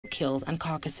kills and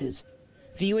carcasses.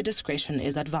 Viewer discretion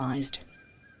is advised.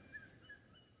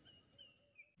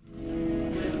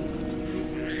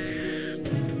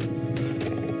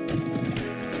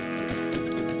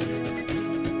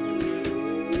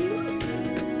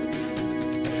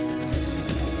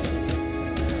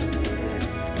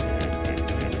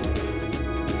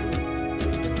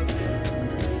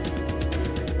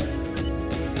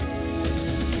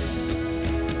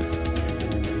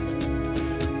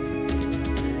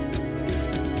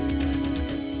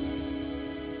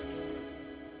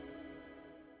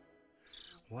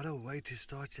 What a way to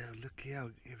start here. Look here,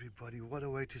 everybody. What a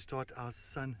way to start our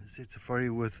sunset safari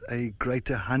with a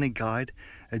greater honey guide,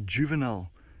 a juvenile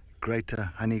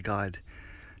greater honey guide.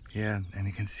 Yeah, and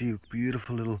you can see a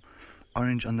beautiful little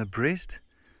orange on the breast.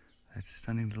 That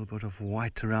stunning little bit of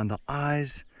white around the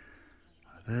eyes.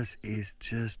 This is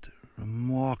just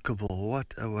remarkable.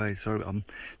 What a way. Sorry, I'm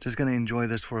just going to enjoy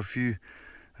this for a few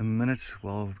minutes.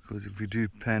 Well, because if we do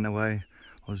pan away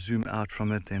or zoom out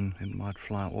from it, then it might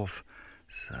fly off.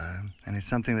 So, and it's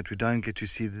something that we don't get to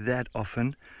see that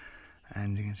often,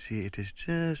 and you can see it is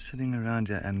just sitting around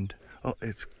here, and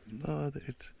it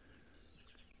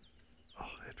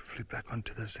flew back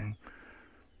onto this thing.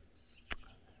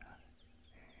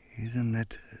 Isn't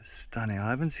that stunning? I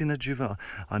haven't seen a juvenile.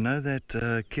 I know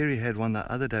that Kerry had one the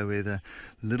other day where the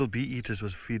little bee eaters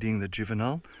was feeding the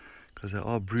juvenile, because they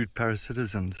are brood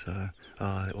parasitism. So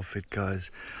off it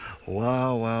goes.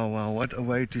 Wow, wow, wow. What a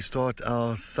way to start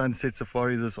our sunset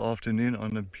safari this afternoon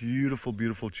on a beautiful,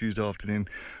 beautiful Tuesday afternoon.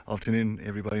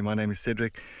 Everybody. My name is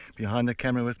Cedric. Behind the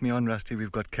camera with me on Rusty,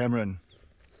 we've got Cameron.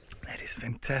 That is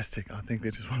fantastic. I think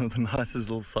that is one of the nicest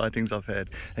little sightings I've had.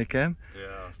 Hey, Cam?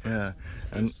 Yeah.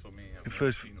 And for me.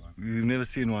 First, you've never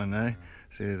seen one, eh?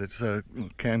 So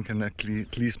Cam can at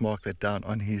least mark that down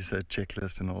on his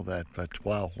checklist and all that. But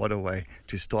wow, what a way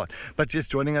to start. But just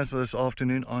joining us this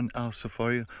afternoon on our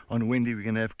safari on Wendy, we're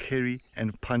going to have Kerry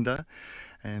and Panda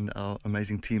and our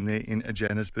amazing team there in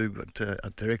Johannesburg. But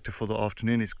our director for the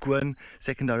afternoon is Quinn,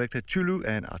 second director Chulu,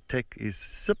 and our tech is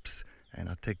Sips, and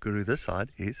our tech guru this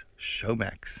side is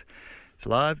Showmax. It's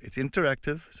live, it's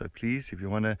interactive, so please, if you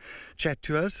want to chat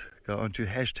to us, go onto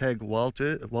hashtag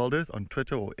WildEarth on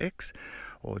Twitter or X,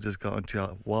 or just go onto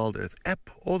our WildEarth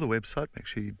app or the website. Make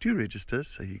sure you do register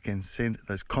so you can send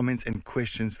those comments and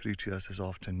questions through to us this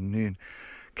afternoon.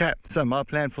 Okay, so my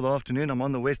plan for the afternoon, I'm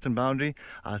on the western boundary.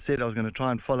 I said I was going to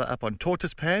try and follow up on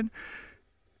Tortoise Pan.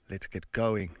 Let's get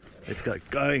going. Let's get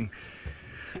going.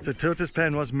 So Tortoise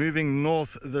Pan was moving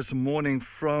north this morning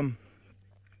from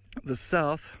the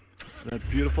south. That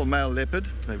beautiful male leopard.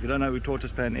 So if you don't know who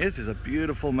Tortoise Pan is, he's a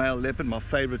beautiful male leopard, my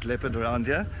favorite leopard around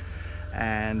here.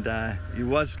 And he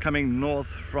was coming north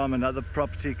from another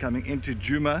property coming into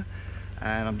Juma.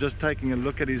 And I'm just taking a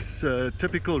look at his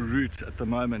typical route at the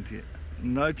moment here.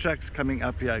 No trucks coming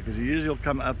up here, because he usually will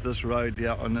come up this road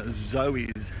here on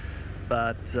Zoe's.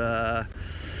 But I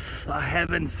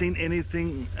haven't seen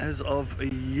anything as of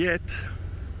yet.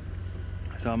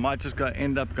 So I might just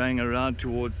end up going around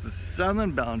towards the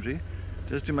southern boundary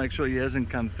just to make sure he hasn't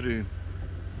come through.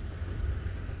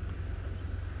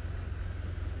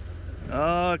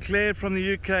 Oh, Claire from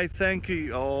the UK, thank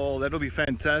you. Oh, that'll be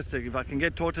fantastic. If I can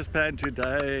get Tortoise Pan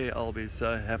today, I'll be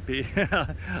so happy.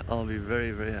 I'll be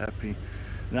very, very happy.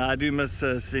 Now, I do miss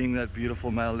seeing that beautiful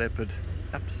male leopard.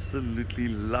 Absolutely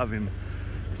love him.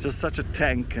 He's just such a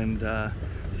tank and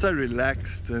so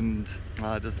relaxed, and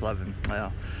I just love him. Yeah.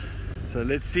 So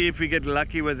let's see if we get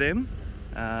lucky with him.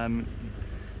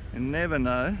 You never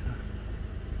know,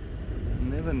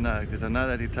 because I know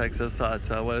that he takes this side.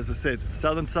 So, well, as I said,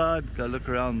 southern side, go look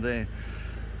around there.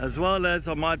 As well as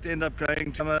I might end up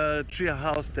going to a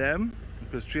Treehouse Dam,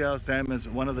 because Treehouse Dam is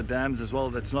one of the dams as well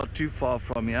that's not too far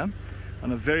from here.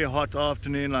 On a very hot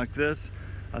afternoon like this,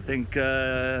 I think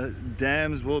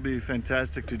dams will be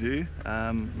fantastic to do.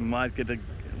 We might get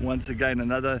once again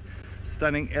another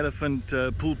stunning elephant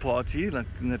pool party like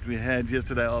that we had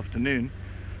yesterday afternoon.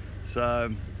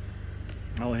 So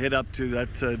I'll head up to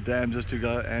that dam just to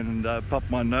go and pop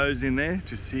my nose in there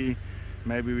to see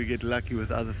maybe we get lucky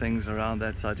with other things around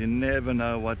that side. You never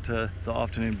know what the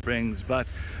afternoon brings. But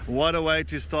what a way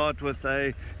to start with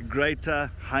a greater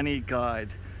honey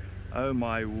guide. Oh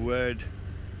my word.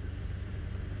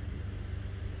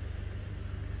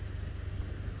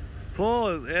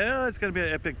 Paul, yeah, it's going to be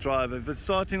an epic drive. If it's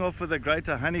starting off with a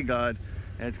greater honey guide,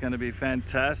 it's going to be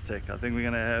fantastic. I think we're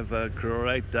going to have a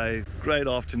great day, great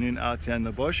afternoon out here in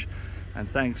the bush.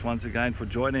 And thanks once again for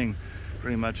joining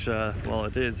pretty much,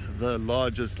 it is the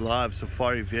largest live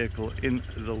safari vehicle in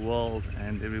the world.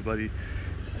 And everybody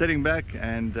sitting back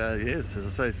and yes,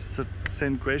 as I say,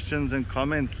 send questions and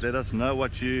comments. Let us know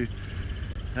what you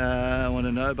want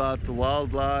to know about the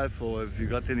wildlife, or if you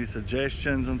got any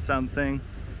suggestions on something,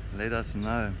 let us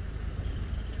know.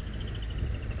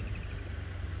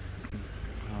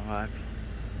 All right,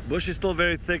 bush is still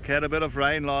very thick. Had a bit of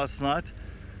rain last night,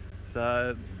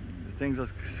 so things are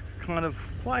kind of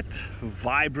quite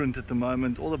vibrant at the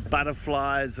moment. All the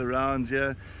butterflies around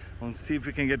here. We'll see if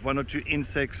we can get 1 or 2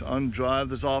 insects on drive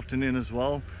this afternoon as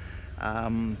well.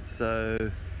 So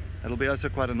it'll be also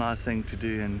quite a nice thing to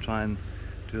do, and try and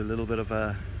do a little bit of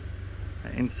an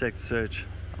insect search.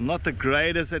 I'm not the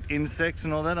greatest at insects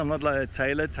and all that. I'm not like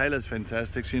Taylor. Taylor's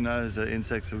fantastic. She knows the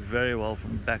insects very well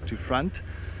from back to front.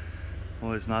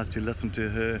 Always nice to listen to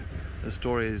her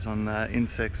stories on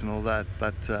insects and all that.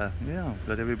 But yeah, I've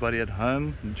got everybody at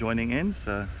home joining in.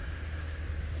 So,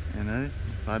 you know,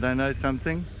 if I don't know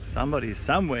something, somebody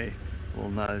somewhere will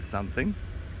know something.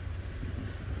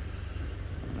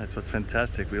 That's what's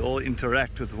fantastic. We all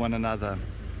interact with one another.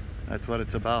 That's what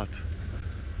it's about.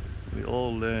 We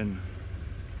all learn.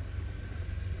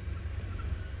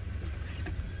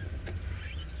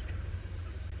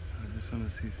 I just want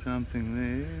to see something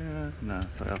there. No,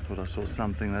 sorry, I thought I saw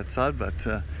something that side, but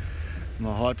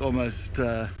my heart almost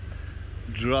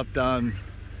dropped down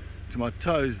to my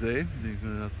toes there,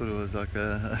 because I thought it was like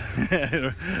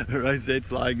a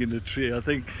rosettes lying in the tree. I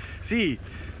think, see,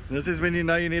 this is when you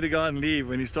know you need to go and leave,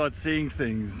 when you start seeing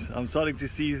things. I'm starting to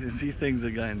see things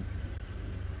again.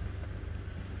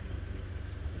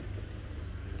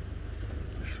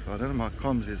 I don't know, my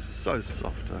comms is so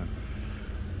soft.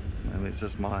 Maybe it's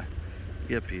just my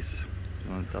earpiece. Just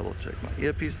want to double check my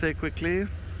earpiece there quickly.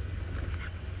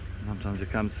 Sometimes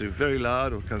it comes through very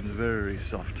loud or comes very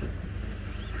soft.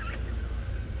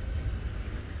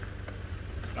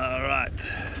 All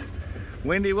right.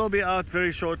 Wendy will be out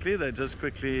very shortly. They're just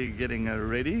quickly getting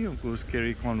ready. Of course,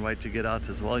 Kerry can't wait to get out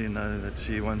as well. You know that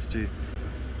she wants to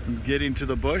get into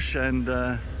the bush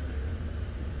and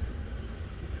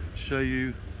show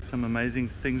you some amazing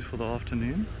things for the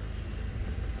afternoon.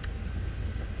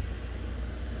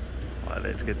 All right,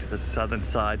 let's get to the southern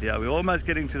side. Yeah, we're almost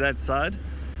getting to that side.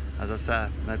 As I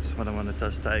said, that's what I want to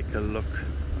just take a look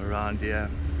around here.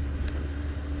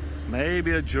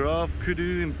 Maybe a giraffe,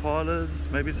 kudu,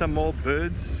 impalas, maybe some more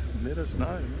birds. Let us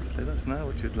know. Just let us know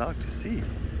what you'd like to see.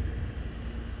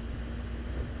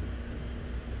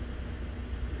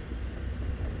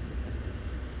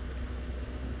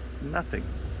 Nothing.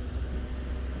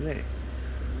 There.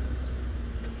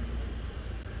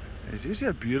 There's usually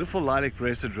a beautiful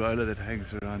lilac-breasted roller that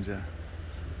hangs around here.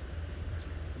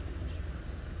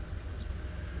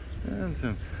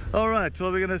 All right,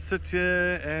 well, we're going to sit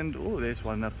here and, oh, there's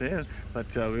one up there,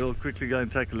 but we'll quickly go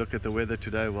and take a look at the weather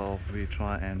today while we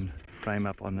try and frame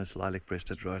up on this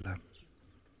lilac-breasted roller.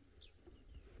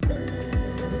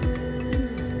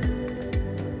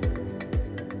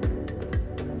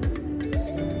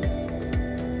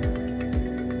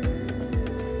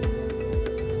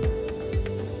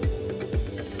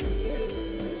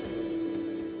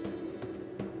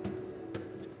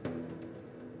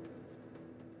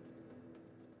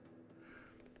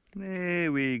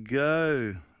 There we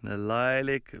go, the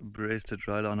lilac-breasted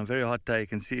roller. On a very hot day, you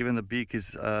can see even the beak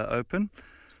is open.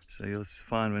 So you'll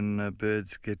find when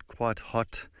birds get quite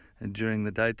hot during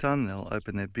the daytime, they'll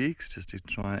open their beaks just to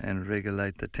try and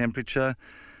regulate the temperature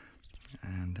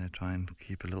and try and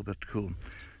keep a little bit cool.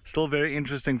 Still very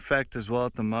interesting fact as well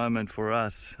at the moment for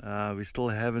us, we still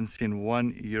haven't seen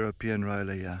one European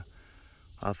roller here.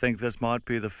 I think this might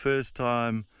be the first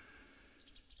time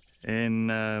in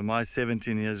my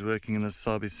 17 years working in the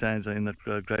Sabi Sands in the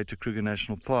Greater Kruger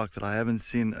National Park that I haven't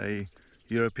seen a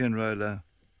European roller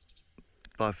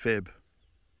by Feb.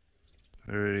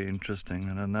 Very interesting.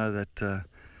 And I know that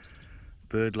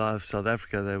BirdLife South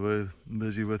Africa, they were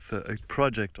busy with a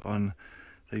project on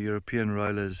the European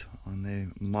rollers, on their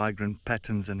migrant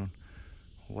patterns and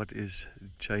what is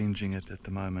changing it at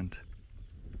the moment.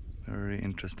 Very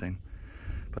interesting.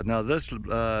 But now this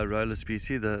roller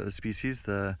species,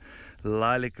 the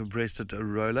lilac-breasted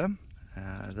roller,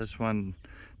 this one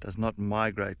does not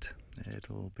migrate. It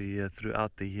will be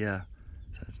throughout the year,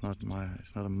 so it's not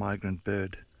a migrant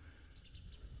bird.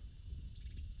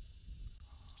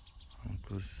 Of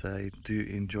course, they do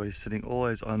enjoy sitting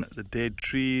always on the dead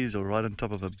trees or right on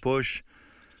top of a bush.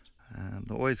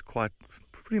 They're always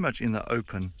pretty much in the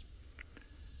open.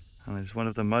 And it's one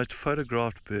of the most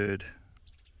photographed bird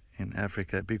in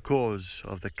Africa because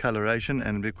of the coloration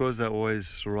and because they're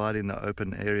always right in the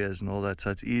open areas and all that.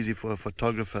 So it's easy for a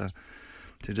photographer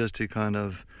to kind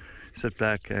of sit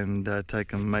back and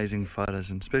take amazing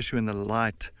photos, and especially when the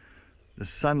light the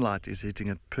sunlight is hitting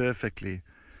it perfectly,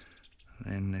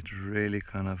 then it really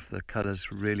kind of, the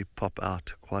colors really pop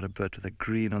out quite a bit, with the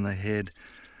green on the head,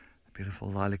 beautiful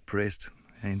lilac breast,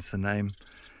 hence the name,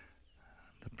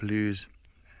 the blues,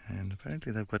 and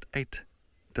apparently they've got 8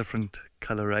 different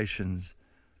colorations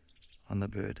on the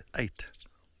bird. 8.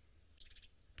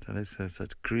 So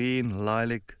it's green,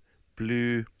 lilac,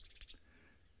 blue,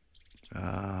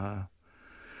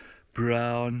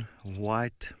 brown,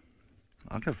 white.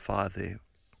 I've got 5 there.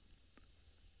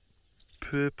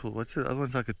 Purple. What's the other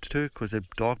one's like a turquoise, a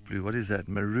dark blue. What is that?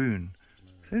 Maroon.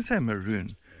 So they say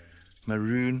maroon.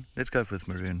 Maroon. Let's go with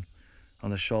maroon.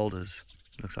 On the shoulders.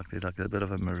 Looks like there's like a bit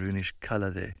of a maroonish color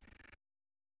there.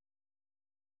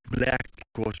 Black.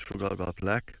 Of course, forgot about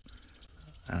black.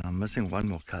 And I'm missing one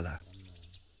more color.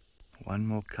 One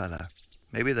more color.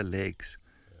 Maybe the legs.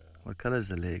 What color is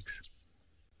the legs?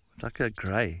 It's like a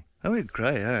grey. Oh, it's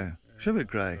grey, eh? Should be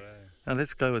grey. Now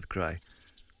let's go with grey.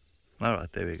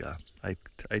 Alright, there we go.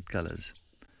 8 colors.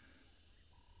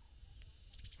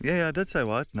 Yeah, I did say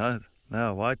white. No,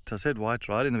 white. I said white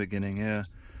right in the beginning. Yeah,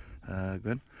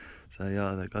 good. So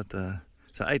yeah, they got the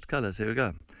 8 colors. There we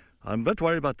go. I'm a bit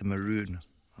worried about the maroon.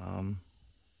 I'm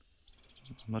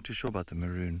not too sure about the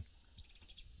maroon.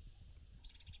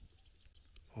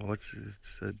 Oh,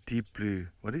 it's a deep blue.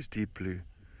 What is deep blue?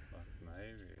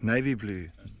 Navy blue.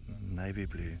 Navy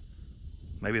blue.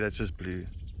 Maybe that's just blue,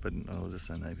 but I'll just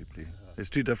say navy blue. There's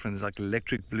 2 different. There's like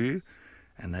electric blue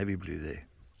and navy blue there.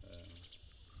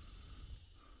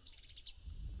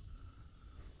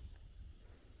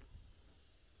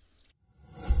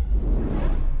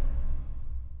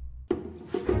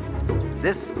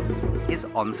 This is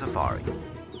On Safari.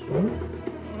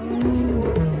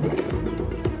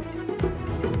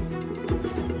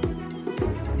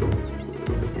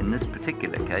 In this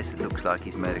particular case, it looks like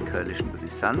he's made a coalition with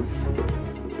his sons.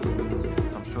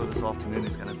 I'm sure this afternoon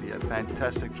is going to be a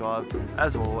fantastic drive,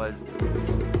 as always.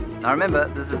 Now remember,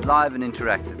 this is live and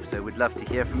interactive, so we'd love to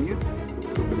hear from you.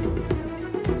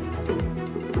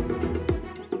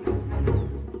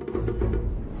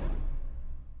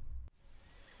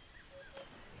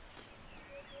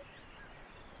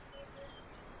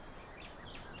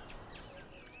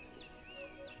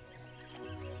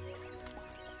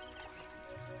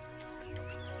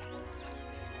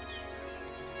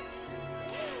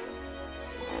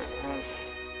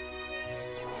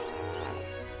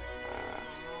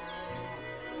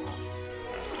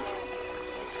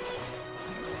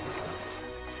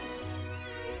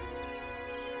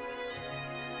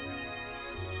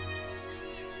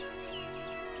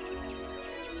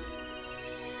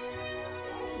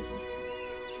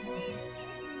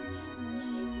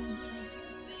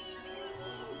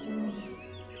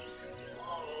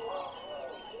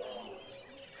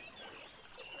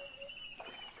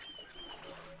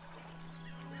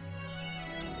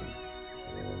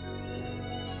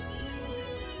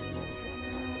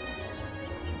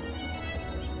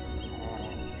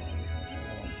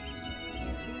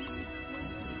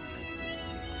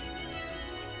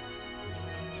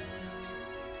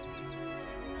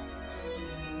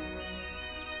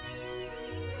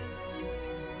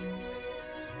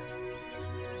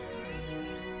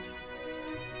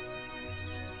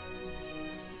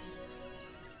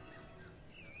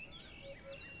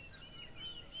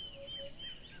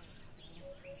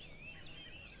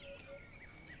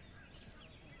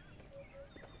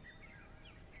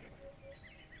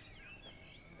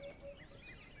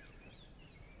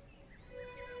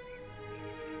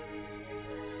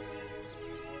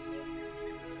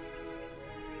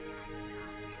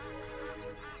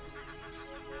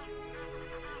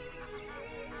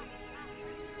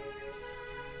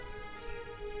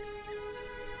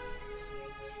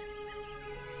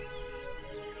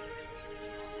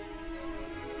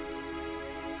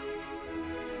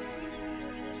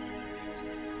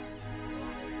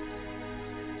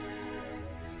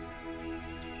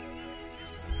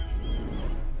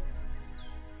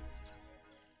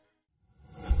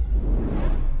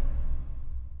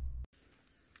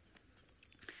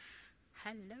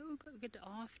 Hello, good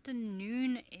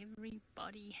afternoon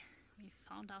everybody. We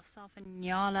found ourselves a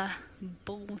Nyala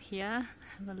bull here.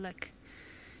 Have a look.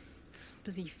 He's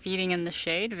busy feeding in the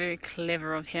shade, very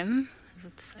clever of him.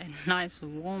 It's a nice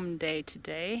warm day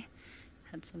today.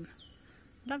 Had some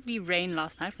lovely rain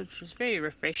last night, which was very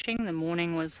refreshing. The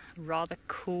morning was rather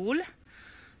cool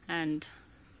and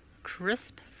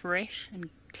crisp, fresh and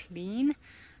clean,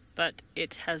 but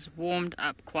it has warmed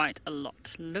up quite a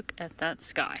lot. Look at that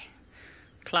sky.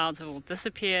 Clouds have all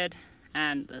disappeared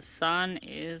and the sun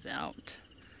is out.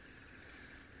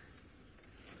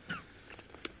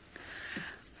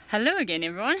 Hello again,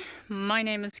 everyone. My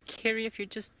name is Kerry. If you're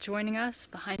just joining us,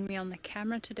 behind me on the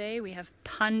camera today we have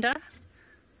Panda,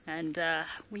 and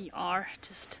we are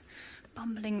just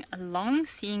bumbling along,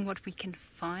 seeing what we can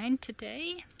find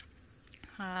today.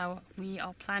 We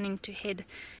are planning to head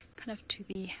kind of to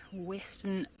the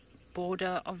western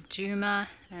border of Djuma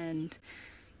and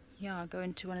go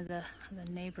into one of the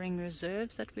neighboring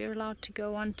reserves that we're allowed to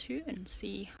go on to and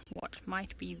see what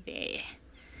might be there.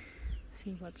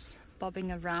 See what's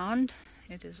bobbing around.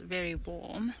 It is very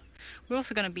warm. We're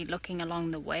also going to be looking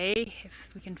along the way if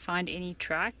we can find any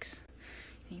tracks,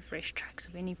 any fresh tracks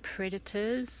of any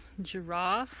predators.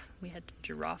 Giraffe. We had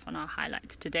giraffe on our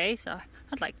highlights today, so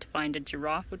I'd like to find a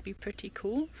giraffe. Would be pretty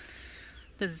cool.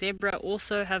 The zebra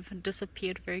also have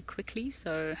disappeared very quickly,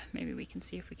 so maybe we can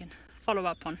see if we can follow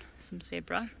up on some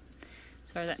zebra.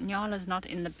 So that Nyala's not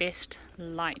in the best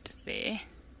light there.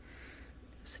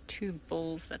 There's two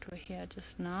bulls that were here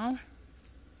just now.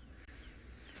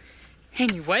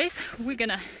 Anyways, we're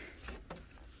gonna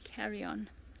carry on.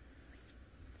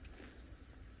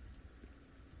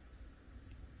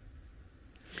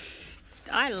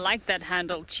 I like that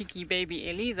handle, Cheeky Baby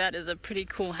Ellie. That is a pretty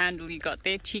cool handle you got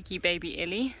there, Cheeky Baby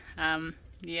Ellie.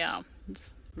 Yeah,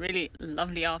 it's really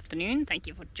lovely afternoon. Thank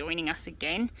you for joining us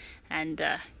again. And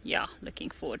yeah,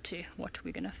 looking forward to what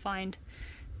we're gonna find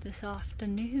this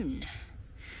afternoon.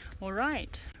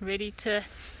 Alright, ready to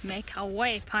make our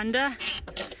way, Panda?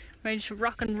 Ready to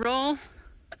rock and roll?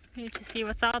 Ready to see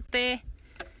what's out there?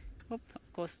 Oop,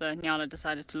 of course the Nyala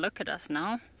decided to look at us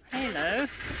now. Hello.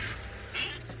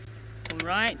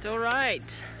 Alright,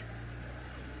 alright.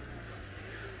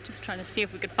 Just trying to see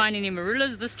if we could find any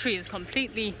marulas. This tree is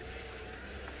completely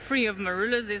free of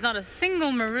marulas. There's not a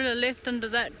single marula left under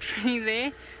that tree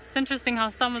there. It's interesting how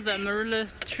some of the marula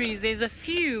trees, there's a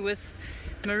few with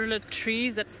marula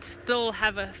trees that still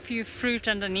have a few fruit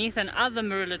underneath, and other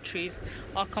marula trees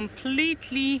are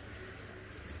completely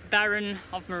barren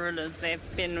of marulas. They've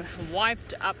been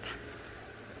wiped up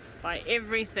by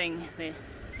everything. The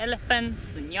elephants,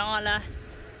 the Nyala,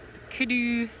 the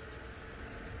kudu,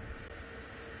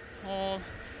 all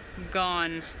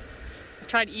gone. I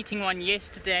tried eating one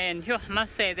yesterday and I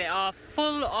must say they are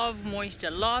full of moisture,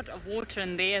 a lot of water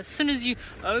in there. As soon as you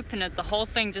open it, the whole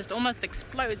thing just almost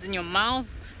explodes in your mouth.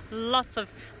 Lots of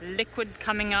liquid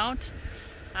coming out.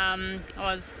 I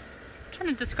was trying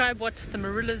to describe what the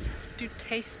marulas do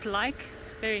taste like.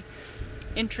 It's a very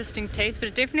interesting taste, but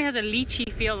it definitely has a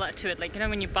lychee feel to it. Like, you know,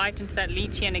 when you bite into that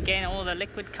lychee and again all the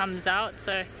liquid comes out.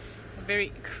 So a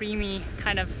very creamy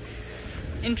kind of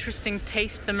interesting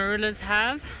taste the marulas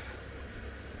have.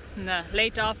 In the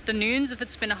late afternoons, if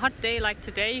it's been a hot day like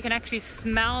today, you can actually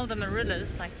smell the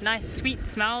marulas, like nice sweet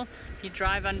smell. If you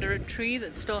drive under a tree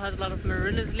that still has a lot of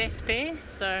marulas left there,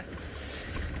 so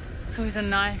it's always a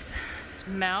nice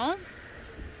smell.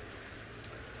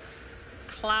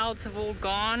 Clouds have all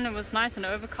gone. It was nice and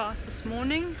overcast this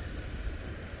morning.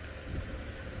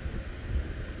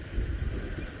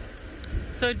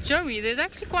 So Joey, there's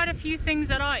actually quite a few things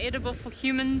that are edible for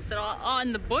humans that are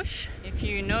in the bush. If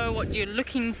you know what you're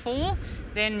looking for,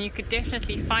 then you could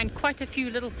definitely find quite a few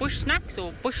little bush snacks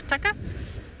or bush tucker.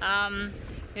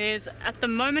 There's, at the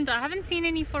moment, I haven't seen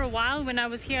any for a while. When I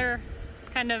was here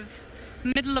kind of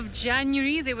middle of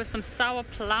January, there were some sour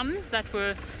plums that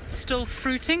were still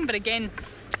fruiting, but again,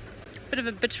 a bit of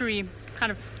a bittery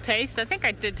kind of taste. I think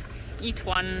I did eat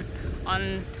one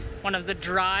on one of the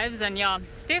drives, and yeah,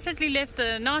 definitely left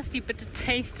a nasty bitter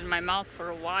taste in my mouth for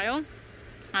a while.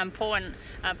 Paul and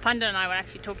Panda and I were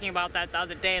actually talking about that the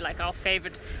other day, like our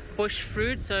favorite bush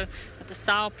fruit. So got the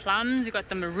sour plums, you've got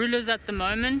the marulas at the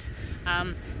moment.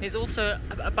 There's also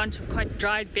a bunch of quite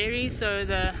dried berries. So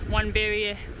the one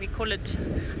berry, we call it,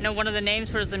 I know one of the names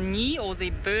for it is a mie, or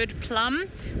the bird plum,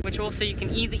 which also you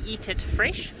can either eat it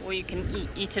fresh or you can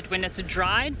eat it when it's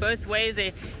dried. Both ways,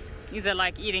 they're either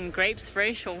like eating grapes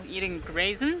fresh or eating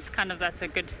raisins. Kind of, that's a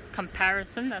good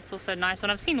comparison. That's also a nice one.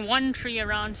 I've seen one tree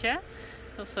around here.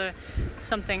 It's also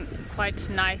something quite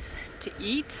nice to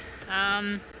eat.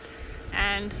 And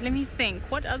let me think,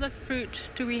 what other fruit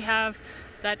do we have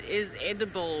that is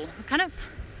edible? We're kind of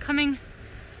coming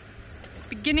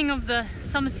beginning of the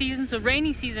summer season, so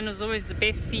rainy season is always the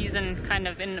best season kind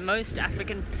of in most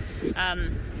African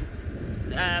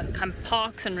kind of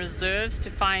parks and reserves to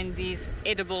find these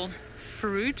edible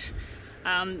fruit.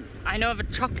 I know of a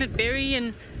chocolate berry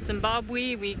in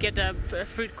Zimbabwe. We get a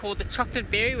fruit called the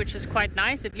chocolate berry, which is quite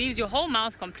nice. It leaves your whole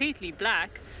mouth completely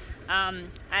black, and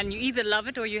you either love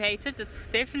it or you hate it. It's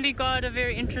definitely got a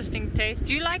very interesting taste.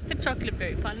 Do you like the chocolate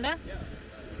berry, Panda? Yeah.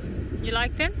 You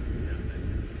like them?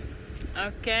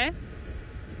 Okay.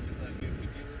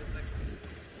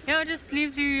 Yeah, it just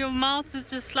leaves you, your mouth is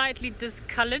just slightly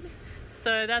discolored.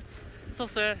 So it's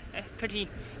also a pretty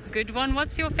good one.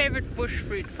 What's your favorite bush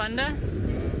fruit, Panda?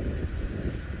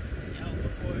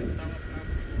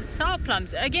 Sour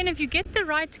plums. Again, if you get the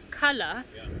right color,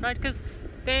 right, because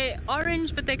they're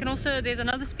orange, but they can also, there's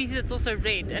another species that's also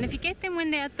red. And if you get them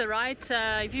when they're at the right,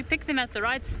 if you pick them at the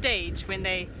right stage, when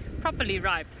they properly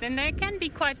ripe, then they can be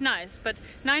quite nice. But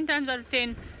 9 times out of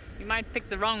 10, you might pick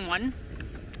the wrong one.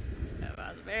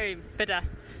 Very bitter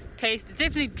taste. It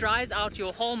definitely dries out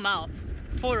your whole mouth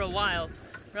for a while,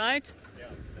 right? Yeah.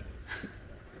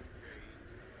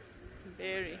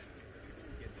 Very.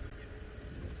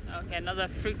 Okay, another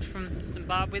fruit from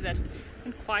Zimbabwe that I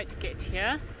didn't quite get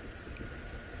here.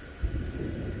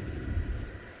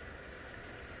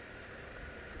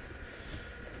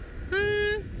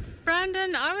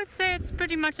 Brandon, I would say it's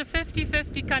pretty much a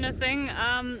 50-50 kind of thing.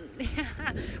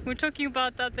 We were talking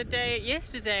about the other day,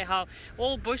 yesterday, how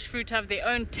all bush fruit have their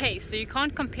own taste, so you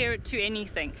can't compare it to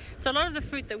anything. So a lot of the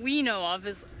fruit that we know of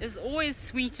is always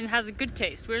sweet and has a good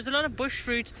taste, whereas a lot of bush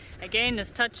fruit, again,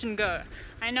 is touch and go.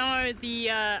 I know the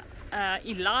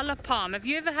Ilala palm. Have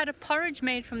you ever had a porridge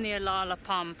made from the Ilala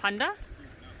palm, Panda?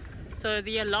 So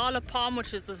the Ilala palm,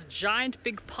 which is this giant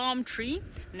big palm tree,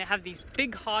 and they have these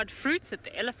big hard fruits that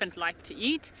the elephant like to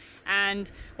eat.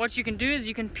 And what you can do is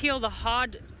you can peel the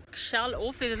hard shell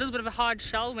off. There's a little bit of a hard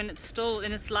shell when it's still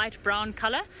in its light brown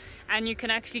color, and you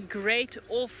can actually grate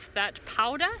off that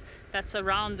powder that's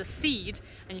around the seed,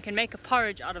 and you can make a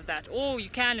porridge out of that. Or you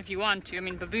can, if you want to. I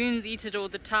mean, baboons eat it all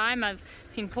the time. I've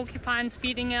seen porcupines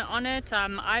feeding it on it.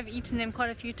 I've eaten them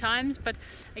quite a few times, but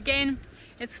again,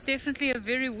 it's definitely a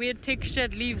very weird texture.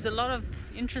 It leaves a lot of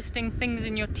interesting things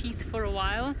in your teeth for a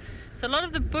while. So a lot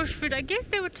of the bush fruit, I guess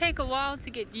they would take a while to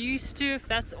get used to if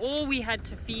that's all we had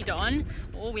to feed on,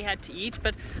 all we had to eat.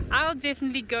 But I'll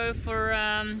definitely go for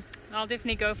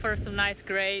some nice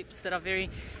grapes that are very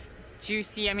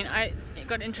juicy. I mean, I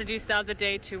got introduced the other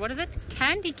day to, what is it?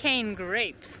 Candy cane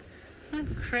grapes. Isn't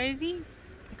that crazy?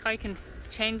 Like how you can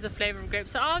change the flavor of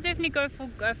grapes. So I'll definitely go for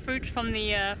fruit from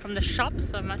the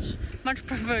shops. I much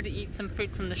prefer to eat some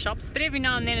fruit from the shops, but every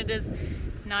now and then it is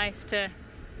nice to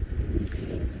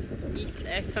eat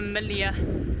a familiar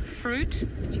fruit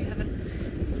that you have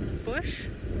in the bush.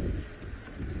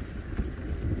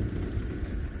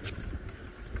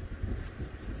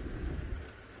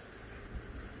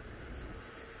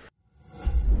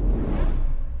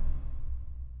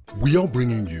 We are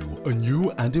bringing you a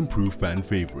new and improved fan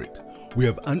favorite. We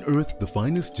have unearthed the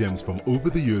finest gems from over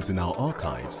the years in our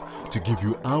archives to give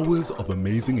you hours of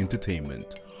amazing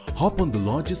entertainment. Hop on the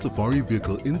largest safari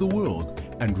vehicle in the world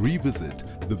and revisit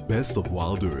the best of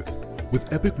WildEarth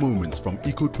with epic moments from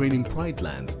eco-training Pride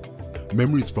Lands,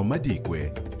 memories from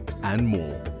Madikwe, and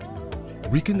more.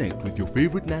 Reconnect with your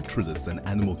favorite naturalists and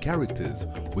animal characters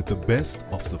with the best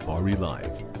of Safari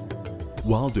Live.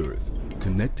 WildEarth,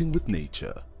 connecting with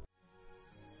nature.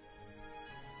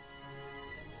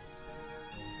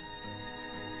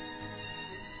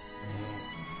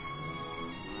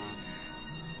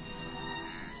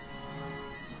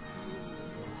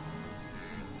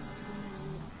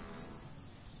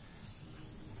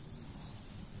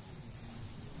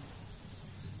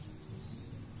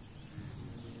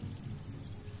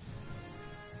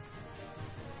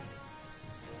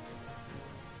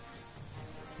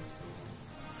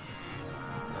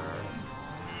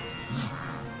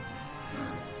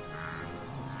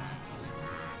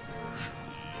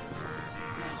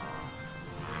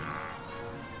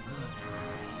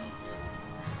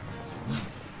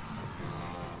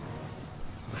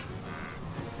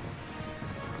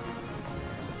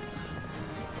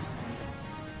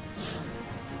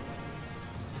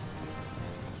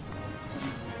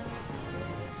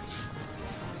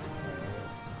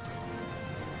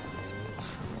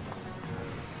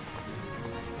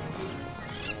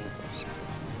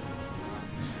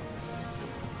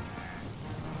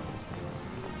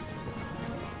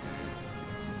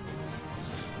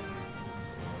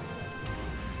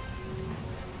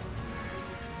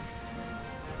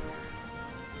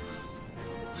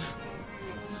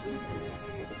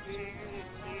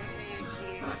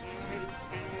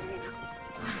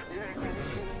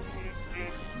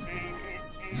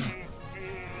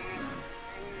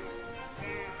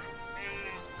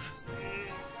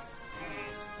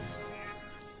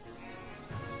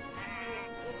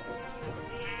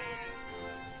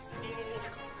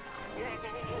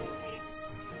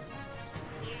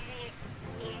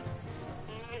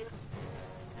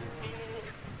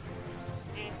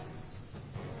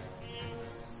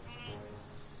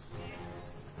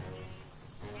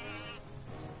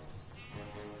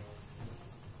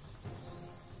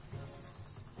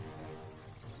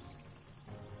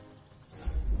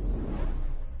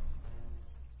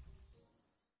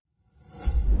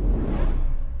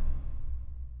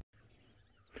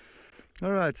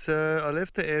 All right, so I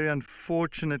left the area.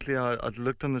 Unfortunately, I'd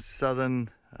looked on the southern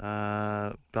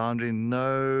boundary.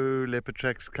 No leopard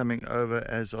tracks coming over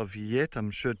as of yet.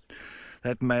 I'm sure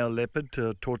that male leopard,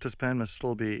 tortoise pan, must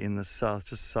still be in the south,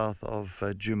 just south of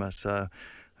Juma. So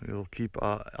we'll keep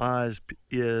our eyes,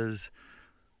 ears,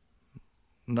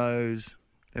 nose,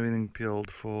 everything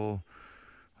peeled for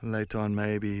later on.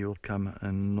 Maybe he'll come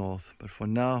north. But for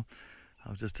now,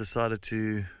 I've just decided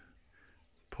to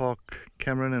park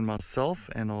Cameron and myself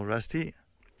and old Rusty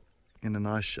in a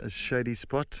nice shady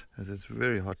spot, as it's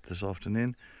very hot this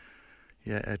afternoon,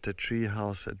 here at a tree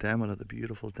house, a dam, one of the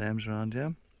beautiful dams around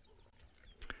here.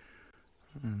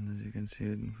 And as you can see,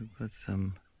 we've got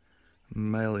some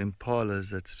male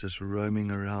impalas that's just roaming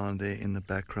around there in the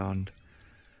background,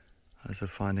 as they're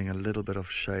finding a little bit of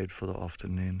shade for the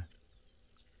afternoon.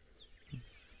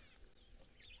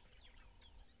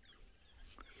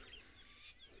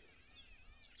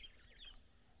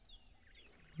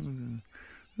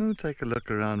 We'll take a look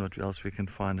around what else we can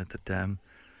find at the dam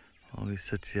while we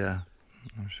sit here.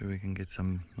 I'm sure we can get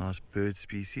some nice bird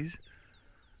species.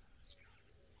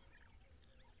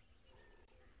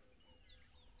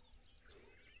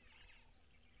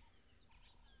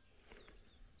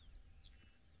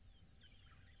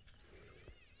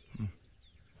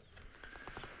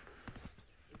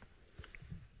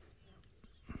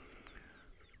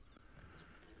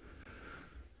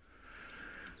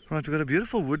 Right, we've got a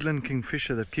beautiful woodland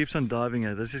kingfisher that keeps on diving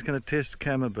here. This is going to test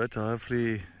Cam a bit.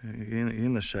 Hopefully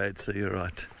in the shade, so you're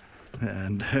right,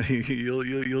 and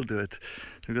you'll do it.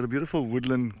 So we've got a beautiful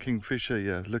woodland kingfisher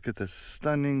here. Look at this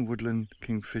stunning woodland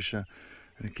kingfisher,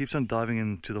 and it keeps on diving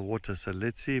into the water. So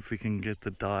let's see if we can get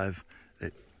the dive.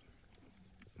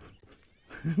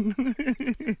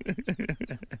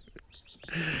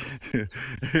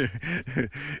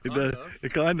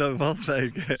 Kind of well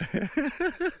played.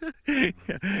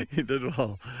 You did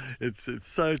well. It's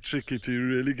so tricky to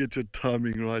really get your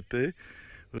timing right there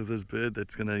with this bird.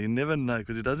 You never know,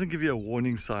 because it doesn't give you a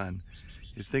warning sign.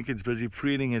 You think it's busy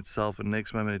preening itself, and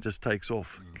next moment it just takes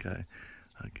off. Okay,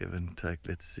 I'll give and take.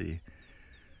 Let's see.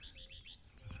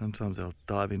 Sometimes I'll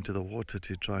dive into the water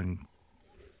to try and.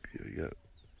 Here we go.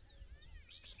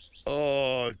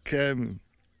 Oh, Cam,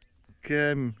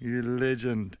 you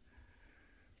legend.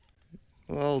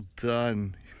 Well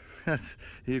done.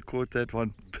 You caught that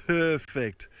one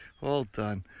perfect. Well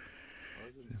done.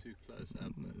 Wasn't too close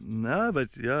up. No, but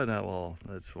yeah, no, well,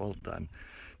 that's well done.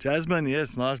 Jasmine,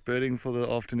 yes, nice birding for the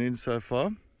afternoon so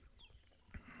far.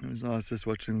 It was nice just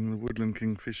watching the woodland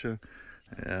kingfisher.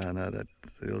 Yeah, no, that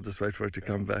you'll just wait for it to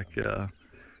come back. Yeah.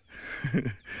 I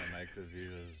make the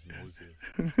viewers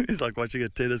nauseous. It's like watching a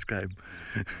tennis game.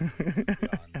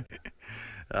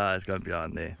 It's gone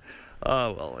beyond there.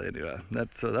 Oh well, anyway,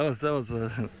 that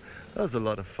was a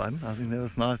lot of fun. I think that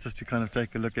was nice just to kind of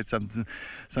take a look at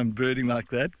some birding like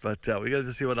that. But we got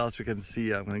to see what else we can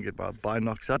see. I'm going to get my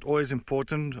binocs out. Always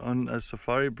important on a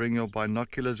safari. Bring your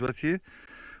binoculars with you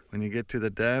when you get to the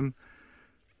dam.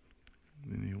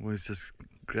 Then you always just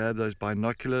grab those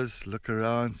binoculars, look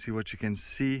around, see what you can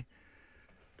see.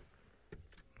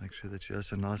 Make sure that you're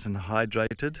also nice and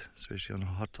hydrated, especially on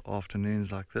hot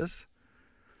afternoons like this.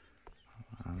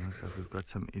 Looks like we've got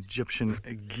some Egyptian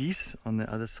geese on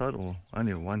the other side, or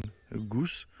only one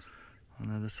goose on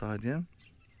the other side here.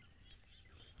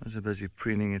 It's busy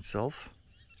preening itself.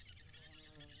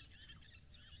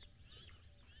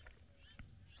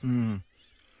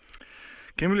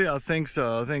 Kimberly, I think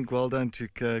so. I think well done to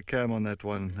Cam on that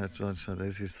one. That's right. So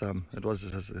there's his thumb. It was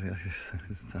his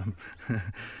thumb.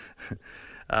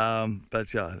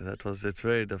 But yeah, it's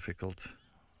very difficult.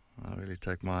 I really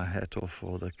take my hat off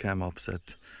for the cam ops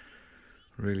that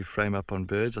really frame up on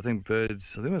birds. I think it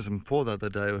was Paul the other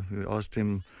day, we asked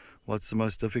him what's the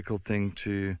most difficult thing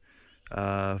to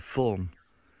film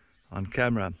on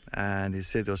camera, and he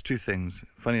said there was two things.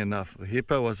 Funny enough, the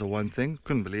hippo was the one thing.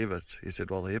 Couldn't believe it. He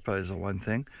said, well, the hippo is the one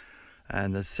thing,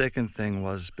 and the second thing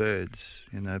was birds,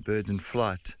 birds in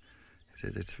flight. He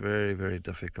said it's very, very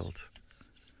difficult.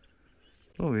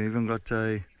 Oh, we even got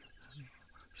a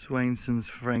Swainson's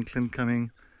Franklin coming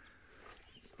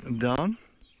down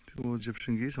towards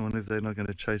Egyptian geese. I wonder if they're not going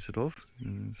to chase it off.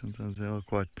 Sometimes they are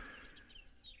quite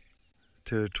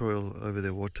territorial over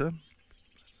their water.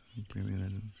 Maybe they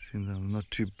seem I'm not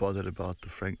too bothered about the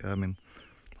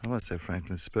I won't say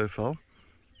Franklin, Spurfowl.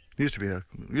 Used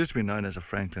to be known as a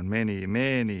Franklin many,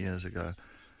 many years ago.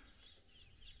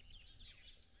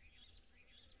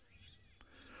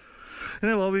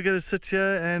 Well, we're going to sit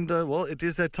here and, well, it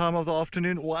is that time of the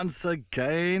afternoon once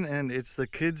again, and it's the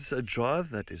kids' drive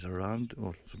that is around,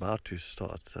 well, it's about to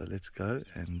start. So let's go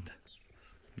and,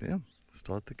 yeah,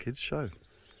 start the kids' show.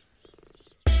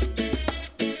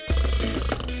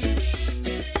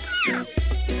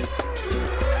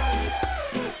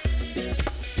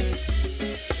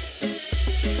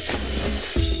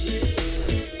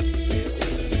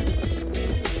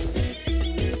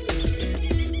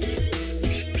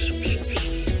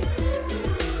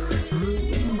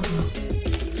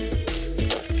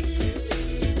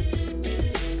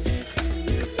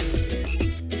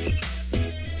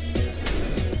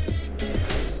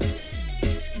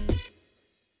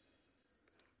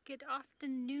 Good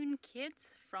afternoon, kids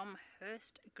from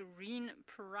Hurst Green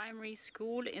Primary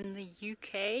School in the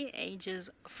UK, ages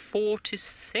 4 to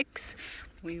 6.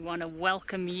 We want to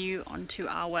welcome you onto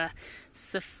our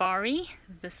safari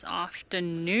this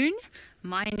afternoon.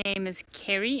 My name is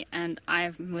Kerry and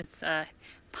I'm with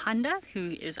Panda,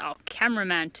 who is our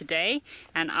cameraman today,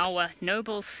 and our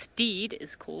noble steed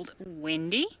is called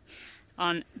Wendy.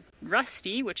 On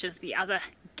Rusty, which is the other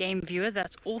game viewer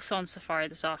that's also on safari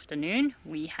this afternoon,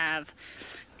 we have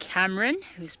Cameron,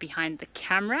 who's behind the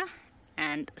camera,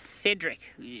 and Cedric,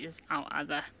 who is our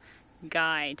other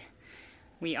guide.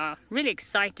 We are really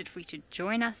excited for you to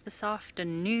join us this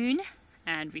afternoon,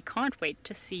 and we can't wait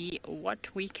to see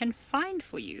what we can find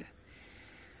for you.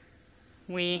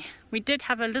 We did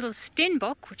have a little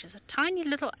stenbok, which is a tiny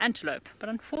little antelope, but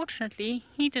unfortunately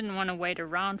he didn't want to wait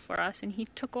around for us and he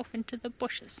took off into the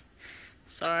bushes.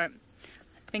 So I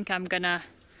think I'm gonna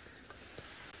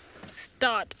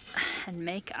start and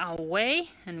make our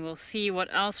way, and we'll see what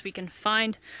else we can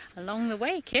find along the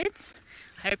way, kids.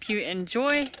 I hope you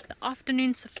enjoy the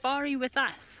afternoon safari with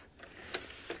us.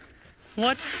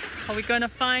 What are we gonna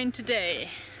find today?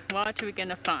 What are we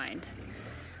gonna find?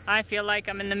 I feel like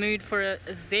I'm in the mood for a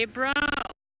zebra.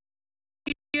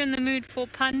 Are you in the mood for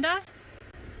panda?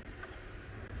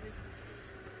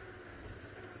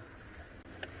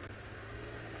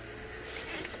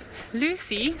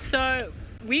 Lucy, so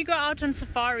we go out on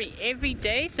safari every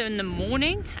day, so in the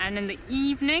morning and in the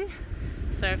evening.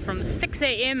 So from 6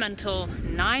 a.m. until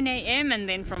 9 a.m. and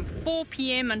then from 4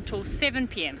 p.m. until 7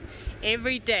 p.m.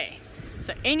 every day.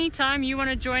 So anytime you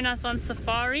want to join us on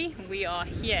safari, we are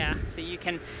here. So you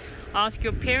can ask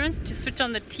your parents to switch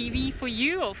on the TV for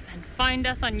you, and find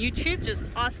us on YouTube. Just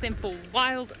ask them for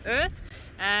WildEarth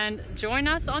and join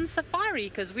us on safari,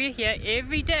 because we're here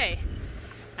every day.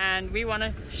 And we want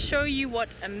to show you what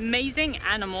amazing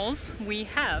animals we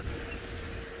have.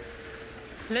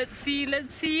 Let's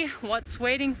see what's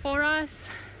waiting for us.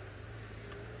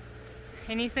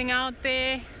 Anything out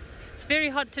there? It's very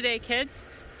hot today, kids.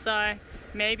 So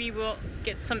maybe we'll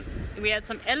get some. We had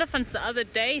some elephants the other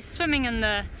day swimming in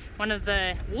one of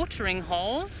the watering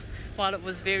holes while it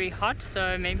was very hot.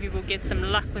 So maybe we'll get some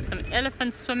luck with some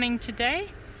elephants swimming today.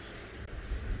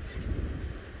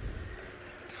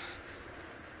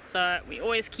 So we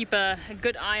always keep a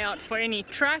good eye out for any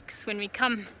tracks when we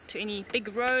come to any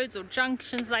big roads or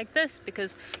junctions like this,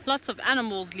 because lots of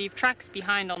animals leave tracks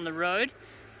behind on the road,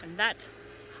 and that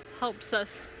helps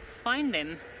us find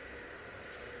them.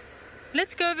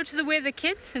 Let's go over to the weather,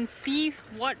 kids, and see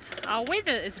what our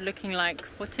weather is looking like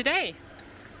for today.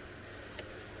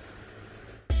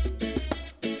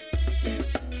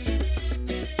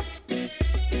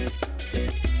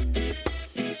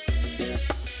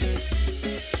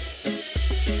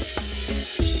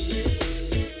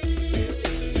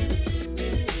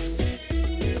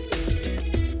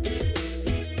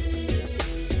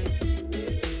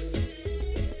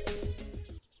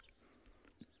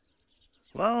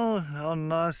 Well, how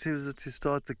nice is it to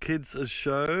start the kids'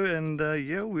 show, and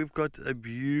yeah, we've got a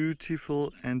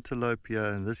beautiful antelope here,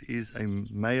 and this is a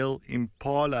male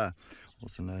impala,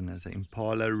 also known as an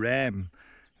impala ram.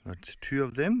 We've got two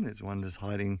of them. There's one that's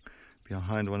hiding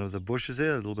behind one of the bushes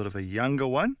there, a little bit of a younger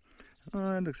one.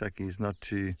 It looks like he's not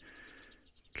too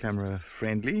camera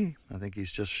friendly. I think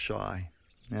he's just shy.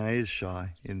 Yeah, he is shy.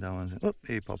 Oh,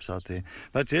 he pops out there.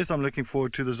 But yes, I'm looking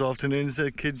forward to this afternoon's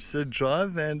kids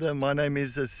drive. And my name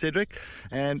is Cedric.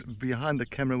 And behind the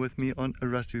camera with me on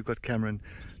Rusty, we've got Cameron.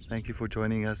 Thank you for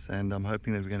joining us. And I'm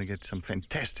hoping that we're going to get some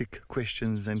fantastic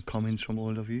questions and comments from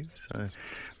all of you. So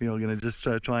we are going to just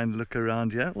try and look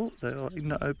around here. Oh, they are in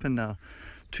the open now.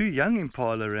 Two young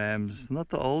impala rams, not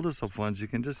the oldest of ones. You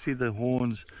can just see the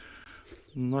horns,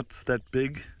 not that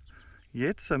big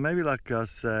yet, so maybe like I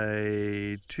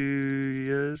say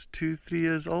 2, 3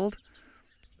 years old.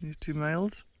 These two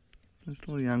males, they're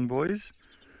still young boys.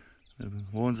 The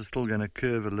horns are still going to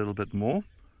curve a little bit more,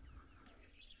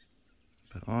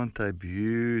 but aren't they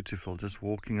beautiful? Just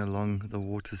walking along the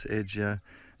water's edge here,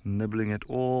 nibbling at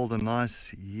all the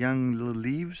nice young little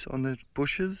leaves on the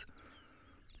bushes.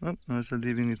 Oh, also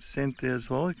leaving its scent there as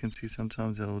well. You can see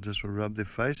sometimes they'll just rub their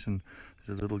face, and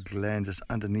there's a little gland just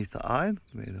underneath the eye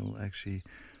where they'll actually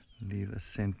leave a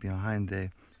scent behind there.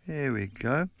 There we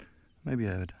go. Maybe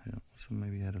I had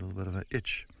a little bit of an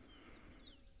itch.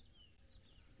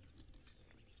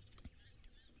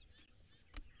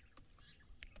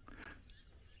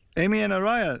 Amy and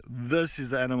Araya, this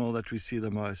is the animal that we see the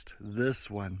most. This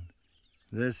one.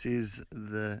 This is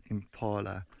the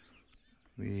impala.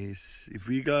 If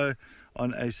we go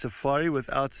on a safari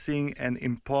without seeing an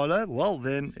impala, well,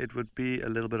 then it would be a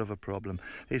little bit of a problem.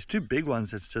 There's two big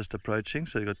ones that's just approaching.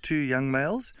 So you've got two young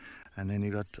males, and then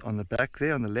you got on the back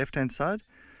there on the left-hand side,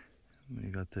 you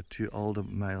got the two older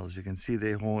males. You can see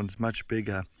their horns much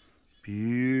bigger.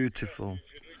 Beautiful.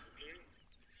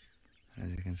 As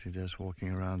you can see, just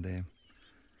walking around there.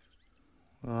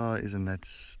 Oh, isn't that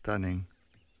stunning?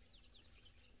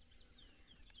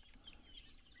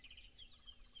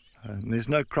 There's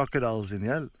no crocodiles in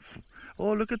here.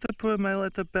 Oh, look at the poor male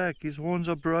at the back. His horns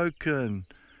are broken.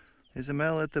 There's a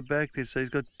male at the back there, so he's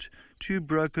got two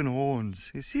broken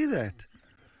horns. You see that?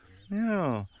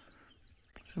 Yeah.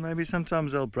 So maybe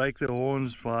sometimes they'll break their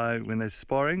horns when they're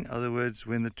sparring. In other words,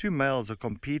 when the two males are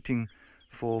competing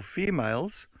for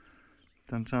females,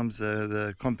 sometimes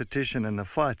the competition and the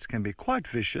fights can be quite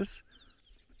vicious.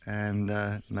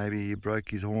 And maybe he broke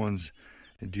his horns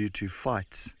due to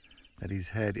fights that he's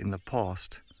had in the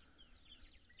past.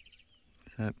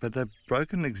 So, but they're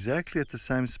broken exactly at the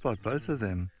same spot, both of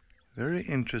them. Very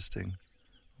interesting.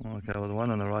 Okay, well, the one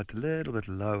on the right a little bit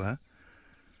lower.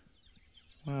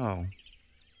 Wow.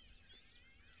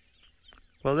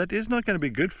 Well, that is not going to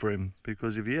be good for him,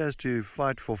 because if he has to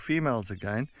fight for females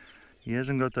again, he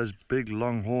hasn't got those big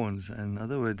long horns. In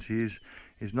other words, he's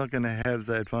not going to have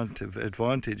the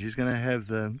advantage. He's going to have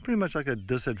pretty much like a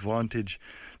disadvantage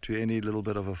to any little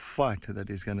bit of a fight that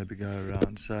he's going to go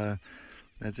around. So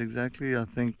that's exactly, I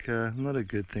think, not a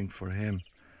good thing for him.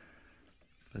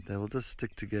 But they will just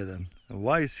stick together. And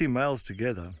why you see males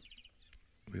together,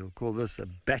 we'll call this a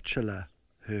bachelor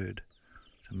herd.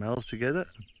 So males together,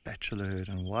 a bachelor herd.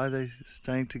 And why they're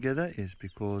staying together is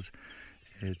because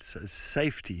it's a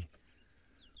safety.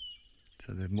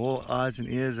 So the more eyes and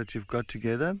ears that you've got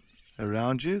together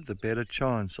around you, the better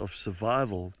chance of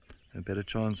survival, a better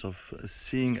chance of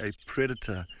seeing a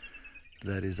predator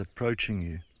that is approaching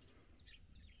you.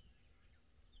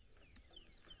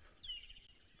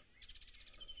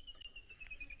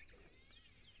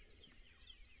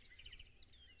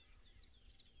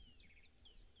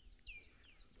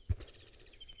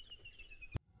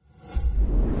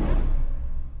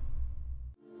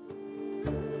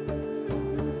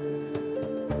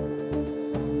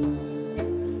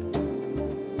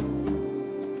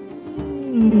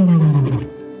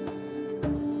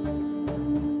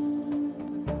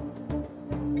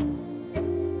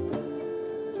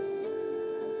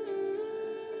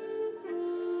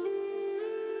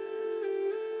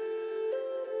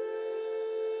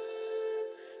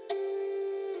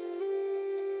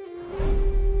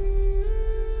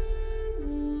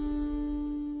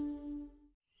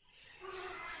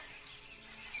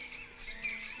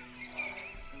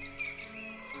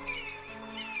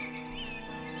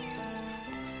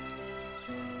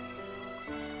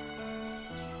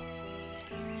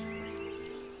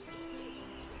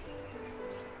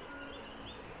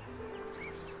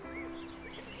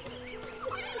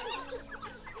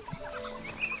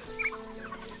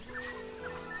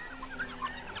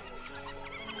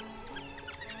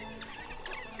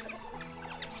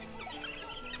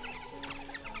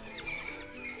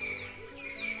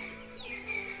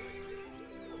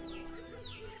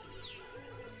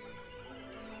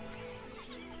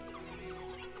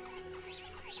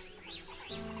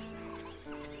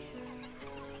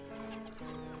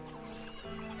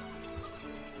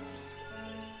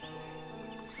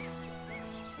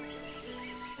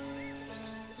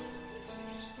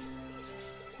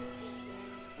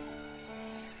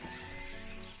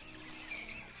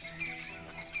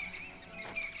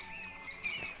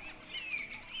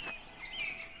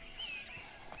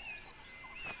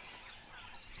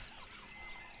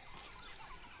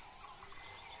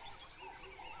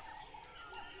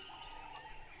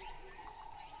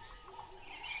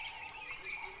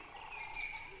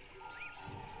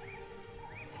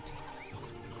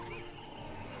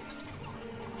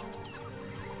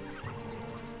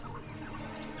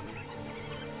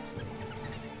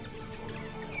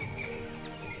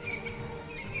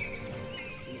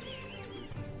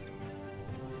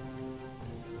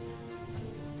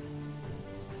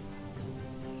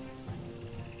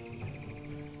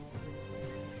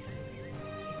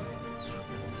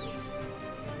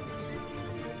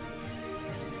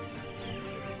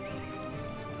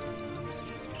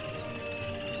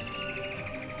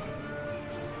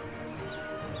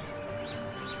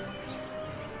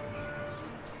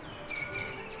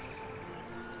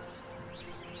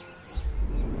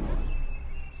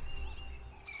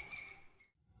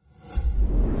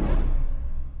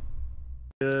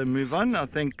 Move on. I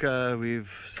think we've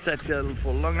sat here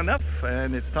for long enough,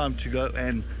 and it's time to go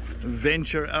and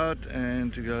venture out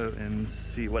and to go and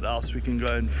see what else we can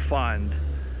go and find.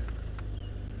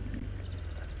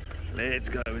 Let's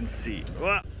go and see.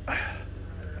 Whoa.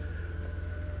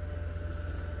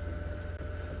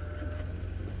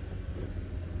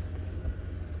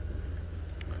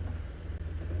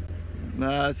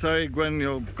 Sorry Gwen,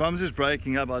 your comms is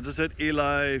breaking up. I just heard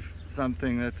Eli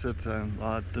something, that's it.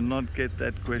 I did not get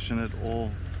that question at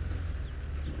all.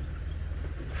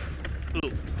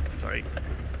 Ooh, sorry.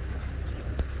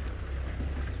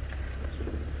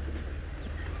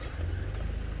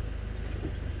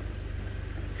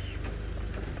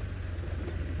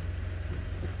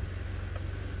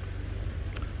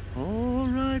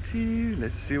 Alrighty,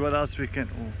 let's see what else we can.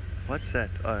 Oh, what's that?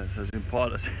 Oh, it was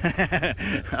impalas.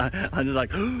 I just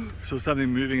like saw something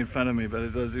moving in front of me, but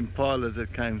it was impalas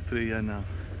that came through here now.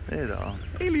 There they are.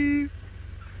 Hello.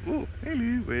 Oh,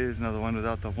 hello. Where's another one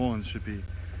without the horns? Should be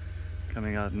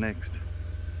coming out next.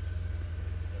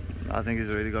 I think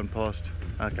he's already gone past.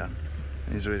 Okay,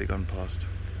 he's already gone past.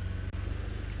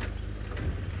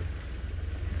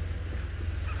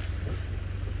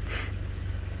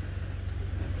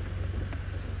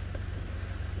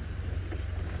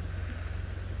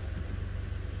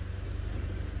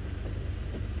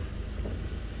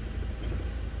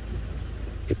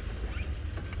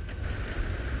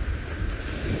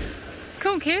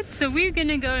 Cool kids, so we're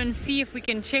gonna go and see if we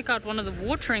can check out one of the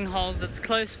watering holes that's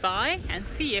close by and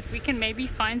see if we can maybe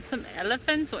find some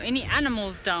elephants or any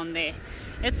animals down there.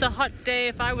 It's a hot day.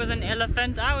 If I was an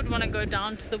elephant, I would want to go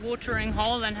down to the watering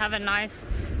hole and have a nice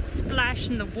splash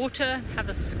in the water, have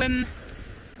a swim.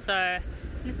 So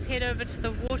let's head over to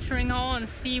the watering hole and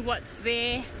see what's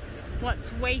there,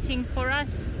 what's waiting for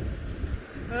us.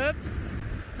 Oop,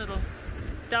 little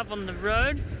dove on the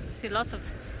road. See lots of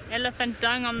elephant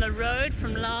dung on the road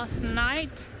from last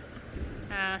night.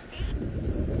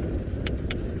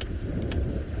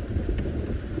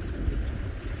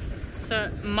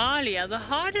 So Malia, the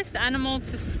hardest animal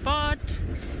to spot,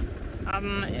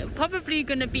 probably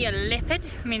going to be a leopard.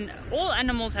 I mean, all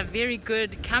animals have very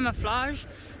good camouflage,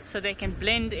 so they can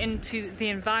blend into the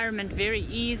environment very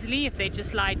easily if they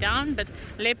just lie down, but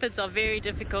leopards are very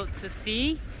difficult to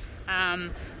see.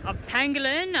 A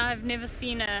pangolin, I've never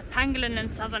seen a pangolin in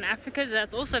southern Africa, so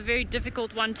that's also a very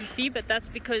difficult one to see, but that's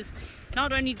because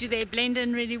not only do they blend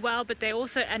in really well, but they're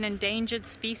also an endangered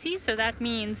species, so that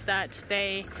means that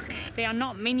there are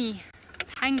not many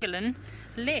pangolin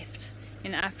left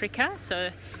in Africa,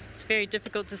 so it's very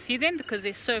difficult to see them because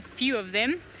there's so few of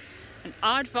them. An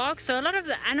aardvark, so a lot of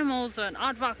the animals, an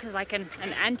aardvark is like an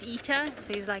anteater,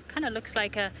 so he's like, kind of looks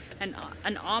like an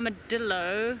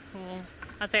armadillo, or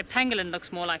I'd say a pangolin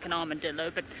looks more like an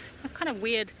armadillo, but a kind of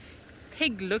weird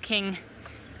pig-looking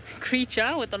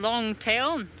creature with a long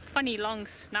tail and funny long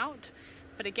snout.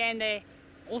 But again, they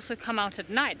also come out at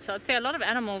night. So I'd say a lot of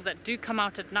animals that do come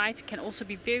out at night can also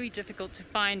be very difficult to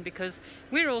find because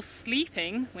we're all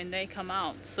sleeping when they come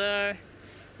out. So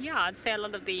yeah, I'd say a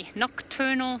lot of the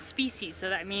nocturnal species. So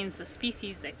that means the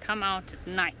species that come out at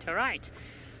night. All right.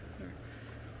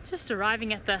 Just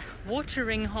arriving at the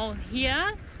watering hole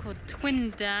here called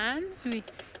Twin Dams. We're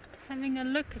having a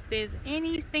look if there's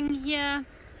anything here.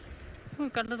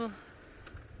 We've got a little,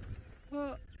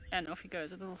 oh, and off he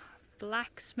goes, a little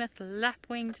blacksmith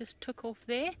lapwing just took off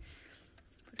there.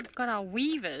 But we've got our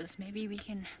weavers. Maybe we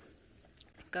can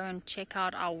go and check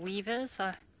out our weavers.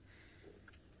 So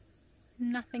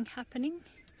nothing happening.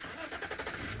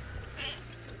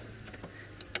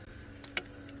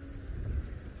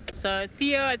 So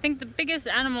Theo, I think the biggest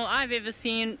animal I've ever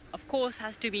seen, of course,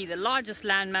 has to be the largest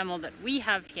land mammal that we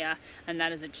have here, and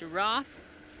that is a giraffe.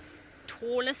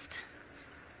 Tallest,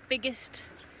 biggest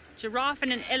giraffe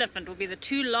and an elephant will be the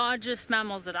two largest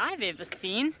mammals that I've ever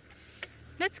seen.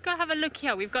 Let's go have a look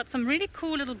here. We've got some really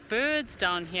cool little birds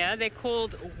down here. They're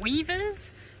called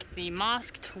weavers, the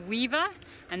masked weaver,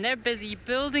 and they're busy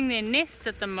building their nests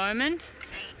at the moment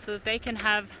so that they can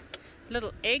have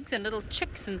little eggs and little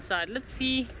chicks inside. Let's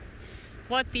see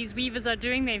what these weavers are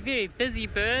doing. They're very busy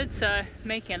birds, so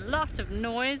making a lot of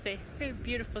noise. They're very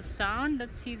beautiful sound.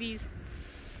 Let's see these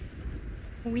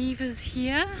weavers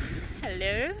here.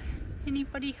 Hello,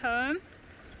 anybody home?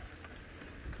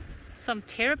 Some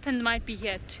terrapin might be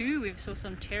here too. We saw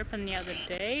some terrapin the other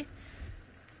day.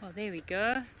 Oh, there we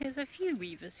go. There's a few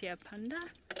weavers here, Panda.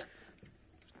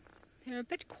 They're a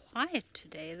bit quiet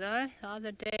today though. The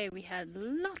other day we had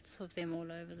lots of them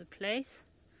all over the place.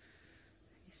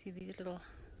 You see these little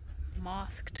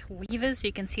masked weavers.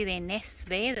 You can see their nests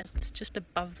there. That's just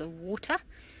above the water.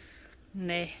 And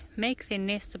they make their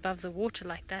nests above the water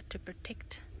like that to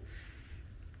protect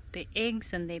their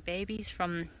eggs and their babies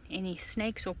from any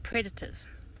snakes or predators.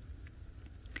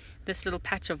 this little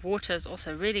patch of water is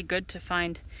also really good to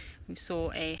find. We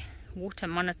saw a water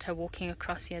monitor walking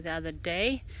across here the other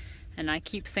day, and I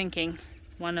keep thinking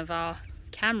one of our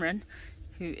Cameron,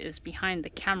 who is behind the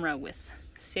camera with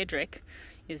Cedric,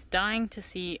 is dying to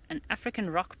see an African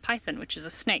rock python, which is a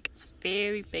snake. It's a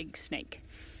very big snake,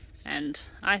 and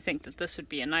I think that this would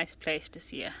be a nice place to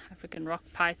see an African rock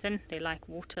python. They like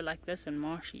water like this in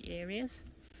marshy areas.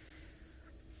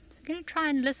 We're going to try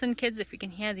and listen, kids, if we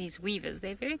can hear these weavers.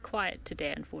 They're very quiet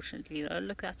today, unfortunately, though.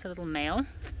 Look, that's a little male.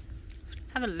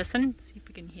 Let's have a listen, see if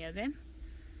we can hear them.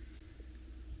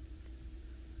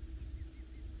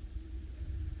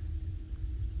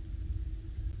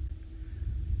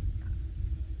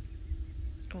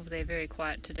 Oh, they're very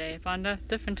quiet today, Vanda.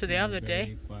 Different to the other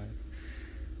day. Quiet.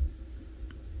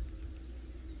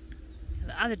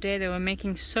 The other day they were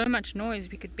making so much noise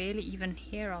we could barely even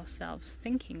hear ourselves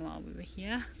thinking while we were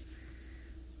here.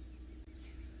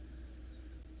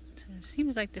 So it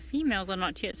seems like the females are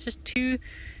not here. It's just 2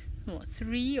 or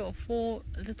 3 or 4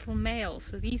 little males.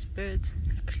 So these birds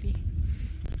actually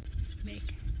make...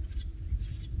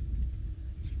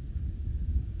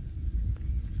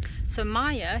 So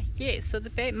Maya, yes, so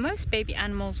most baby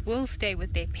animals will stay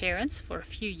with their parents for a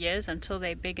few years until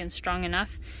they're big and strong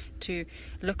enough to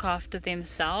look after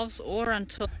themselves, or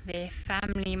until their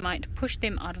family might push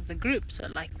them out of the group. So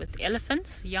like with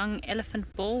elephants, young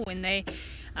elephant bull, when they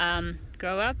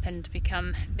grow up and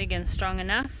become big and strong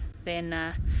enough, then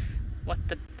what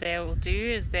they will do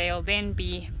is they'll then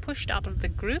be pushed out of the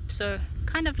group. So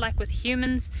kind of like with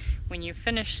humans, when you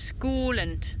finish school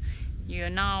and you're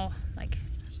now like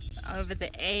over the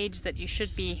age that you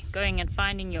should be going and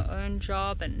finding your own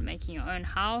job and making your own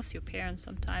house, your parents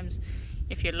sometimes,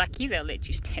 if you're lucky, they'll let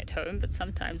you stay at home, but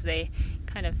sometimes they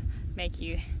kind of make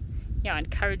you,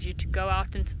 encourage you to go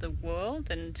out into the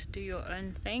world and do your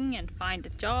own thing and find a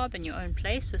job and your own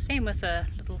place. So same with the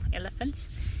little elephants.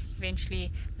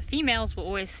 Eventually the females will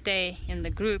always stay in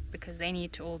the group because they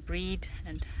need to all breed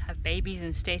and have babies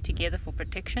and stay together for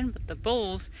protection, but the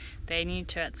bulls, they need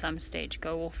to at some stage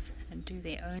go off and do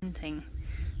their own thing.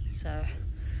 So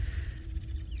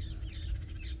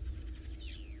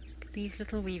look at these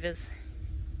little weavers.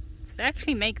 So they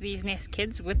actually make these nest,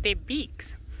 kids, with their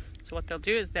beaks. So what they'll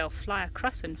do is they'll fly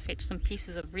across and fetch some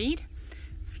pieces of reed,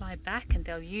 fly back, and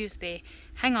they'll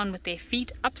hang on with their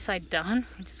feet upside down,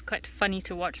 which is quite funny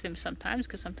to watch them sometimes,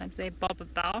 because sometimes they bob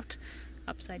about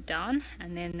upside down,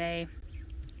 and then they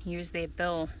use their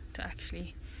bill to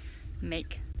actually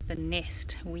make the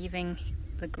nest, weaving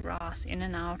the grass in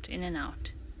and out, in and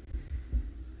out.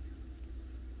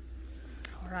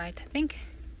 Alright, I think,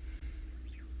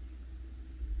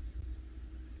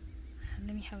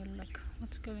 let me have a look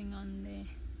what's going on there.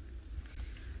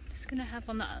 Just gonna have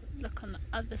look on the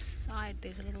other side.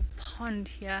 There's a little pond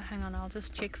here. Hang on, I'll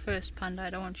just check first, Panda. I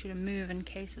don't want you to move in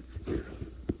case it's...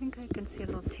 I think I can see a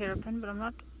little terrapin, but I'm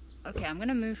not... Okay, I'm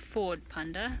gonna move forward,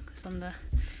 Panda, because on the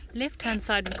left hand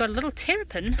side we've got a little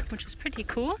terrapin, which is pretty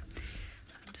cool.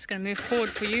 I'm just going to move forward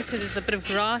for you because there's a bit of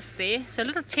grass there. So a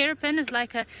little terrapin is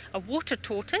like a water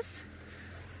tortoise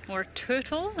or a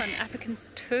turtle, an African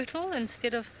turtle.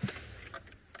 Instead of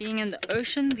being in the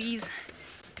ocean, these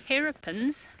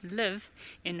terrapins live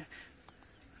in...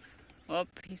 Oh,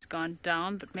 he's gone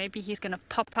down, but maybe he's going to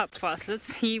pop up for us.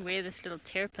 Let's see where this little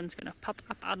terrapin's going to pop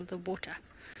up out of the water.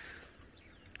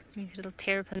 These little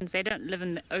terrapins, they don't live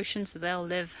in the ocean, so they'll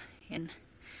live in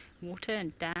water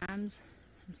and dams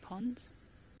and ponds.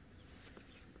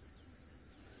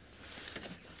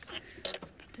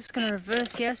 Just going to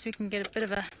reverse here so we can get a bit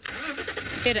of a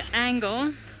better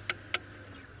angle.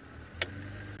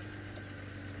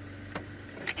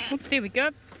 Oop, there we go.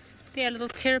 There, a little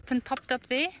terrapin popped up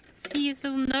there. See his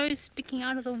little nose sticking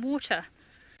out of the water.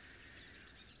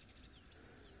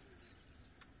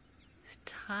 It's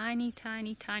tiny,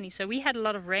 tiny, tiny. So we had a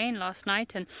lot of rain last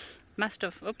night and must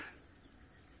have... Oop.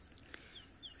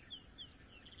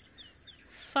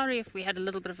 Sorry if we had a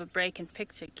little bit of a break in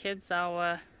picture, kids.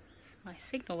 My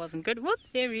signal wasn't good. Whoop,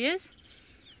 there he is.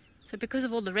 So because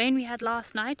of all the rain we had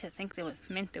last night, I think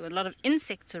meant there were a lot of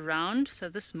insects around. So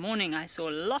this morning I saw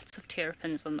lots of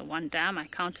terrapins on the one dam. I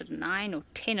counted 9 or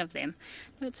 10 of them.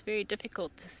 Now, it's very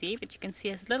difficult to see, but you can see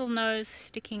his little nose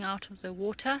sticking out of the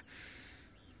water.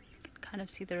 You can kind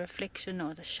of see the reflection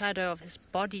or the shadow of his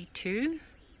body too.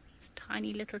 This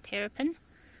tiny little terrapin.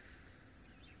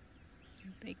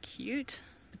 They're cute.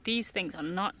 But these things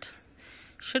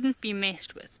shouldn't be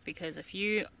messed with, because if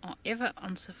you are ever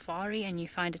on safari and you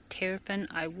find a terrapin,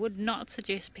 I would not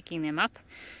suggest picking them up,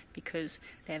 because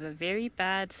they have a very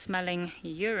bad smelling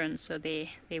urine, so their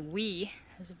wee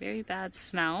has a very bad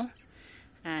smell,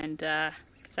 and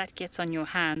if If that gets on your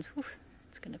hands, whew,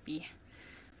 it's going to be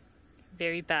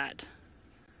very bad.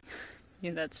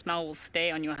 You know, that smell will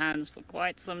stay on your hands for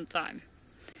quite some time.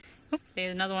 Oh,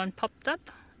 there's another one popped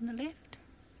up on the left.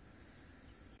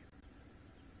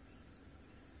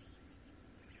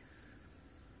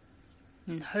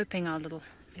 And hoping our little,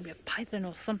 maybe a python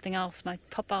or something else might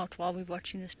pop out while we're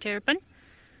watching this terrapin.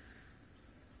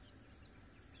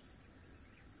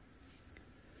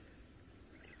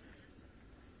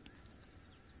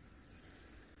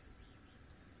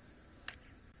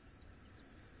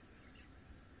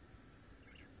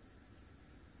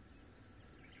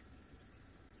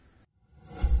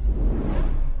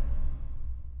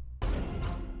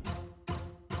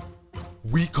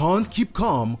 We can't keep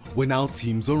calm when our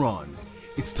teams are on.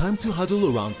 It's time to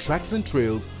huddle around tracks and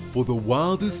trails for the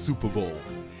WildEarth Super Bowl.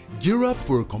 Gear up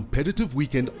for a competitive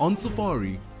weekend on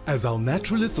safari as our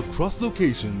naturalists across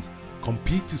locations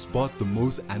compete to spot the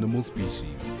most animal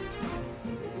species.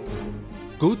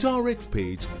 Go to our X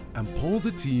page and poll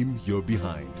the team you're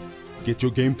behind. Get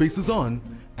your game faces on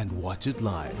and watch it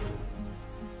live.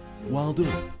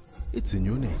 WildEarth, it's in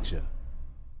your nature.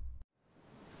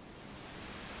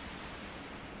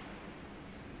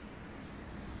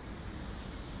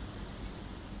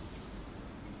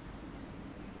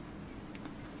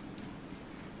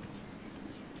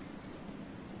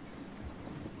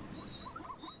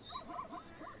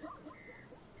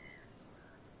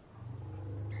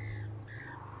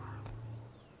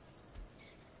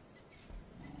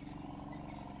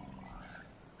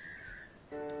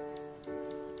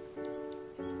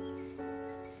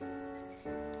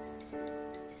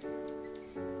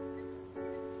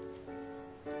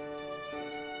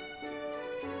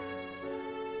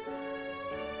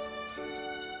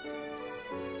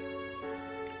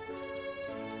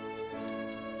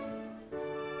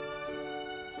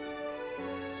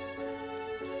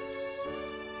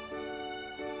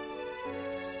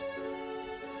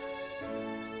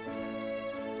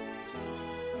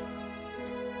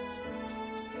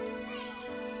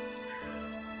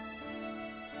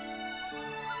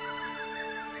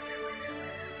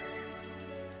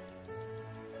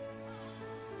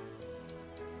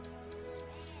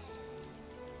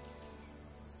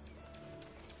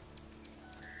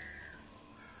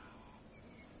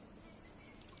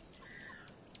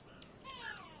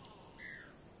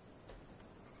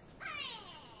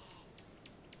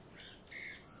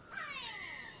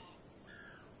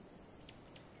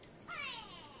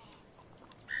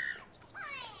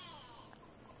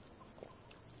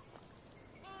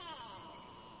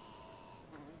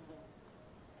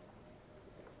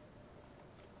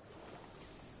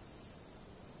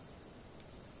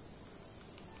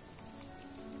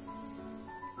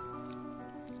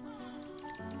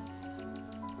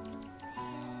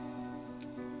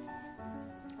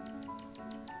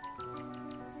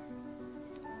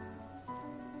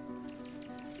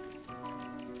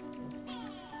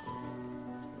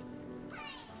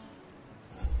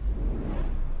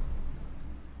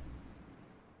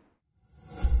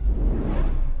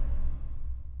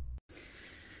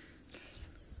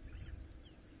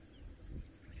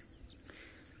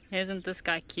 Isn't this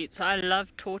guy cute? So I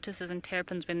love tortoises and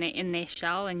terrapins when they're in their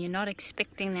shell and you're not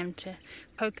expecting them to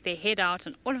poke their head out,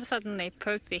 and all of a sudden they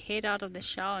poke their head out of the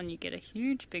shell and you get a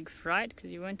huge big fright because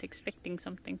you weren't expecting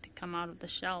something to come out of the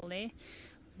shell there.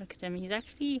 Look at him, he's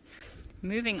actually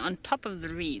moving on top of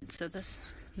the reeds. So this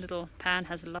little pan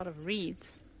has a lot of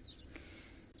reeds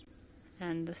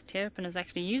and this terrapin is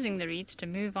actually using the reeds to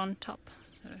move on top.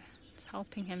 So it's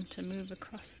helping him to move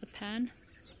across the pan.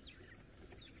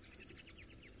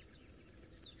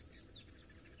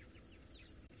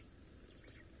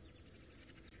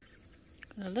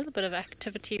 A little bit of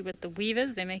activity with the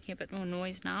weavers. They're making a bit more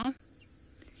noise now.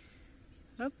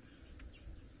 Oh.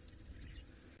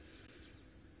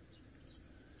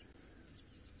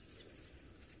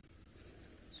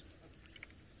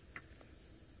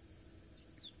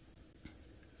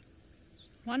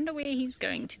 Wonder where he's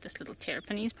going to, this little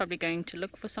terrapin. He's probably going to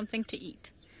look for something to eat.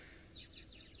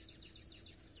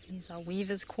 These are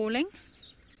weavers calling.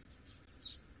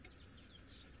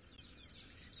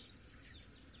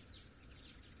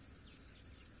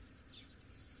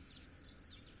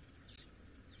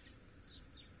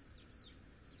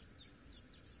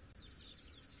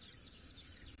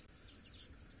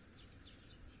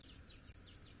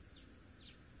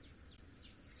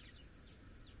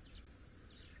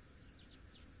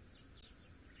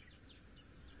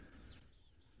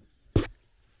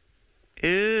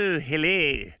 Oh,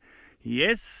 hello.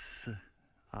 Yes,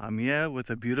 I'm here with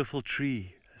a beautiful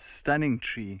tree, a stunning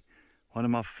tree, one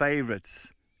of my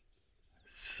favorites.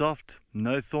 Soft,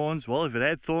 no thorns. Well, if it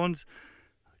had thorns,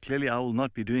 clearly I will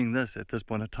not be doing this at this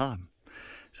point of time.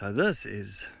 So this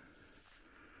is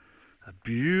a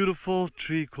beautiful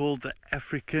tree called the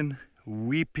African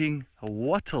weeping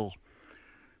wattle.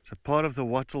 It's a part of the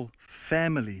wattle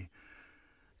family.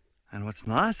 And what's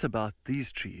nice about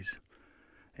these trees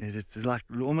is it's like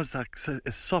almost like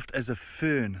as soft as a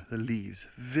fern, the leaves.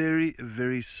 Very,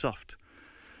 very soft.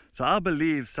 So I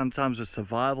believe sometimes with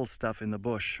survival stuff in the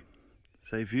bush.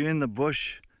 So if you're in the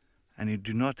bush and you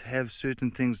do not have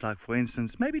certain things like, for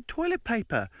instance, maybe toilet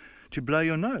paper to blow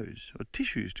your nose or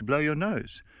tissues to blow your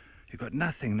nose. You've got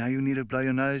nothing. Now you need to blow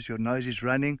your nose is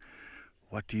running.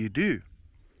 What do?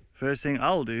 First thing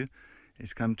I'll do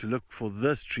is come to look for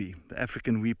this tree, the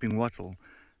African weeping wattle.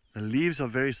 The leaves are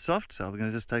very soft, so I'm going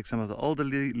to just take some of the older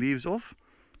leaves off,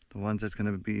 the ones that's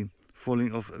going to be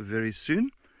falling off very soon.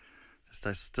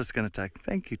 Just going to take,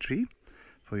 thank you tree,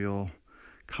 for your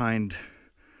kind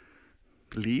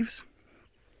leaves.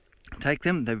 Take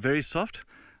them, they're very soft,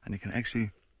 and you can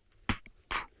actually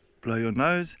blow your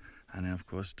nose, and then of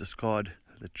course discard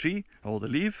the tree or the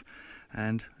leaf,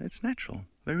 and it's natural,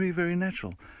 very, very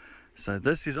natural. So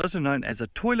this is also known as a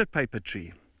toilet paper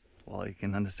tree. Well, you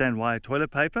can understand why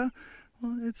toilet paper.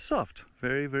 Well, it's soft,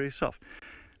 very, very soft.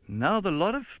 Now, a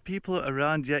lot of people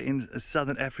around here in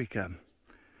southern Africa,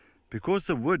 because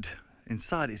the wood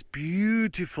inside is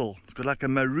beautiful, it's got like a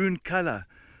maroon color.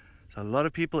 So a lot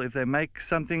of people, if they make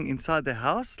something inside their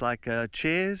house, like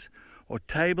chairs or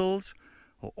tables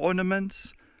or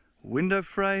ornaments, window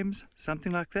frames,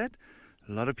 something like that,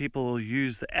 a lot of people will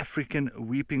use the African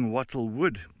weeping wattle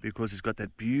wood because it's got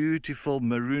that beautiful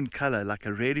maroon color, like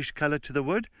a reddish color to the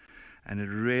wood, and it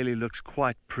really looks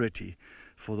quite pretty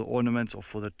for the ornaments or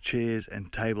for the chairs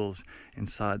and tables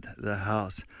inside the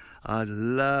house. I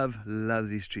love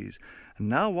these trees. And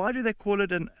now, why do they call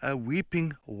it a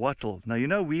weeping wattle? Now, you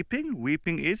know weeping?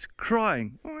 Weeping is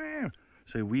crying.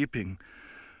 So weeping.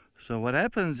 So what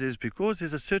happens is, because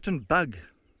there's a certain bug,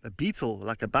 a beetle,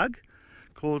 like a bug,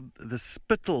 called the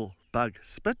spittle bug,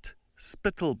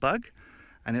 spittle bug,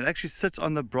 and it actually sits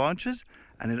on the branches,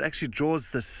 and it actually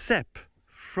draws the sap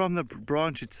from the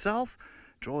branch itself,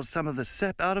 draws some of the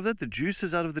sap out of it, the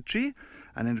juices out of the tree,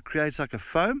 and then it creates like a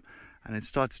foam, and it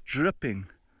starts dripping.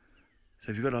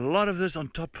 So if you've got a lot of this on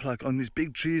top, like on these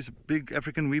big trees, big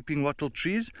African weeping wattle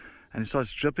trees, and it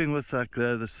starts dripping with like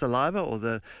the saliva or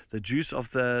the juice of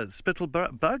the spittle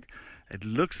bug, it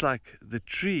looks like the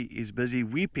tree is busy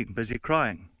weeping, busy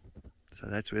crying. So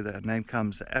that's where the name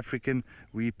comes, the African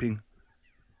weeping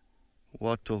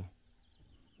wattle.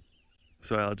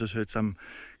 Sorry, I just heard some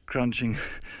crunching,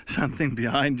 something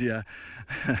behind here.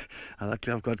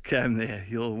 Luckily I've got Cam there,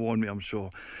 he'll warn me, I'm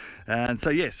sure. And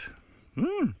so yes,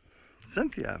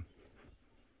 Cynthia,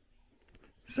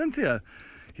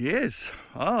 yes,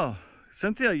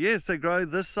 Cynthia, yes, they grow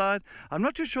this side. I'm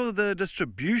not too sure the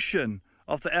distribution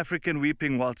of the African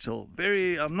weeping wattle.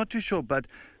 I'm not too sure, but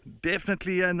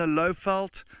definitely in the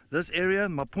Lowveld, this area,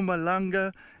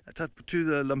 Mpumalanga, to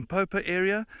the Limpopo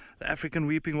area, the African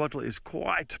weeping wattle is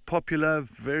quite popular,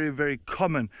 very, very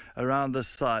common around this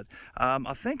side.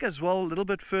 I think as well, a little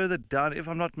bit further down, if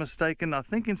I'm not mistaken, I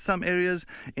think in some areas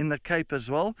in the Cape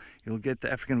as well, you'll get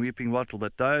the African weeping wattle,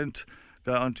 but don't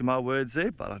go onto my words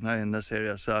there, but I know in this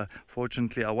area. So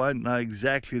fortunately I won't know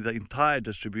exactly the entire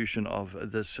distribution of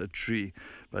this tree,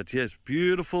 but yes,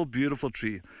 beautiful, beautiful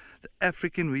tree, the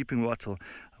African weeping wattle.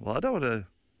 Well, I don't want to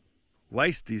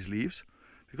waste these leaves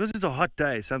because it's a hot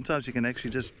day. Sometimes you can actually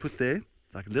just put there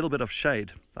like a little bit of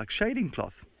shade, like shading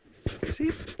cloth. See,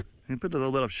 you can put a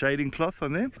little bit of shading cloth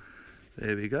on there.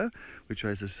 There we go. Which way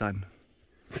is the sun?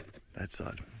 That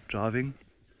side. Driving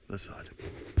this side.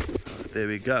 There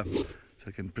we go. So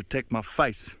I can protect my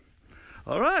face.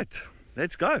 All right,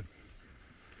 let's go.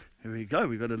 Here we go.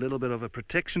 We've got a little bit of a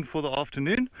protection for the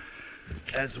afternoon,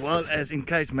 as well as in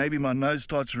case maybe my nose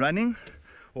starts running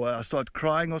or I start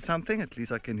crying or something, at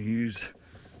least I can use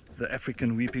the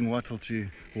African weeping wattle to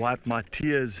wipe my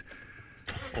tears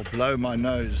or blow my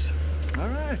nose. All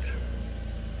right,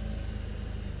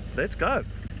 let's go.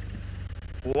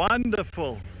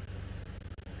 Wonderful.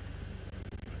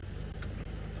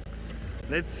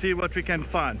 Let's see what we can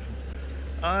find.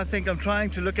 I think I'm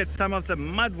trying to look at some of the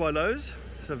mud wallows.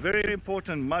 So very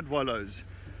important mud wallows.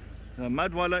 The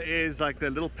mud wallow is like the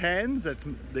little pans.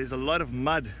 There's a lot of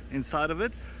mud inside of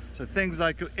it. So things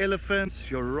like your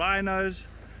elephants, your rhinos,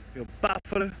 your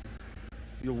buffalo,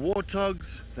 your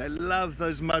warthogs, they love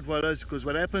those mud wallows because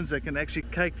what happens, they can actually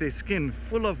cake their skin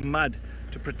full of mud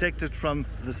to protect it from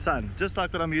the sun. Just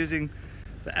like what I'm using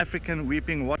the African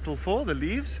weeping wattle for, the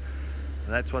leaves.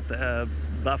 That's what the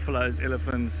buffaloes,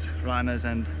 elephants, rhinos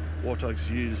and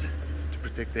warthogs use to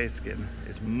protect their skin,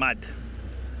 is mud.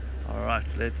 All right,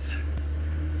 let's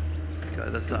go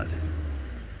this side.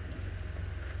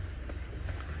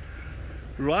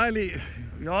 Riley,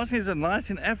 you asked me, is it nice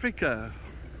in Africa?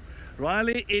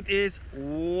 Riley, it is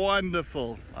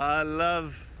wonderful. I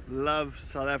love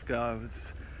South Africa. I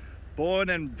was born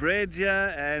and bred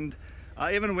here, and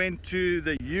I even went to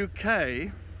the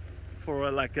UK for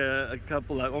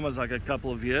almost like a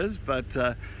couple of years, but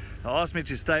they asked me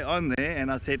to stay on there,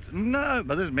 and I said no.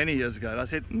 But this is many years ago, and I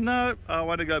said no, I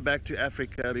want to go back to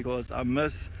Africa because I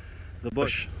miss the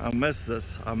bush. I miss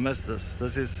this.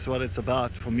 This is what it's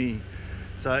about for me.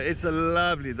 So it's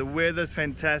lovely. The weather's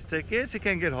fantastic. Yes, it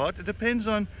can get hot. It depends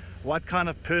on what kind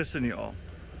of person you are.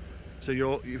 So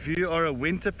if you are a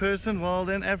winter person, well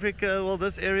then Africa, well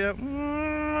this area,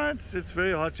 it's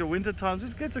very hot. Your winter times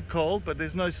it gets cold, but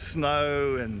there's no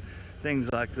snow and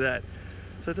things like that.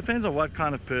 So it depends on what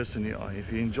kind of person you are.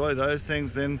 If you enjoy those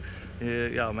things, then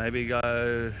yeah, maybe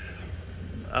go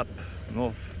up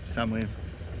north somewhere.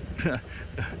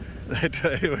 That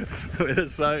way where the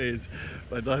snow is,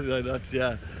 but not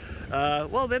yeah.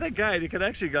 Well, then again, you can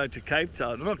actually go to Cape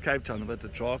Town, not Cape Town, but the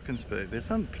Drakensberg. There's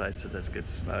some places that get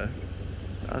snow.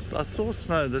 I saw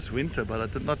snow this winter, but I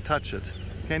did not touch it.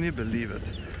 Can you believe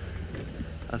it?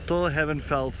 I still haven't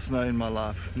felt snow in my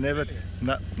life. Never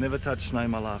touched snow in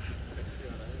my life.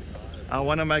 I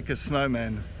want to make a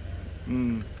snowman.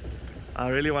 I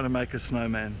really want to make a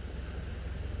snowman,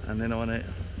 and then I want to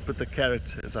put the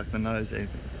carrot, it's like the nose egg.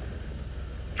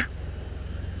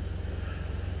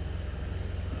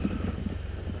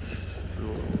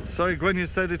 Sorry, Gwen, you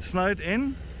said it snowed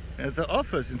at the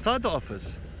office, inside the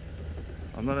office.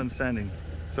 I'm not understanding.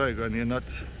 Sorry, Gwen, you're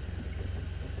not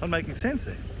making sense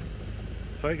there.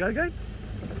 Sorry, go again.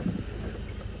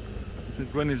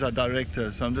 Gwen is our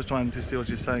director, so I'm just trying to see what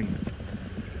you're saying.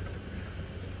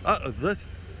 Oh, this.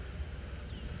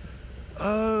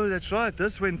 Oh, that's right.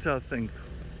 This winter, I think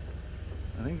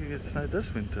it gets snowed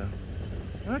this winter.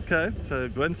 Okay, so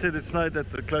Gwen said it snowed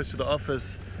close to the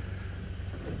office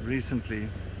recently.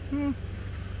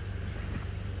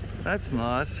 That's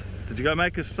nice. Did you go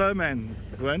make a snowman,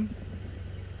 Gwen?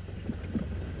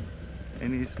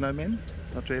 Any snowmen?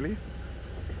 Not really.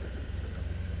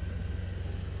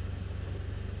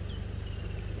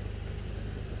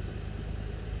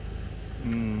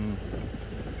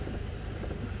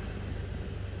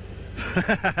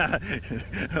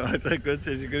 Right, so Gwen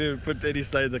says you couldn't even put any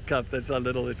snow in the cup. That's how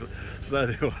little snow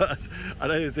there was. I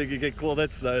don't even think you can call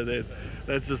that snow then.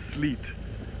 That's just sleet.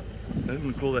 I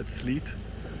didn't call that sleet.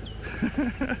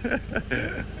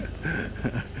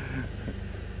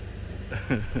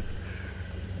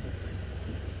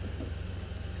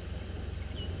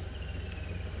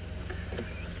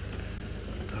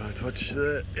 Alright, watch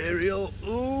the aerial.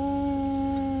 Ooh!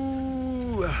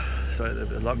 Sorry,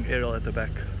 the long aerial at the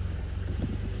back.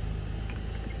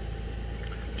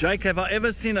 Jake, have I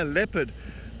ever seen a leopard?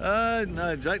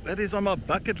 No, Jake, that is on my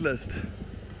bucket list.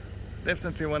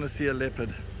 Definitely want to see a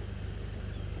leopard.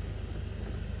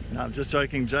 No, I'm just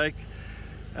joking, Jake.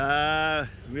 We are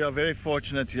very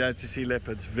fortunate to see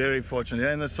leopards. Very fortunate.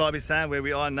 In the Sabi Sand where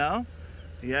we are now,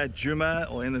 Juma,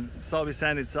 or in the Sabi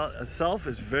Sand itself,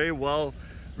 is very well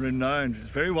renowned. It's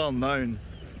very well known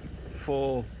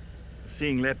for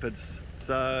seeing leopards.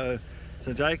 So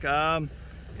Jake,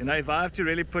 if I have to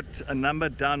really put a number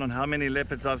down on how many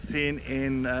leopards I've seen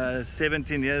in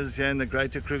 17 years here in the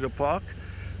Greater Kruger Park,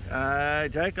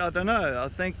 Jake, I don't know. I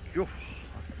think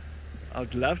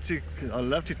I'd love to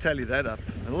tally that up.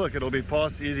 And look, it'll be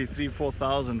past easy 3,000,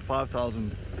 4,000,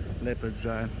 5,000 leopards,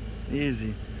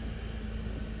 easy.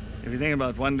 If you think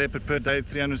about one leopard per day,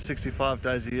 365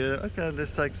 days a year, okay,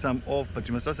 let's take some off, but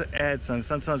you must also add some.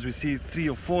 Sometimes we see 3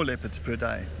 or 4 leopards per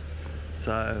day.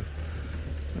 So,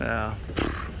 yeah,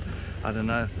 I don't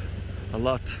know, a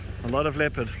lot of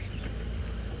leopard.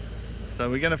 So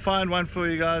we're going to find one for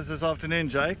you guys this afternoon,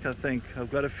 Jake, I think. I've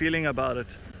got a feeling about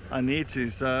it. I need to.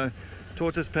 So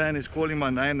Tortoise Pan is calling my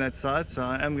name that side, so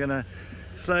I am going to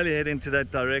slowly head into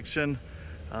that direction.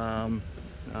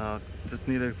 Just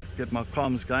need to get my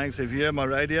comms going. So if you hear my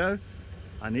radio,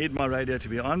 I need my radio to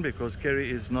be on because Kerry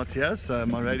is not here, so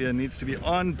my radio needs to be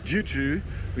on due to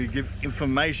we give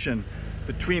information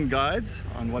between guides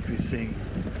on what we're seeing.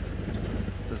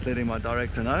 Just letting my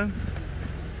director know.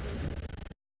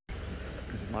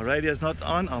 Because if my radio is not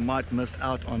on, I might miss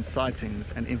out on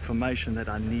sightings and information that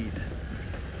I need.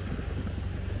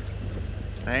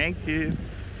 Thank you.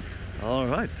 All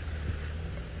right.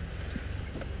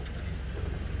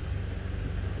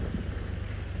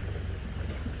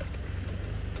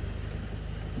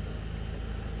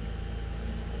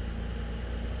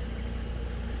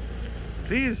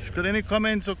 Please, got any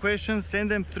comments or questions,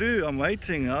 send them through. I'm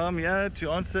waiting. I'm here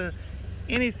to answer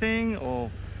anything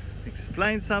or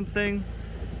explain something.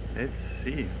 Let's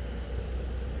see.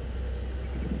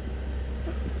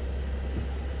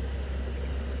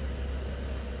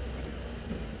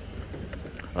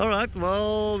 Alright,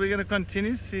 well, we're going to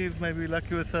continue, see if maybe we're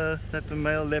lucky with that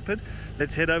male leopard.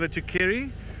 Let's head over to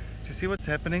Kerry to see what's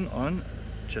happening on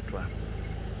Chitwa.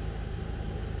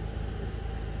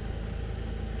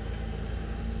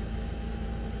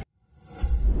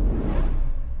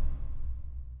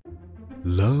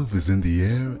 Love is in the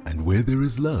air, and where there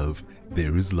is love,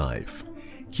 there is life.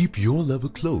 Keep your lover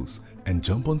close and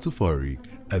jump on safari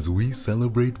as we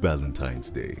celebrate Valentine's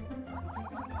Day.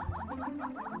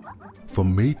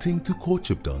 From mating to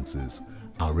courtship dances,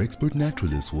 our expert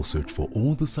naturalists will search for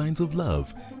all the signs of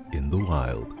love in the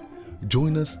wild.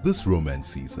 Join us this romance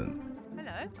season.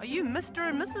 Hello, are you Mr.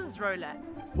 and Mrs. Roller?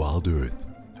 Wild Earth,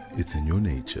 it's in your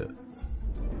nature.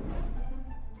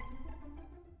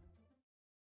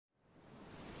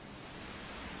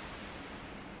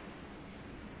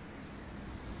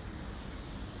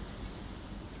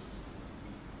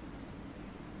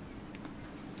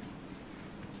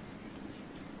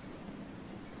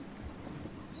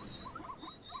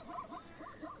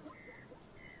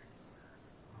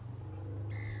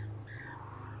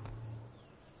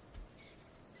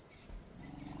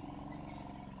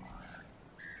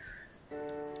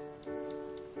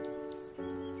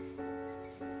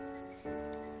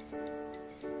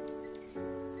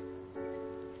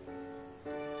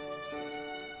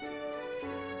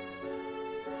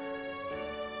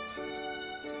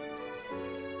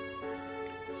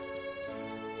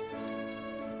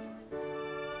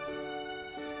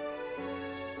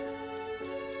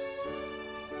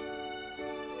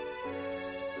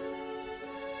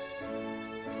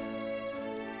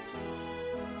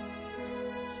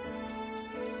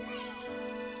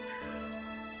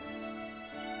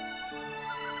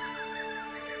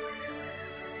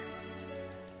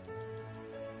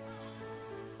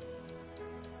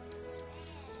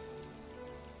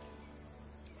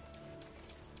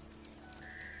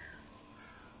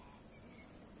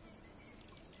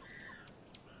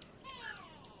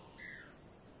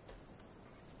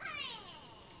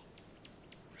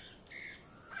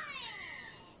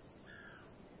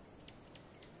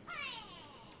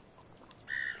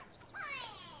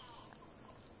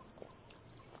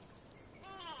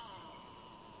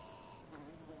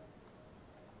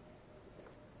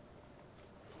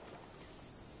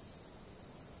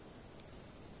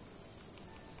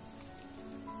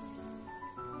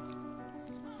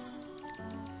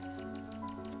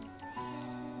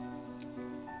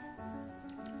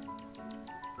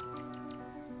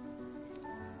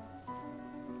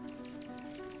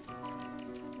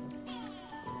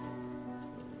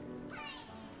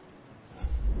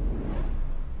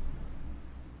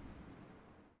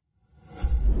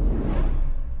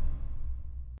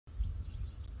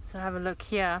 So have a look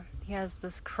here. Here's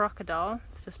this crocodile.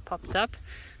 It's just popped up.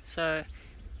 So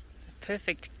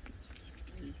perfect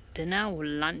dinner or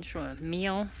lunch or a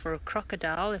meal for a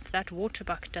crocodile. If that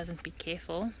waterbuck doesn't be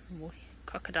careful, a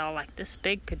crocodile like this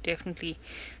big could definitely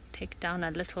take down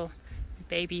a little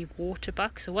baby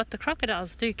waterbuck. So what the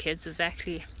crocodiles do, kids, is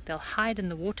actually they'll hide in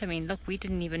the water. I mean, look, we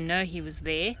didn't even know he was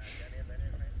there.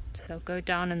 So they'll go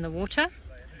down in the water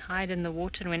and hide in the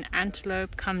water, and when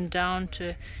antelope come down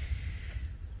to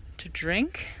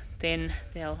drink, then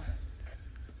they'll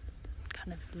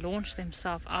kind of launch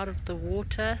themselves out of the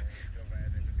water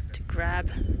to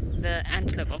grab the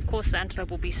antelope. Of course, the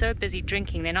antelope will be so busy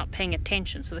drinking they're not paying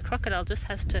attention, so the crocodile just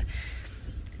has to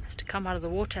come out of the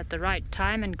water at the right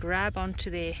time and grab onto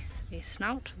their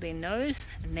snout, their nose,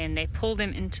 and then they pull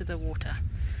them into the water.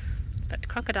 But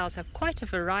crocodiles have quite a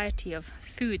variety of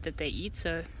food that they eat,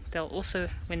 so they'll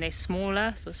also, when they're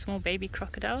smaller, so small baby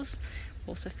crocodiles,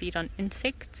 also feed on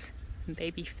insects and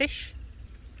baby fish.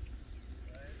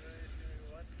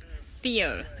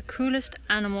 Theo, the coolest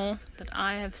animal that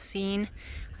I have seen,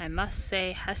 I must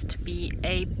say, has to be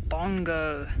a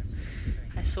bongo.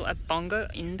 I saw a bongo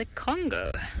in the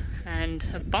Congo, and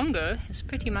a bongo is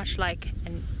pretty much like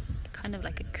kind of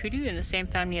like a kudu, in the same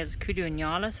family as kudu and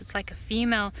nyala. So it's like a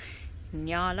female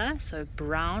nyala, so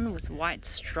brown with white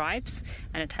stripes,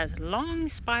 and it has long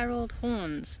spiraled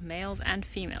horns, males and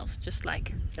females, just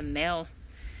like the male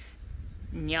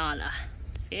nyala.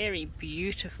 Very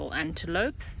beautiful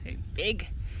antelope, very big,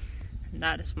 and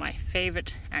that is my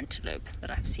favorite antelope that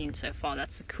I've seen so far.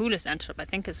 That's the coolest antelope. I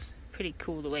think it's pretty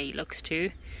cool the way he looks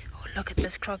too. Oh, look at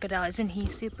this crocodile, isn't he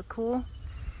super cool?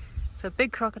 So a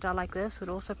big crocodile like this would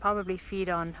also probably feed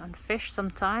on fish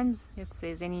sometimes, if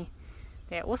there's any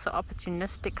They're also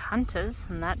opportunistic hunters,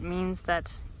 and that means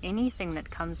that anything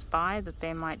that comes by that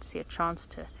they might see a chance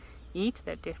to eat,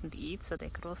 they definitely eat. So they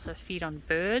could also feed on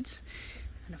birds,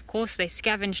 and of course they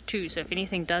scavenge too, so if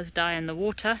anything does die in the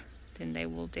water, then they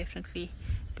will definitely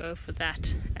go for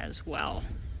that as well.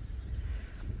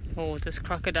 Oh, this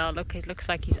crocodile, look, it looks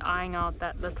like he's eyeing out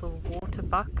that little water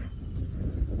buck.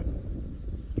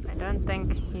 I don't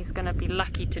think he's going to be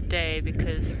lucky today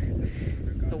because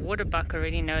the water buck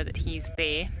already know that he's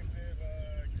there.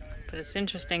 But it's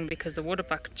interesting because the water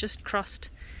buck just crossed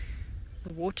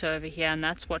the water over here, and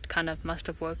that's what kind of must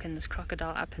have woken this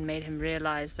crocodile up and made him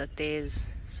realize that there's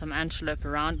some antelope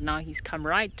around. Now he's come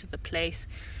right to the place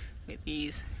where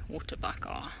these water buck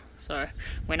are. So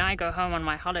when I go home on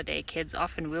my holiday, kids,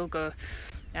 often we'll go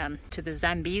to the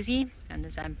Zambezi, and the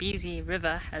Zambezi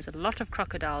River has a lot of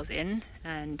crocodiles in,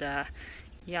 and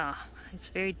yeah, it's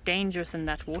very dangerous in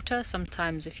that water.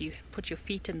 Sometimes if you put your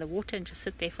feet in the water and just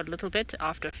sit there for a little bit,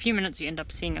 after a few minutes you end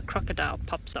up seeing a crocodile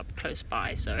pops up close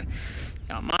by. So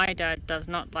yeah, my dad does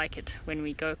not like it when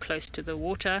we go close to the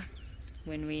water,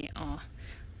 when we are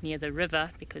near the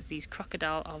river, because these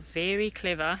crocodiles are very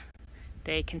clever.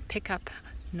 They can pick up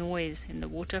noise in the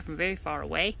water from very far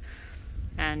away,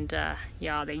 and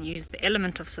yeah, they use the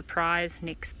element of surprise.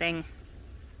 Next thing,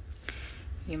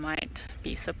 you might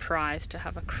be surprised to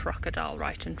have a crocodile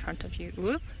right in front of you.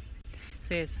 Whoop.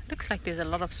 So looks like there's a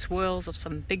lot of swirls of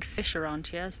some big fish around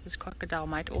here, so this crocodile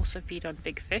might also feed on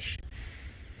big fish.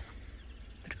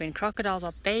 But when crocodiles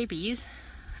are babies,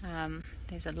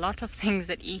 there's a lot of things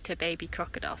that eat a baby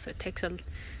crocodile, so it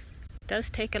does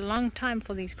take a long time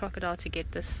for these crocodiles to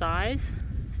get this size,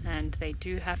 and they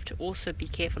do have to also be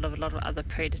careful of a lot of other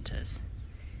predators.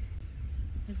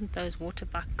 Isn't those water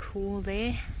buck cool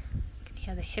there? You can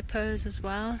hear the hippos as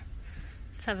well.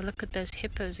 Let's have a look at those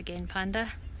hippos again,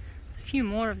 Panda. There's a few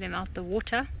more of them out the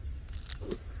water.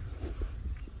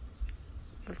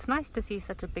 It's nice to see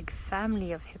such a big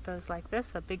family of hippos like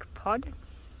this, a big pod.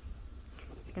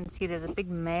 You can see there's a big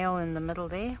male in the middle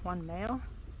there, one male.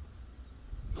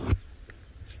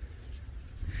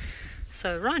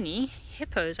 So Ronnie,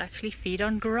 hippos actually feed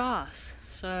on grass.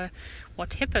 So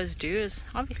what hippos do is,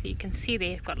 obviously you can see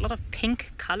they've got a lot of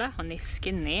pink color on their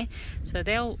skin there. So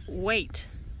they'll wait.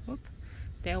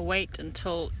 They'll wait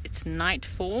until it's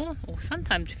nightfall, or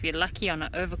sometimes if you're lucky on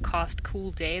an overcast cool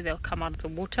day, they'll come out of the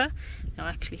water. They'll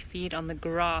actually feed on the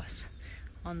grass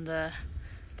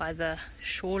by the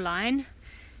shoreline.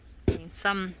 In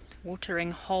some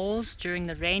watering holes during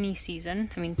the rainy season,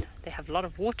 I mean, they have a lot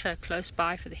of water close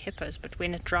by for the hippos, but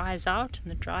when it dries out in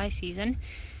the dry season,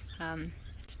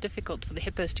 it's difficult for the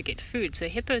hippos to get food. So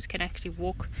hippos can actually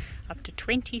walk up to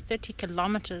 20-30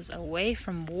 kilometers away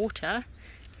from water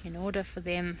in order for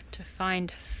them to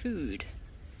find food.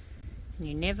 And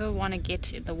you never want to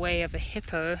get in the way of a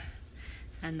hippo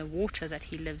and the water that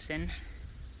he lives in,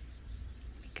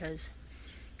 because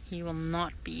he will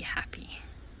not be happy.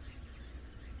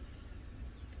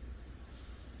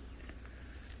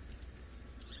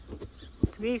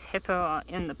 These hippo are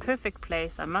in the perfect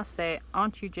place. I must say,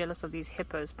 aren't you jealous of these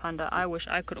hippos, Panda? I wish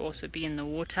I could also be in the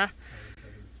water.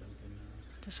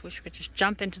 Just wish we could just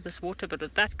jump into this water, but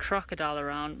with that crocodile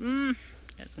around,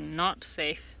 it's not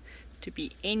safe to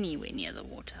be anywhere near the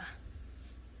water.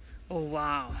 Oh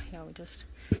wow, yeah,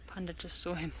 Panda just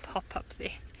saw him pop up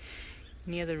there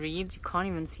near the reeds. You can't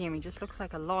even see him, he just looks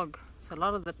like a log. So a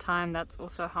lot of the time that's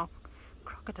also how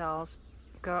crocodiles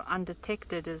go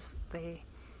undetected, is they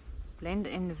blend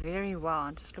in very well.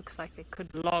 It just looks like they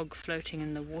could log floating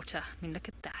in the water. I mean, look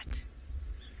at that.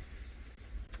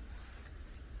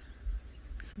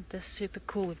 Isn't this super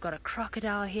cool? We've got a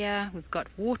crocodile here, we've got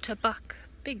water buck,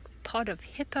 big pod of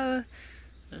hippo.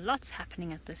 Lots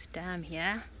happening at this dam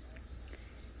here.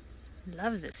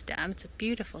 Love this dam, it's a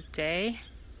beautiful day.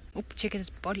 Oop, check his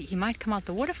body, he might come out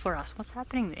the water for us. What's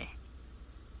happening there?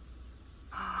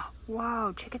 Oh,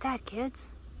 wow, check at that, kids.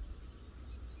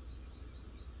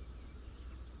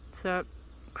 So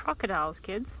crocodiles,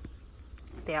 kids,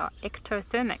 they are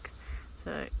ectothermic.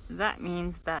 So that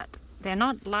means that they're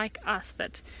not like us,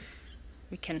 that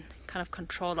we can kind of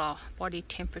control our body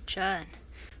temperature and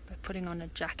by putting on a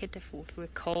jacket if we're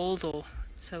cold. Or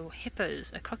so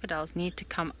crocodiles need to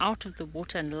come out of the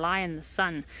water and lie in the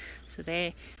sun. So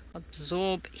they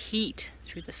absorb heat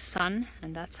through the sun,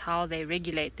 and that's how they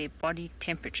regulate their body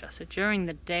temperature. So during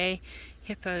the day,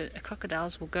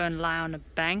 crocodiles will go and lie on a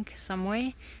bank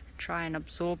somewhere, try and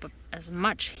absorb as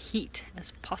much heat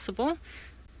as possible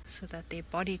so that their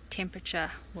body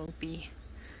temperature will be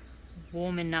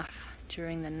warm enough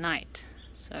during the night.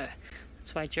 So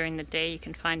that's why during the day you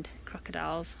can find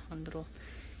crocodiles on little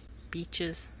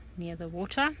beaches near the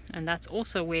water, and that's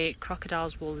also where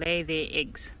crocodiles will lay their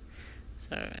eggs.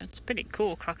 So it's pretty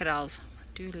cool. Crocodiles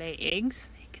do lay eggs.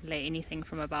 They can lay anything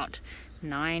from about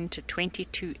 9 to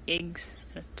 22 eggs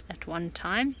at one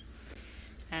time,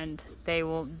 and they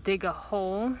will dig a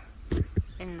hole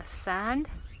in the sand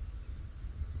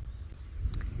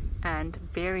and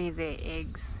bury their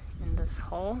eggs in this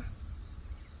hole.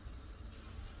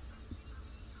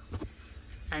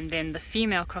 And then the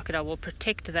female crocodile will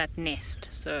protect that nest,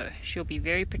 so she'll be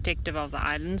very protective of the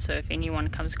island. So if anyone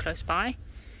comes close by,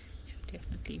 she'll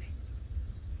definitely.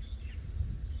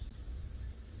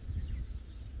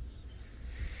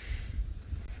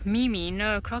 Mimi,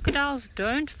 no, crocodiles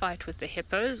don't fight with the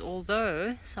hippos,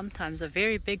 although sometimes a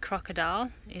very big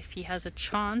crocodile, if he has a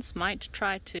chance, might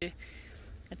try to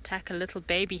attack a little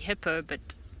baby hippo,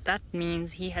 but that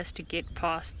means he has to get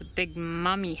past the big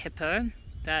mummy hippo.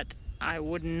 That I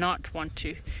would not want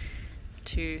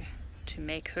to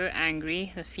make her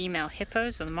angry. The female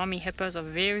hippos or the mommy hippos are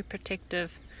very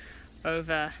protective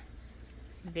over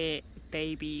their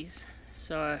babies.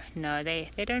 So no,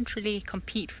 they don't really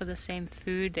compete for the same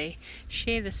food. They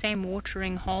share the same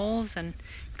watering holes and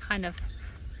kind of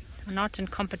are not in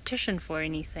competition for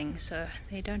anything. So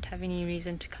they don't have any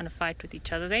reason to kind of fight with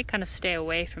each other. They kind of stay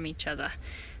away from each other.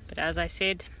 But as I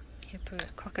said,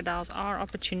 crocodiles are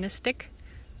opportunistic.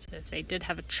 So if they did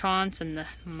have a chance and the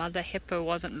mother hippo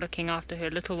wasn't looking after her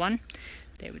little one,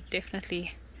 they would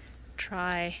definitely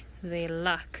try their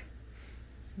luck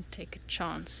and take a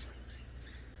chance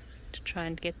to try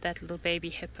and get that little baby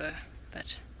hippo.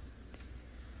 But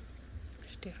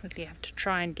definitely have to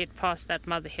try and get past that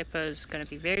mother hippo. Is going to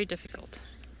be very difficult.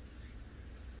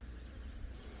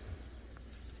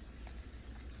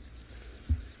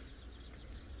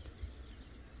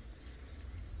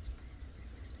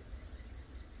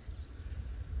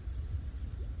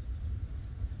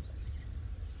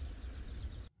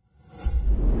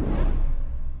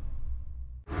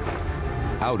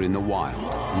 Out in the wild,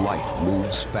 life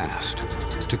moves fast.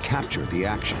 To capture the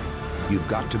action, you've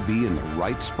got to be in the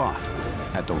right spot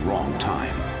at the wrong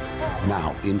time.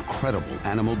 Now, incredible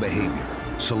animal behavior,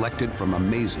 selected from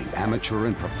amazing amateur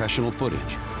and professional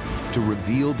footage, to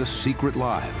reveal the secret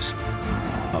lives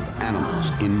of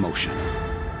animals in motion.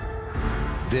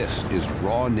 This is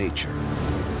raw nature,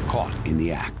 caught in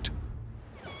the act.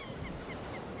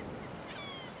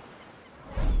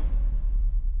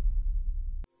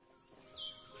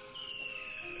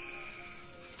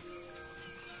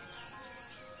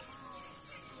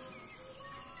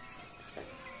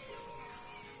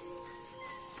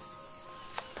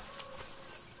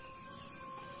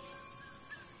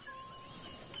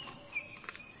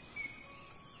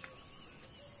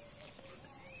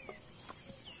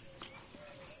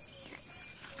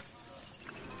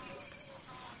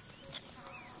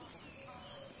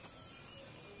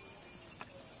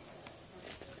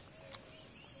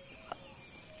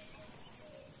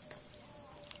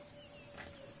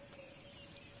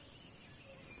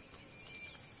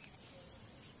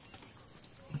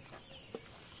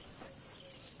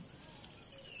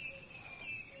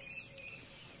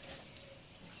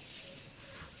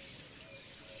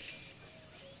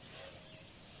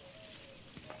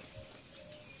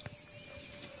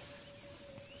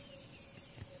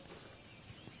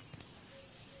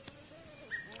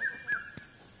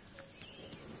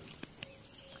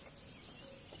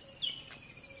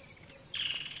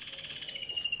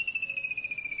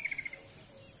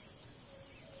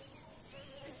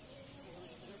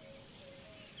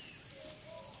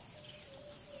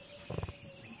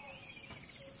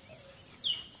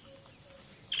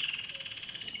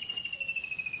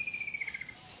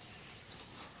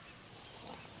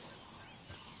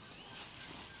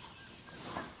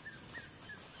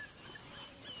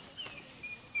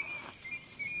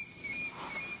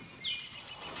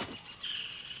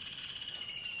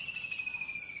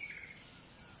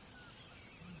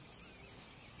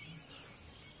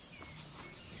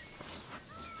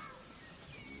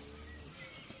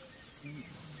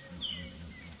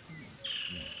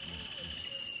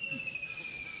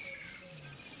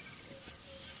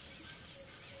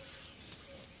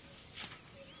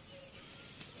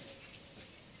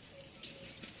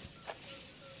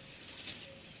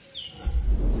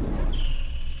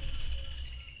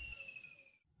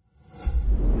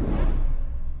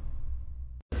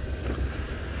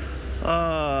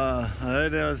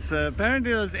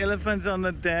 Apparently there's elephants on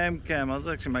the dam cam. I was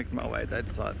actually making my way that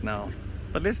side now.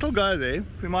 But let's still go there.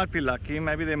 We might be lucky.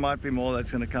 Maybe there might be more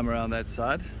that's going to come around that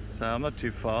side. So I'm not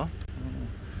too far.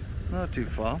 Not too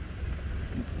far.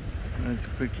 Let's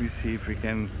quickly see if we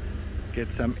can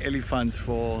get some elephants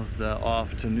for the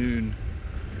afternoon.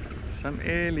 Some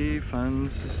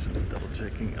elephants. Double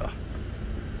checking. Oh.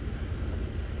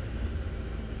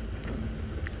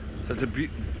 So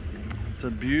it's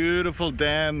a beautiful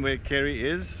dam where Kerry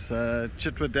is.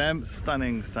 Chitwa Dam,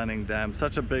 stunning dam.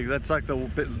 Such a big, that's like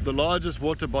the largest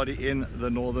water body in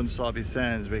the northern Sabi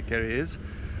Sands where Kerry is.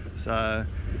 So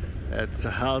it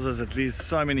houses at least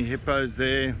so many hippos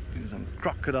there, some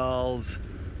crocodiles.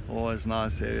 Always a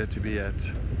nice area to be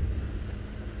at.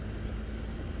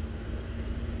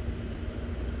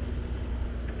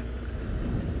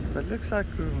 That looks like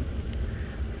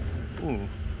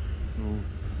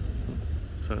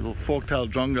so a little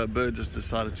fork-tailed drongo bird just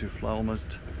decided to fly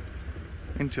almost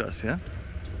into us, yeah?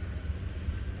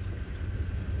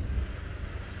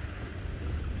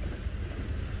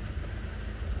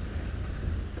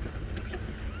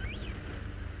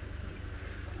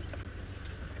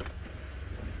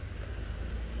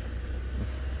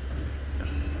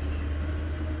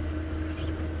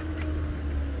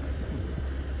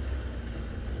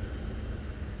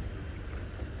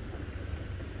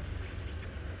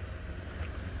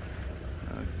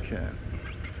 Okay.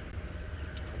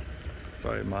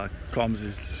 Sorry, my comms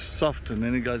is soft and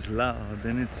then it goes loud,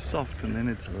 then it's soft and then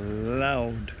it's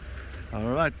loud.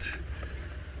 Alright,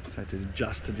 just had to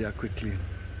adjust it here quickly.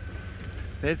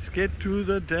 Let's get to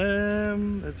the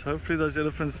dam. Let's hopefully those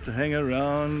elephants to hang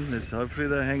around. Let's hopefully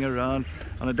they hang around.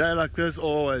 On a day like this,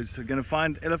 always, we're going to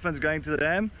find elephants going to the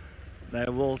dam. They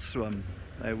will swim.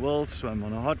 They will swim.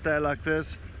 On a hot day like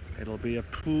this, it'll be a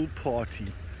pool party.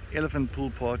 Elephant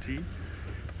pool party.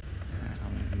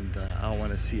 And I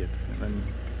want to see it. And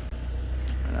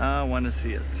I want to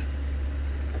see it.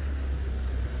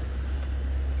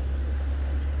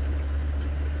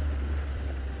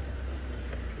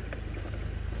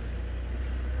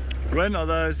 Ren, are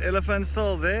those elephants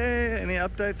still there? Any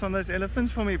updates on those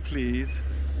elephants for me, please?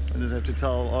 I just have to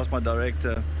ask my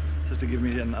director just to give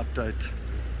me an update.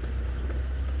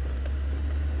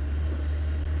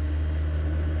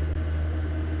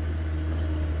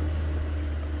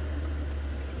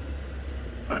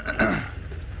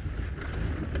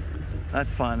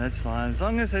 That's fine, that's fine. As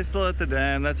long as they're still at the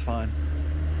dam, that's fine.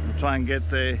 I'll try and get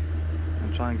there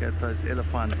and try and get those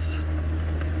elephants.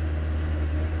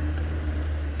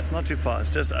 It's not too far, it's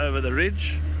just over the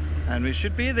ridge and we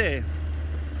should be there.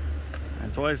 And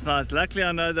it's always nice. Luckily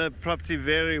I know the property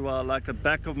very well, like the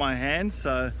back of my hand,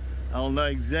 so I'll know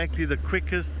exactly the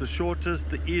quickest, the shortest,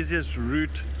 the easiest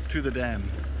route to the dam.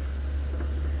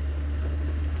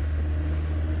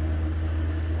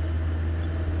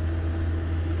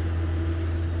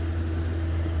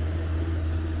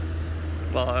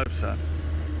 Well, I hope so.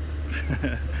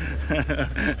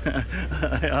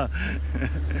 Yeah.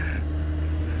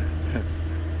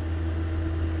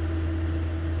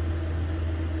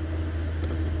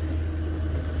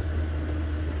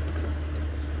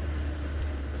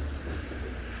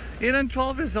 Eight and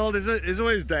 12 years old is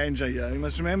always danger here. You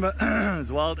must remember,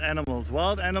 it's wild animals.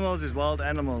 Wild animals is wild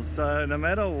animals. So no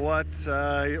matter what,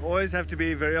 you always have to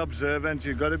be very observant.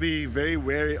 You've got to be very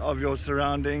wary of your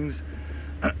surroundings.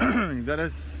 you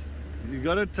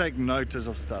gotta take notice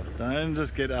of stuff. Don't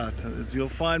just get out. You'll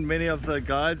find many of the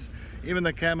guides, even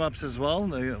the cam-ups as well,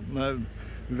 they know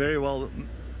very well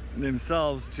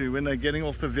themselves to, when they're getting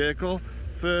off the vehicle,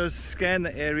 first scan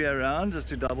the area around just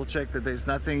to double check that there's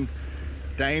nothing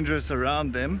dangerous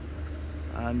around them,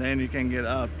 and then you can get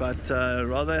out. But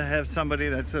rather have somebody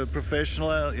that's a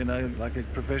professional, you know, like a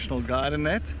professional guide in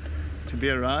that, to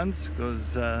be around,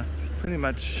 because pretty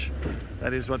much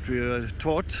that is what we were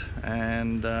taught,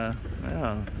 and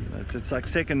yeah, it's like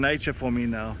second nature for me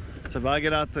now. So if I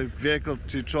get out the vehicle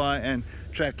to try and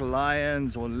track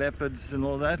lions or leopards and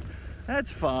all that,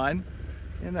 that's fine.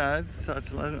 You know,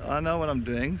 I know what I'm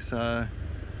doing. So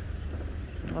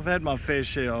I've had my fair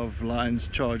share of lions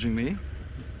charging me,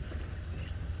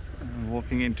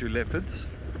 walking into leopards.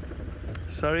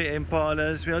 Sorry,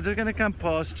 impalas, we are just going to come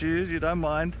past you, you don't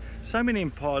mind. So many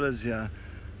impalas here.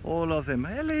 All of them.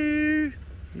 Hello.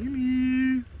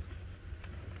 Hello.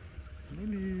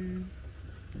 Hello.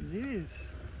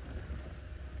 Yes.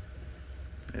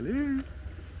 Hello.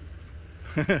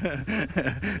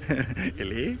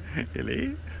 Hello.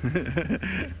 Hello.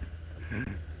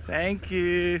 Thank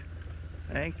you.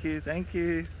 Thank you. Thank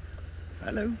you.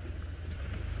 Hello.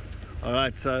 All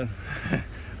right. So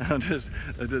I'll just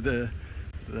the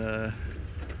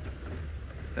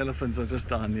elephants are just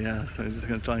done, yeah, so we're just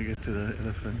going to try and get to the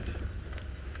elephants.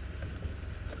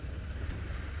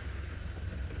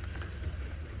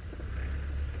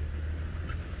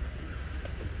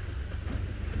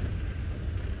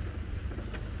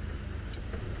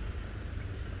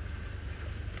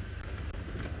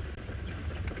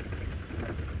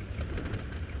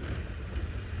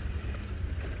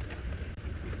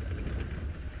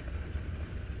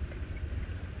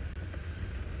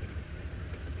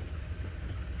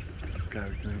 Okay,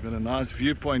 we've got a nice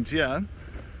viewpoint here,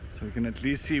 so we can at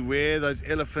least see where those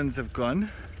elephants have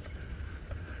gone.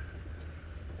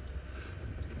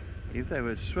 If they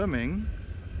were swimming,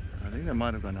 I think they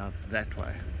might have gone out that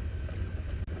way.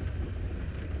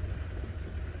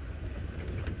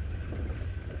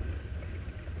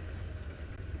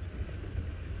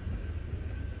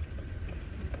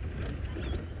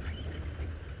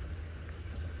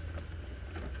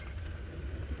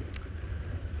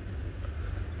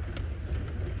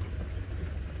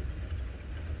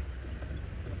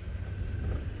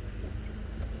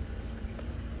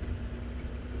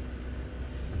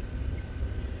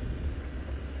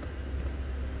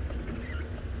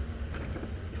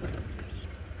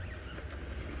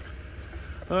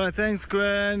 Alright, thanks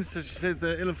Gwen. So she said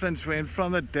the elephants went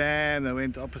from the dam, they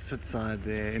went opposite side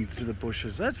there into the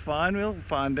bushes. That's fine, we'll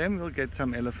find them, we'll get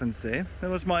some elephants there. That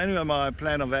was my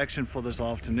plan of action for this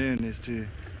afternoon, is to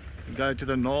go to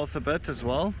the north a bit as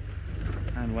well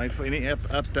and wait for any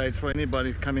updates for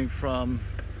anybody coming from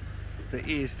the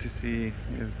east to see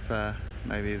if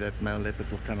maybe that male leopard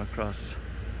will come across.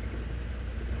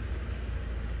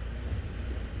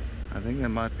 I think there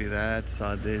might be that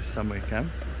side there somewhere,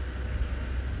 Cam.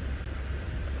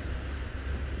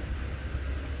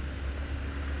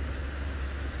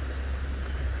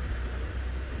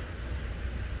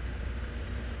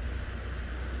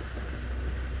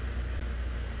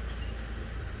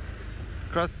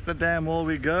 Across the dam wall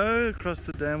we go, across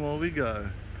the dam wall we go.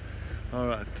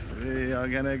 Alright, we are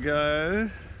gonna go,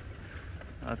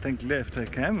 I think left, hey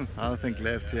Cam? I think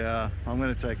left, yeah. I'm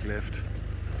gonna take left.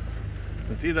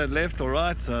 So it's either left or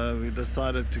right, so we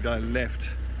decided to go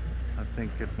left. I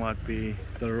think it might be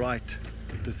the right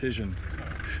decision.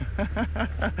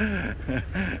 Yeah,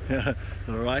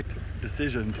 the right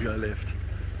decision to go left.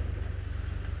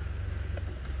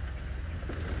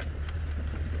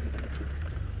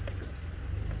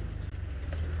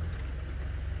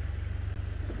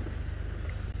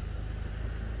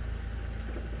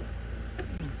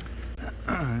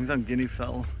 He's on guinea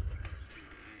fowl.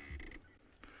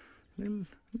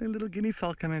 Little guinea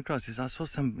fowl coming across. I saw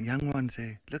some young ones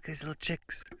there. Look, there's little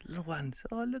chicks, little ones.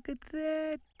 Oh, look at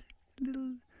that,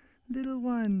 little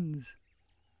ones.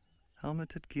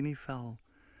 Helmeted guinea fowl.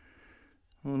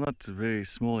 Well, not very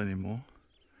small anymore.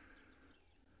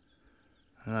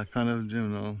 I kind of, you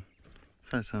know,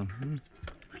 say some.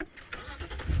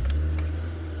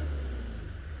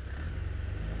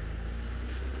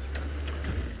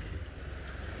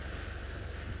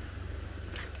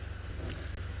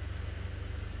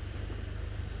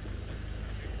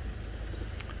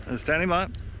 Standing by.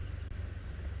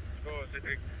 Go,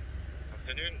 Cedric.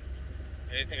 Afternoon.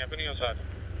 Anything happening outside?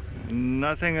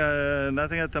 Nothing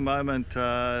at the moment.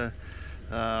 Sorry,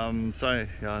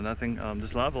 yeah, nothing.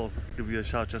 Just live. I'll give you a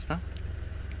shout just now.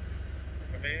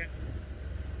 Okay.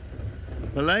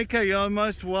 Malika, you're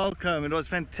most welcome. It was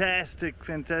fantastic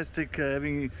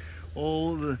having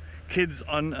all the kids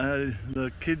on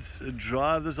the kids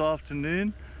drive this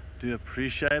afternoon. Do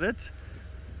appreciate it.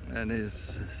 And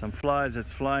there's some flies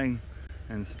that's flying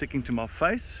and sticking to my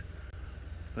face,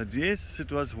 but yes,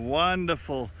 it was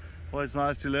wonderful. Always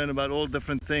nice to learn about all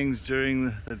different things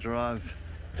during the drive.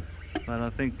 But I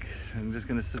think I'm just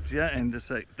going to sit here and just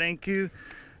say thank you,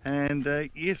 and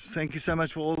yes, thank you so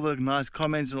much for all the nice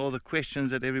comments and all the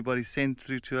questions that everybody sent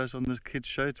through to us on the kids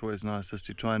show. It's always nice just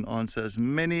to try and answer as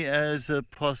many as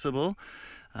possible.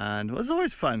 And it was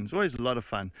always fun. It's always a lot of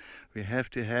fun. We have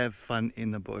to have fun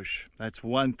in the bush. That's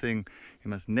one thing. You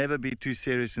must never be too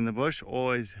serious in the bush.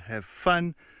 Always have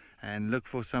fun and look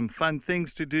for some fun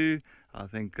things to do. I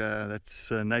think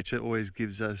that's nature always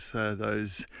gives us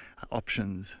those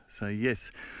options. So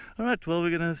yes. All right. Well,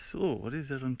 we're gonna. Oh, what is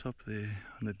that on top there?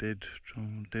 On the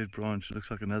dead branch. It looks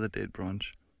like another dead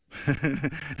branch.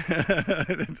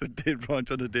 It's a dead branch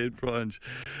on a dead branch.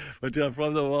 But yeah,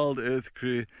 from the WildEarth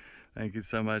crew. Thank you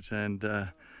so much, and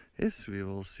yes, we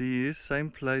will see you same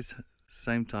place,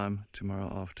 same time tomorrow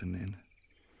afternoon.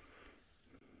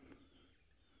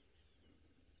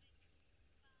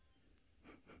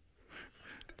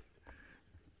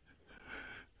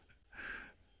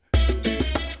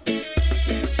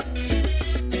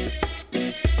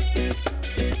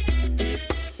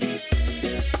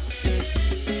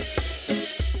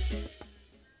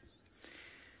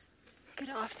 Good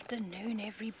afternoon,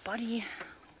 everybody.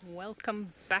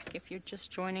 Welcome back if you're just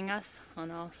joining us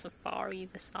on our safari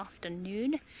this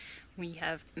afternoon. We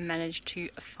have managed to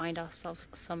find ourselves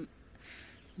some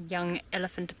young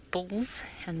elephant bulls,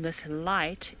 and this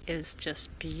light is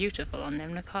just beautiful on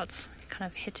them. Look how it's kind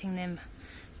of hitting them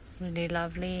really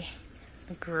lovely.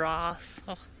 The grass,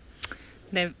 oh,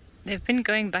 they've they've been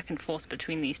going back and forth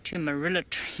between these two marilla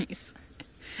trees.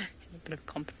 A bit of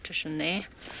competition there.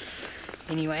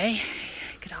 Anyway,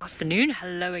 good afternoon.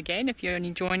 Hello again if you're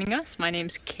only joining us. My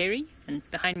name's Kerry, and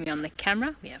behind me on the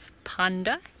camera we have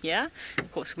Panda here.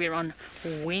 Of course, we're on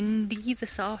Wendy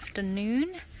this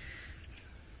afternoon.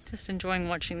 Just enjoying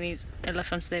watching these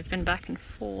elephants. They've been back and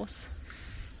forth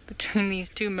between these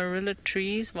two marilla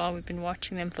trees while we've been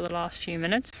watching them for the last few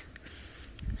minutes,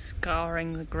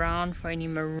 scouring the ground for any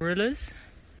marillas.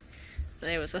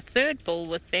 There was a third bull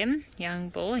with them, young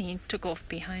bull. He took off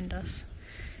behind us,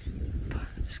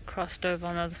 just crossed over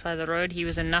on the other side of the road. He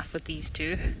was enough with these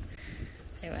two.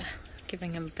 They were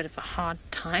giving him a bit of a hard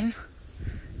time.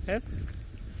 Yep.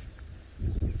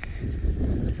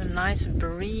 There's a nice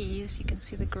breeze. You can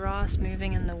see the grass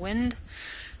moving in the wind.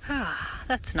 Ah,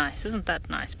 that's nice. Isn't that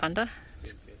nice, Panda?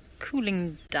 It's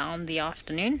cooling down the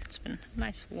afternoon. It's been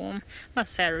nice warm. I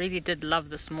must say I really did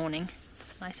love this morning.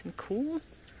 It's nice and cool.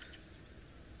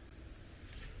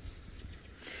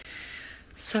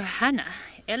 So Hannah,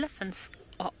 elephants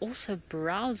are also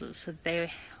browsers. So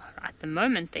they, at the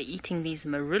moment, they're eating these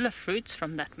marilla fruits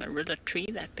from that marilla tree,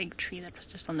 that big tree that was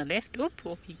just on the left. Oop,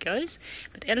 off he goes.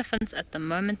 But elephants at the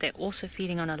moment, they're also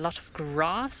feeding on a lot of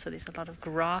grass. So there's a lot of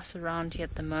grass around here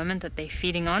at the moment that they're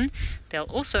feeding on. They'll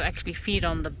also actually feed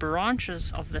on the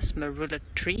branches of this marilla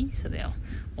tree. So they'll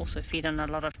also feed on a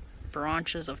lot of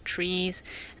branches of trees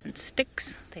and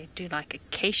sticks. They do like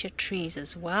acacia trees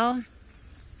as well.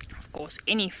 Of course,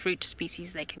 any fruit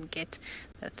species they can get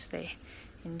that they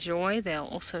enjoy, they'll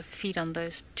also feed on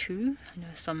those too. I know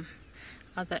some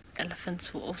other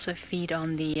elephants will also feed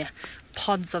on the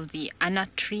pods of the anna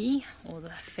tree or the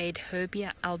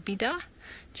Fadeherbia albida.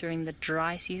 During the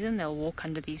dry season, they'll walk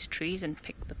under these trees and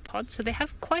pick the pods. So they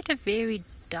have quite a varied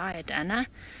diet, Anna.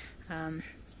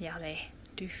 Yeah, they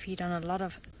do feed on a lot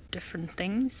of different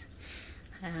things.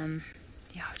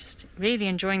 Yeah, just really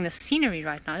enjoying the scenery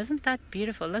right now. Isn't that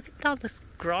beautiful? Look at how this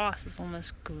grass is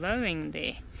almost glowing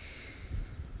there.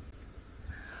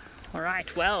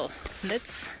 Alright, well,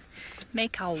 let's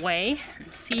make our way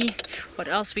and see what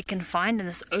else we can find in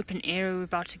this open area we're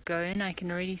about to go in. I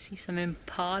can already see some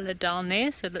impala down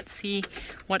there, so let's see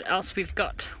what else we've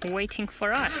got waiting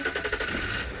for us.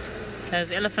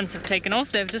 Those elephants have taken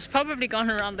off. They've just probably gone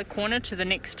around the corner to the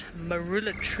next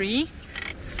marilla tree.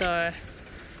 So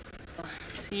we'll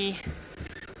see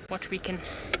what we can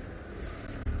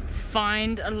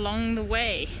find along the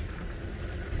way.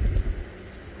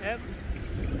 Yep.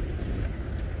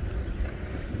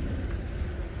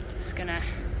 Just gonna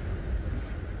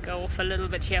go off a little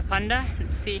bit here, Panda.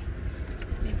 Let's see.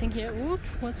 Is there anything here? Whoop,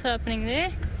 what's happening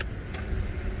there?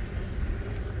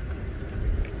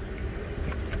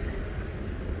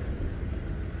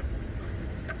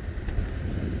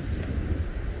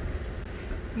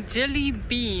 Jelly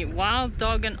bee, wild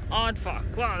dog and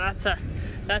aardvark. Wow, that's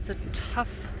a tough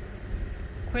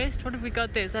quest. What have we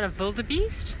got there? Is that a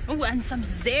wildebeest? Oh, and some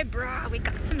zebra. We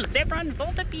got some zebra and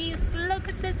wildebeest. Look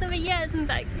at this over here. Isn't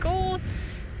that cool?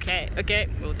 Okay,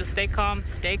 we'll just stay calm.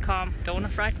 Don't want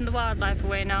to frighten the wildlife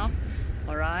away now.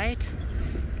 Alright.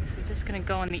 So we're just going to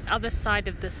go on the other side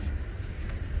of this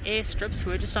airstrip. So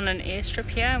we're just on an airstrip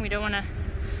here and we don't want to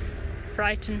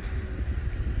frighten.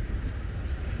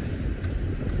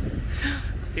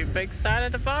 Super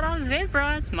excited about our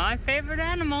zebra. It's my favorite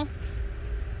animal.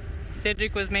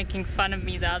 Cedric was making fun of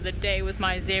me the other day with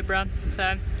my zebra,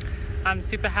 so I'm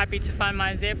super happy to find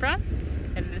my zebra.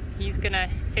 And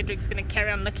Cedric's gonna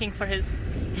carry on looking for his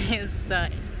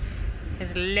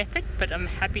leopard, but I'm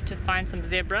happy to find some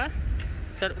zebra.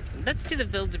 So let's do the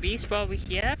wildebeest while we're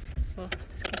here. We'll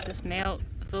just get this male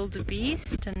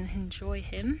wildebeest and enjoy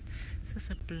him. This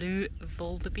is a blue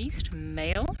wildebeest,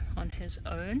 male on his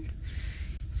own.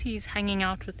 See, he's hanging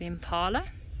out with the impala.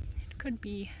 It could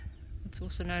be what's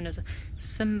also known as a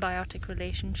symbiotic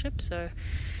relationship, so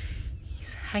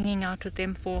he's hanging out with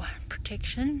them for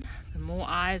protection. The more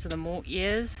eyes or the more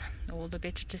ears, all the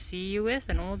better to see you with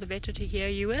and all the better to hear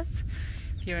you with.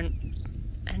 If you're an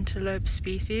antelope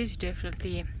species, you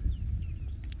definitely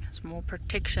has more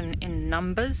protection in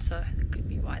numbers, so that could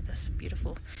be why this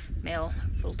beautiful male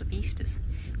wildebeest is,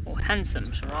 or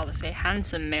handsome, should rather say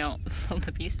handsome male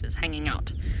wildebeest is hanging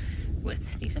out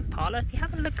with these impala. If you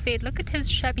have a look there, look at his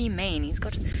shabby mane. He's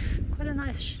got quite a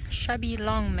nice shabby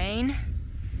long mane.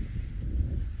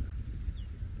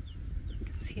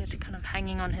 See it kind of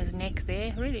hanging on his neck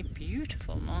there. Really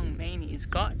beautiful long mane he's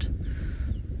got.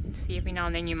 See, every now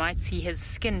and then you might see his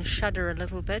skin shudder a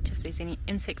little bit if there's any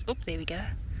insects. Oh, there we go.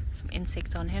 Some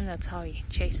insects on him. That's how he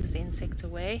chases the insects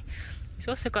away. He's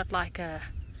also got like a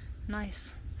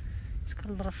nice He's got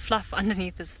a lot of fluff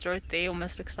underneath his throat there.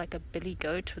 Almost looks like a billy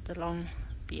goat with a long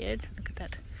beard. Look at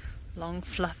that long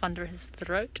fluff under his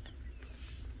throat.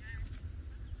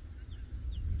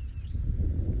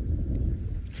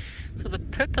 So the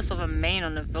purpose of a mane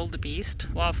on a wildebeest,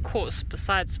 well, of course,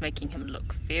 besides making him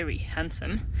look very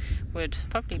handsome, would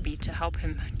probably be to help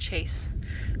him chase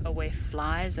away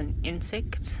flies and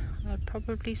insects. I'd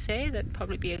probably say that'd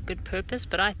probably be a good purpose,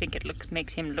 but I think it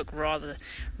makes him look rather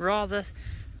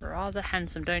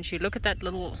handsome, don't you? Look at that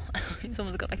little, he's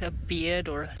almost got like a beard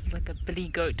or like a billy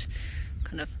goat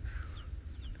kind of,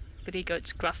 billy goat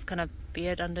scruff kind of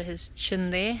beard under his chin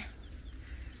there.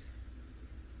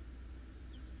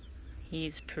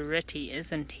 He's pretty,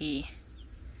 isn't he?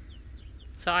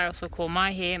 So I also call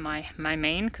my hair my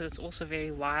mane, because it's also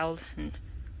very wild and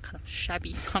kind of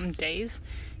shabby some days.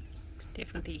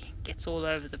 Definitely gets all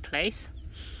over the place.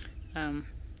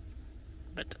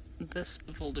 But this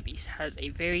wildebeest has a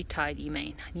very tidy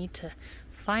mane. I need to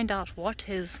find out what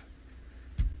his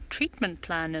treatment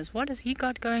plan is. What has he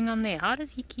got going on there? How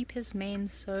does he keep his mane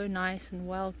so nice and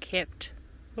well kept?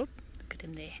 Oop, look at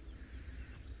him there.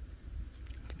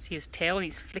 See his tail,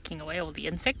 he's flicking away all the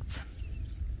insects.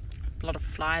 A lot of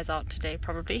flies out today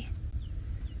probably.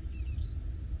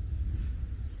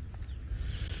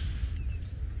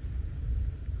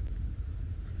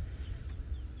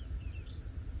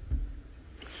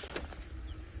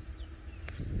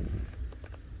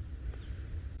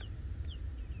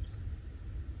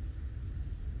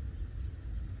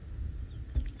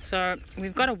 So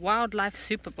we've got a wildlife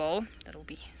Super Bowl that will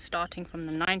be starting from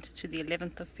the 9th to the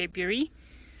 11th of February.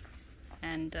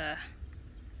 And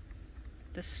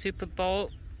this Super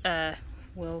Bowl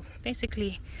will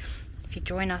basically, if you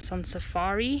join us on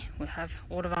safari, we'll have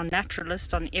all of our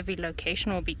naturalists on every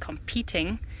location will be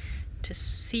competing to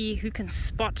see who can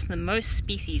spot the most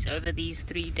species over these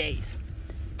 3 days.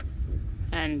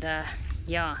 And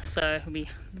yeah, so it'll be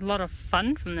a lot of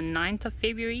fun from the 9th of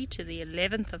February to the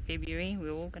 11th of February.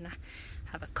 We're all going to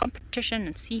have a competition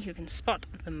and see who can spot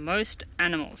the most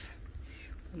animals,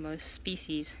 the most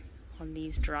species on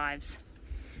these drives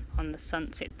on the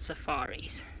sunset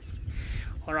safaris.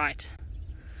 Alright,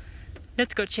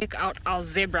 let's go check out our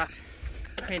zebra.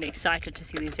 Really excited to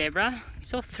see the zebra. We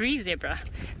saw 3 zebra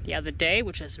the other day,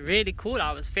 which was really cool.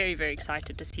 I was very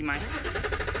excited to see my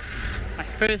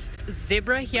first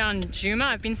zebra here on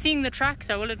Djuma. I've been seeing the tracks,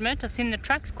 I will admit. I've seen the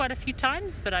tracks quite a few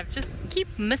times, but I've just keep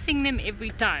missing them every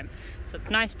time. So it's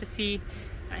nice to see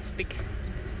a nice big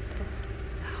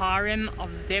harem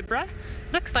of zebra.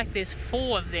 Looks like there's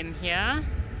 4 of them here.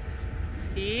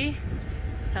 See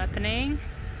what's happening?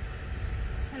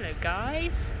 Hello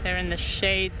guys. They're in the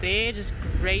shade there, just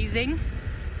grazing.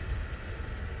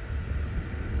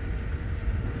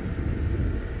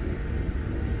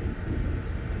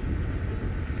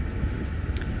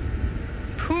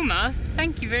 Puma,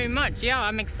 thank you very much. Yeah,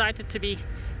 I'm excited to be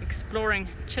exploring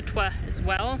Chitwa as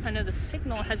well. I know the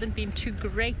signal hasn't been too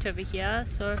great over here,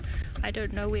 so I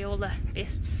don't know where all the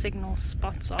best signal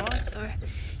spots are. So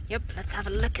yep, let's have a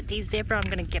look at these zebra. I'm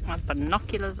going to get my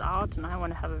binoculars out and I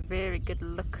want to have a very good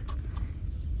look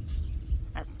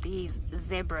at these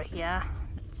zebra here.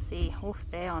 Let's see. Oh,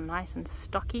 they are nice and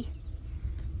stocky.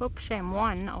 Oops, shame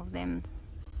one of them,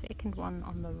 second one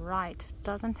on the right,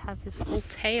 doesn't have his full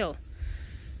tail.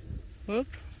 Whoop.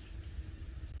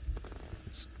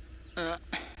 This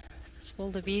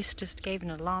wildebeest just gave an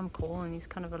alarm call and he's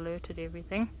kind of alerted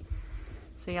everything.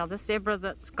 So yeah, this zebra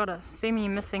that's got a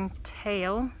semi-missing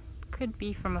tail could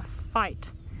be from a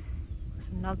fight with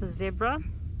another zebra.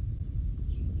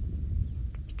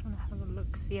 Just trying to have a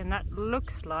look, see, and that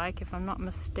looks like, if I'm not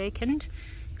mistaken,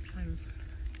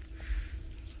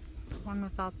 the one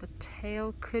without the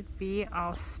tail could be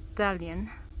our stallion.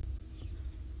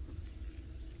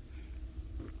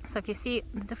 So if you see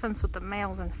the difference with the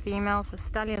males and females, the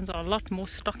stallions are a lot more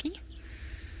stocky.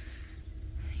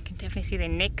 You can definitely see their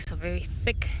necks are very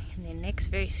thick and their necks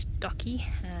very stocky,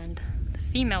 and the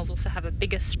females also have a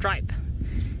bigger stripe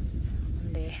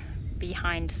on their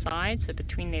behind side, so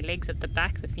between their legs at the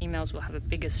back the females will have a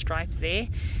bigger stripe there.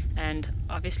 And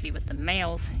obviously with the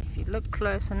males, if you look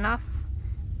close enough,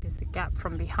 there's a gap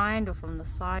from behind or from the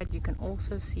side. You can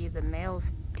also see the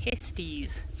male's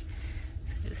testes.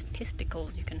 His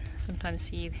testicles, you can sometimes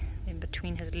see in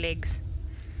between his legs.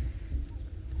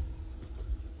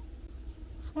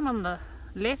 This one on the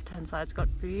left hand side's got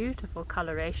beautiful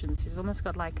colorations. She's almost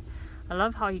got like, I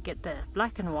love how you get the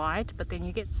black and white, but then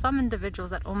you get some individuals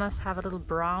that almost have a little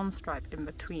brown stripe in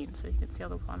between. So you can see the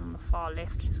other one on the far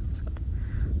left, she's almost got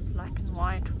black and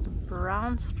white with a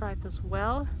brown stripe as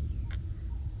well.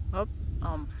 Oh,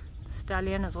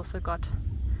 stallion has also got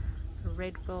a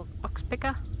red-billed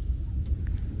oxpecker.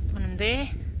 One in there.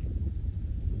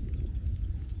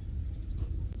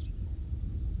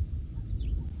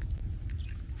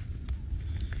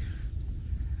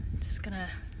 Just gonna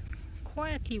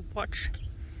quietly watch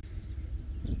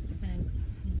and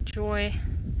enjoy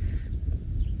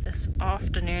this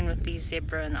afternoon with these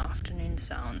zebra and afternoon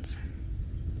sounds.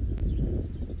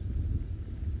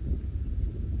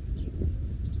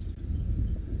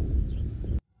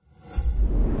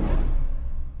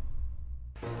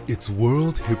 It's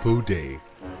World Hippo Day.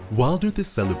 WildEarth is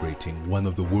celebrating one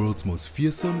of the world's most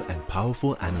fearsome and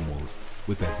powerful animals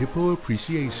with a hippo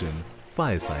appreciation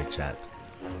fireside chat.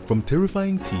 From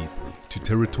terrifying teeth to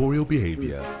territorial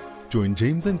behavior, join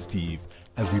James and Steve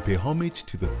as we pay homage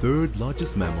to the third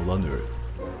largest mammal on Earth.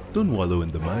 Don't wallow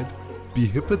in the mud, be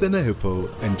hipper than a hippo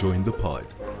and join the pod.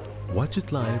 Watch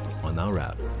it live on our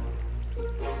app.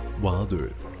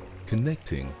 WildEarth,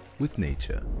 connecting with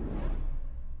nature.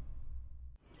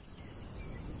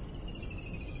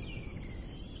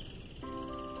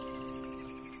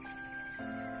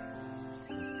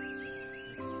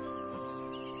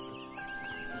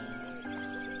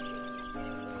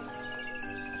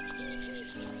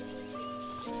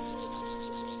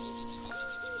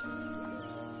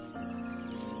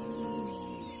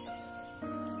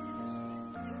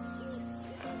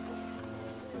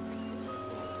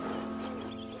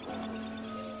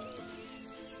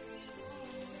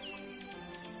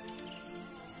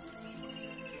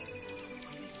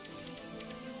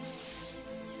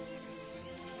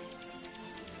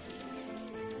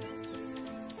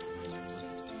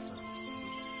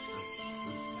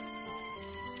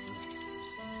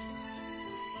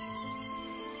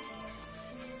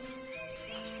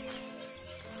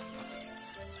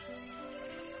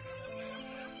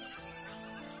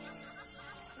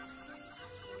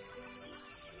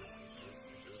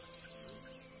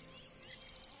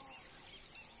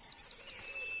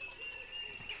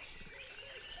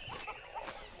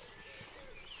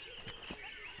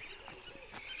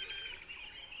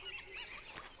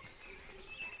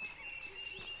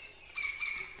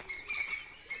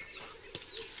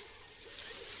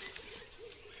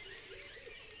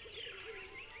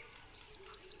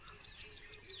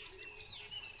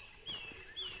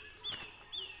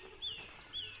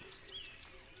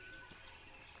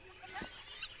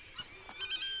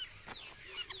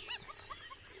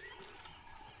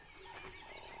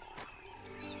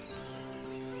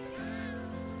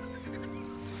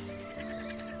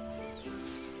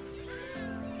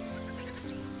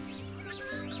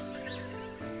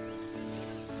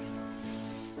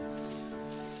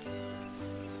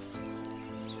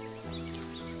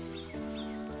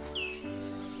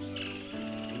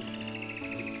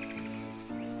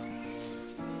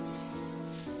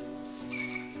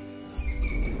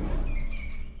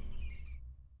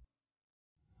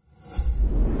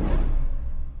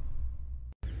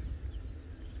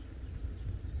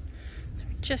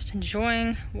 Just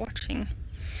enjoying watching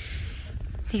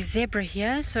the zebra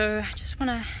here. So I just want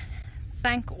to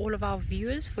thank all of our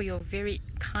viewers for your very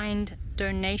kind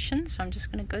donations. So I'm just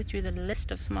going to go through the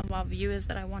list of some of our viewers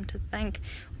that we want to thank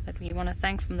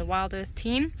from the WildEarth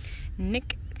team.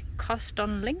 Nick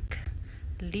Kostonlink,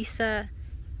 Lisa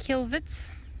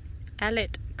Kilvitz,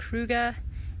 Alet Kruger,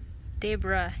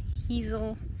 Deborah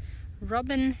Hiesel,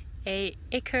 Robin A.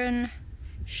 Eckern,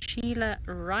 Sheila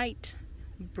Wright,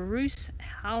 Bruce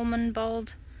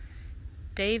Halmanbold,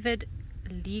 David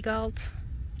Legalt,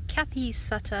 Kathy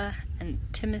Sutter, and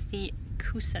Timothy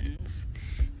Cousins.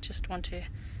 Just want to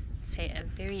say a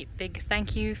very big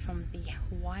thank you from the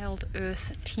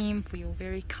WildEarth team for your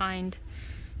very kind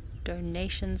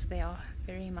donations. They are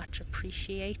very much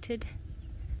appreciated.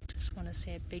 Just want to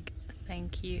say a big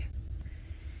thank you.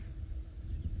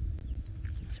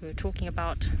 So we were talking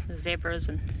about the zebras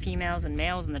and females and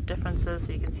males and the differences.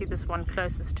 So you can see this one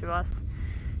closest to us.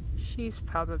 She's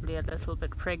probably a little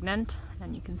bit pregnant,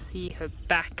 and you can see her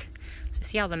back. So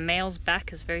see how the male's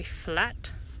back is very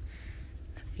flat.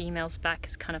 The female's back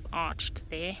is kind of arched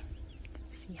there. You can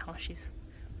see how she's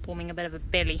forming a bit of a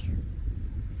belly.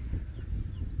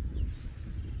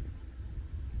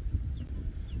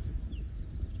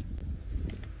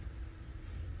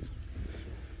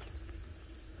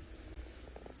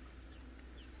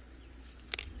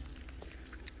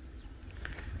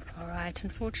 Alright,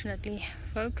 unfortunately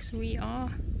folks, we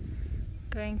are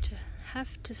going to have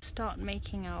to start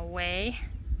making our way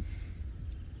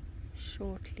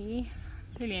shortly.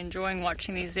 Really enjoying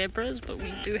watching these zebras, but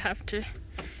we do have to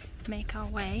make our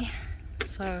way.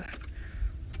 So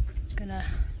I'm gonna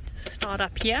just start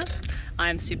up here.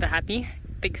 I'm super happy,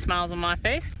 big smiles on my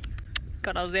face.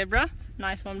 Got our zebra,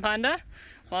 nice one, Panda.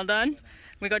 Well done.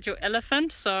 We got your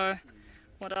elephant, so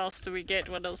what else do we get?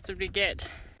 What else did we get?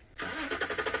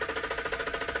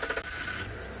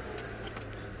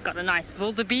 Got a nice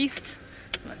wildebeest,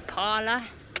 an impala.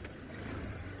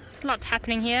 There's a lot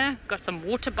happening here. Got some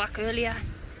water buck earlier.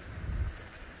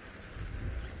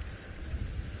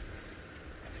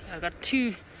 So I've got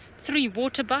 3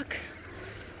 water buck.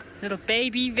 Little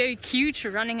baby, very cute,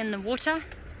 running in the water.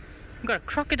 We've got a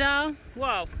crocodile.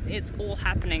 Wow, it's all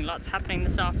happening. Lots happening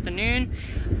this afternoon.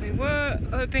 We were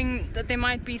hoping that there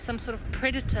might be some sort of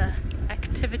predator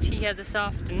activity here this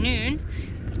afternoon.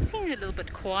 It seems a little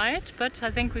bit quiet, but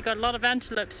I think we got a lot of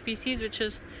antelope species, which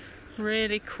is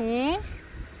really cool.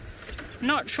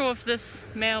 Not sure if this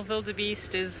male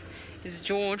wildebeest is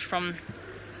George from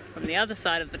the other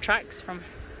side of the tracks, from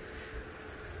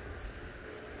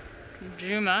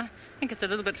Djuma. I think it's a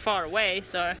little bit far away,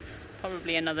 so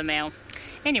probably another male.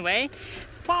 Anyway,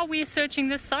 while we're searching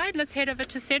this side, let's head over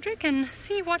to Cedric and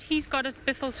see what he's got at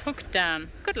Biffle's Hook Dam.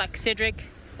 Good luck, Cedric.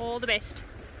 All the best.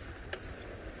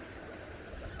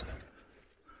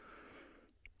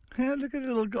 Yeah, look at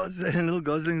little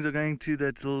goslings are going to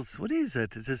that little, what is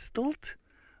that? It's a stilt?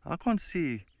 I can't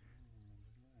see.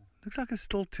 Looks like a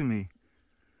stilt to me.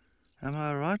 Am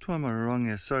I right or am I wrong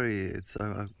here? Sorry, it's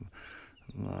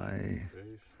my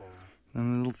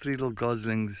and 3 little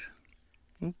goslings.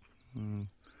 Oop. There's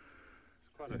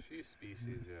quite a few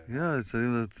species here. Yeah, it's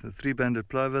the 3-banded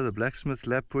plover, the blacksmith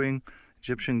lapwing,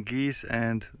 Egyptian geese,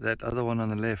 and that other one on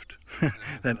the left.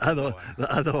 The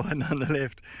other one on the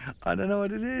left. I don't know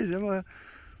what it is. Am I?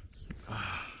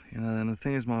 You know, and the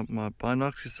thing is, my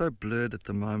binocs is so blurred at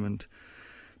the moment.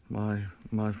 My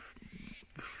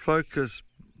focus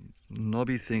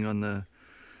knobby thing on the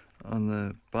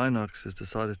binocs has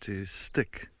decided to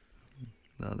stick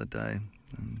the other day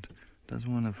and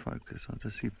doesn't want to focus. I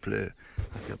just see blur,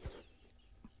 like a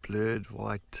blurred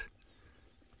white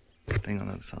thing on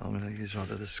the side. I'm going to use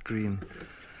rather the screen.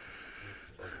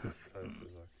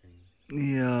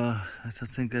 Yeah, I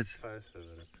think that's.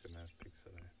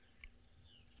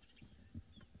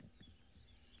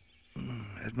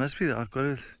 It must be. I've got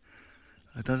it.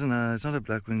 It doesn't. It's not a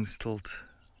blackwing stilt.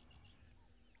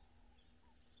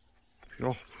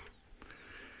 Oh.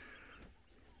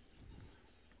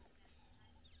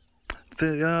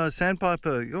 The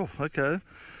sandpiper. Oh, okay.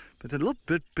 But a little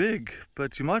bit big.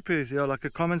 But you might be, like a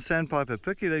common sandpiper.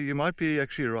 Picky, you might be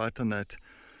actually right on that.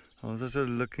 I was also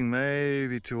looking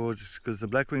maybe towards, because the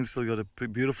blackwing's still got a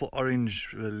beautiful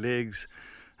orange legs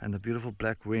and the beautiful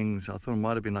black wings. I thought it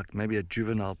might have been like maybe a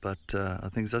juvenile, but I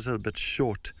think it's also a bit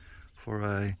short for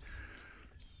a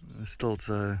stilt.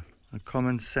 So a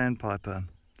common sandpiper.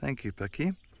 Thank you,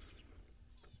 Picky.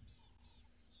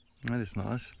 That is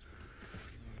nice.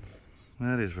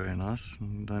 That is very nice.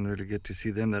 Don't really get to see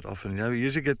them that often. We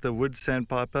usually get the wood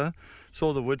sandpiper.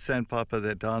 Saw the wood sandpiper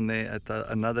there down there at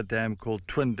another dam called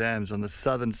Twin Dams on the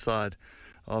southern side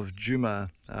of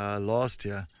Djuma last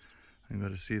year. We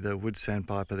got to see the wood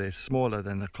sandpiper there, smaller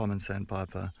than the common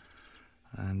sandpiper,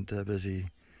 and busy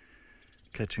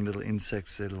catching little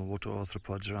insects, little water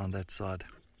arthropods around that side.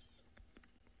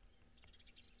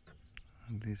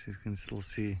 At least you can still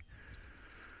see.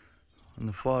 On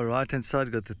the far right hand side,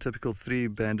 you've got the typical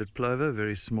 3-banded plover,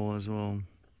 very small as well.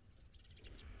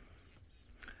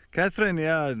 Catherine,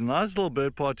 yeah, nice little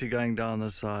bird party going down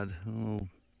this side. Oh,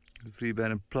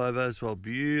 3-banded plover as well,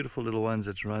 beautiful little ones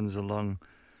that runs along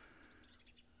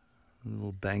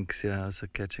little banks here, so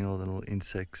catching all the little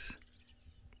insects.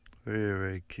 Very,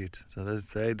 very cute. So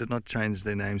they did not change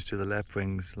their names to the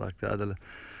lapwings like the other,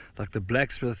 like the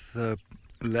blacksmith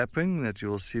lapwing that you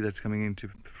will see that's coming into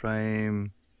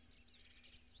frame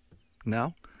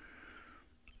now.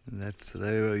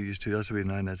 They were used to also be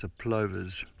known as a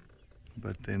plovers,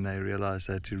 but then they realized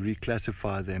that to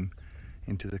reclassify them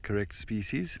into the correct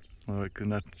species, or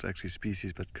not actually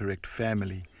species but correct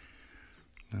family,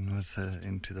 and was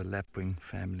into the lapwing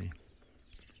family.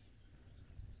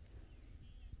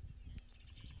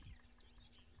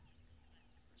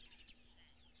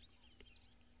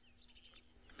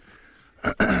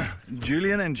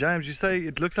 Julian and James, you say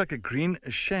it looks like a green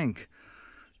shank.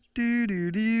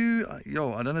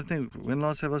 Yo, I don't think, when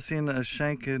last have I seen a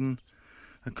shank in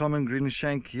a common green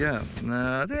shank here?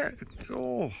 Nah, there.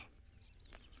 Oh.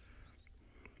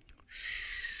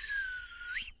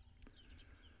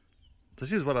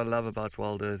 This is what I love about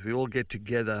WildEarth. We all get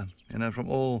together, from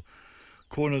all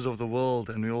corners of the world,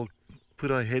 and we all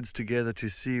put our heads together to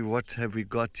see what have we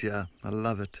got here. I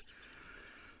love it.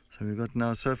 So we've got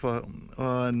now so far,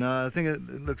 no, I think it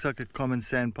looks like a common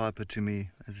sandpiper to me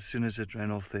as soon as it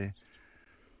ran off there.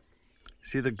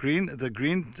 See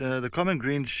the common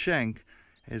green shank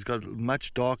He's got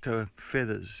much darker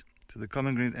feathers. So the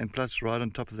common green, and plus right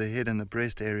on top of the head and the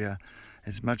breast area,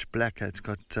 is much blacker. It's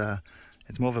got,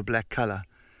 it's more of a black color.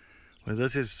 Well,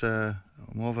 this is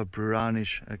more of a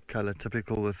brownish color,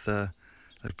 typical with the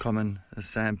common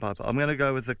sandpiper. I'm going to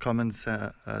go with the common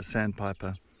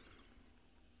sandpiper.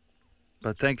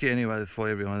 But thank you anyway for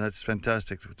everyone. That's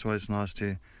fantastic. It's always nice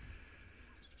to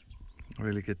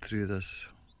really get through this.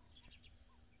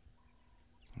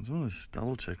 I just want to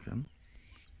double check him.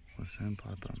 The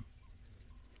sandpiper.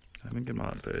 Let me get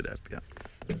my bird app here.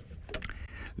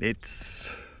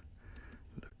 Let's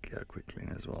look here quickly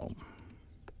as well.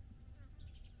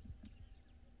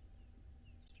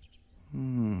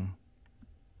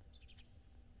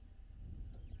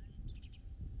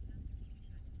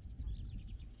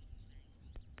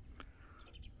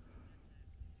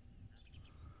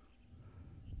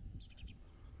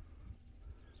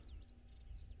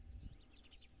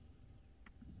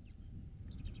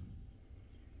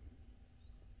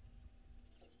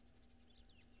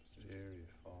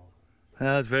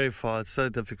 Yeah, it's very far. It's so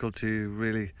difficult to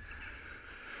really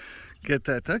get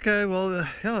that. Okay, well,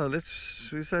 yeah, we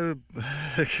say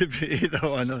it could be either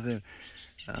one of them.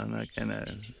 I'm not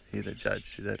gonna either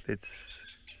judge that. Well,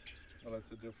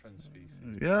 it's a different species.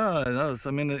 Yeah, no.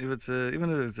 I mean, if it's even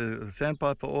if it's a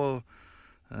sandpiper or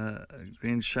a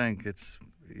green shank, it's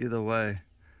either way.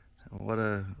 What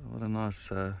a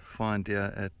nice find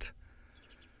here at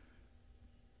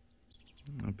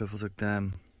Buffelshoek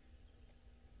Dam.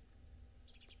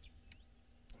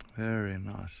 Very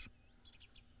nice.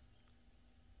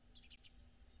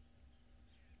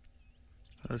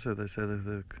 Also, they say that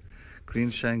the green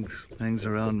shank hangs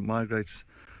around, migrates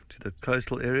to the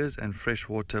coastal areas and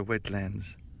freshwater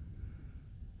wetlands.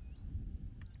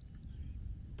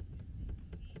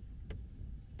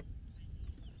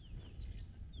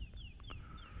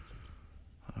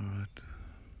 All right.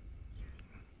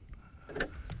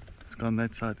 It's gone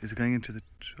that side. Is it going into the?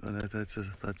 That's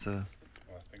a.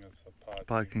 I think it's a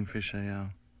Parking fisher, yeah.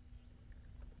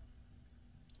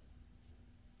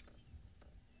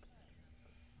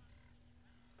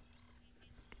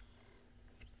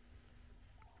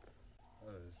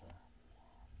 What is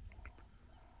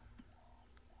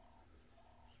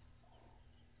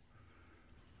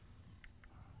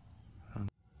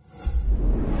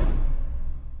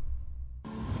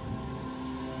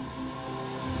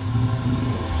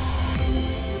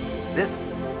This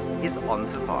is On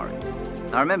Safari.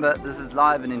 Now remember, this is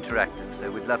live and interactive,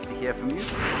 so we'd love to hear from you.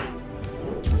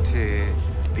 To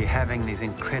be having these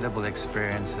incredible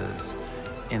experiences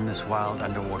in this wild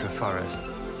underwater forest.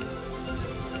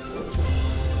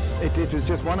 It was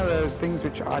just one of those things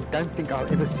which I don't think I'll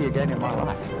ever see again in my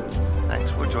life. Thanks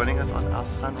for joining us on our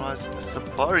Sunrise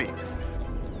Safari.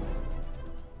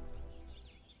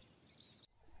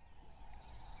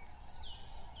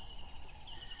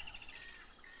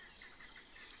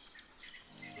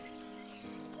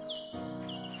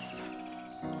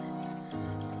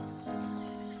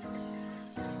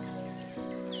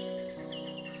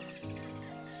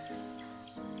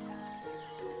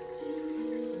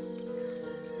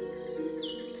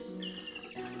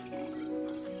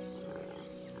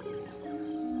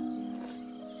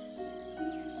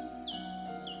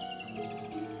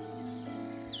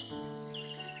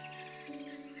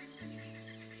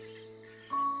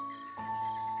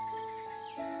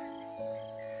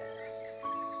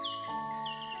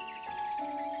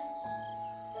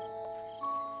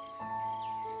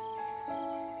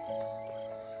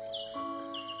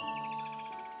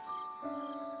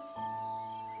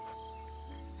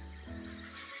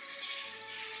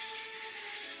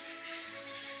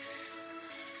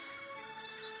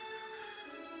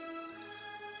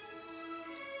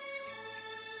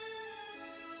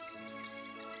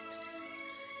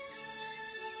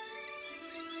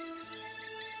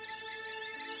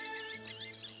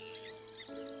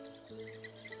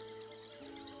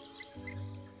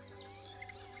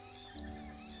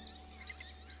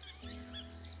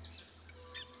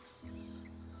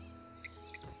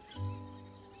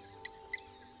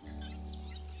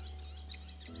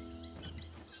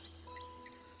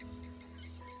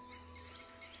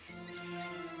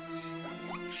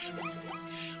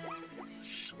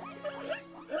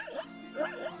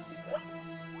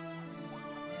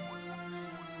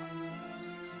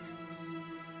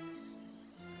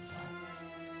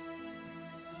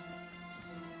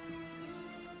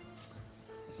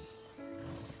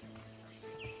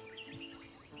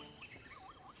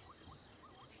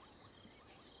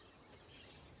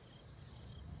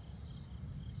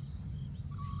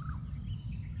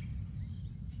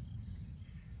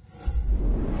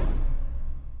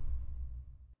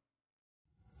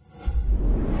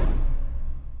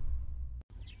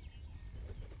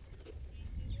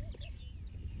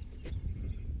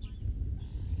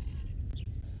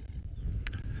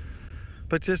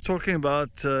 But just talking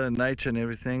about nature and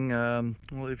everything,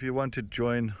 well, if you want to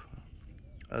join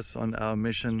us on our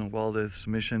mission, WildEarth's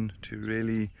mission, to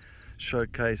really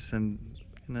showcase and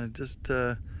just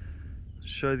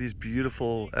show these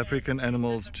beautiful African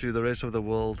animals to the rest of the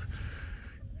world,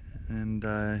 and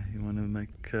you want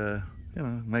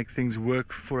to make things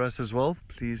work for us as well,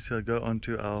 please go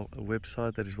onto our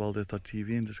website, that is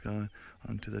wildearth.tv, and just go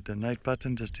onto the donate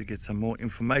button just to get some more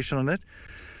information on it.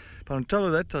 But on top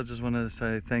of that, I just want to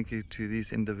say thank you to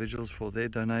these individuals for their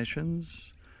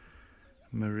donations: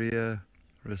 Maria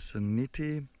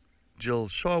Rosaniti, Jill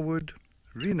Sharwood,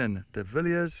 Renan de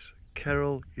Villiers,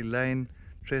 Carol Elaine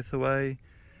Trethaway,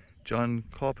 John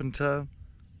Carpenter,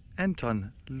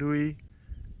 Anton Louis,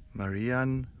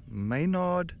 Marianne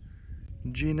Maynard,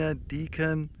 Gina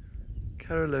Deacon,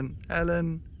 Carolyn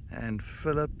Allen, and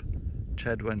Philip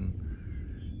Chadwin.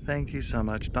 Thank you so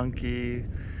much.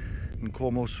 Dankie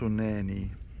Nkomo Suneni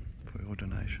for your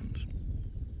donations.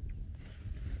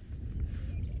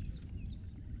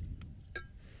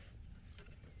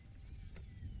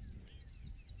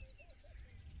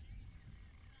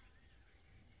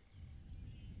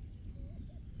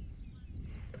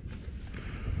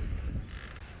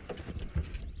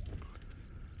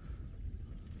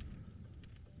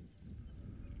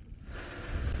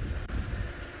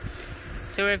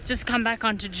 So we've just come back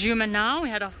onto Djuma now.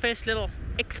 We had our first little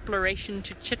exploration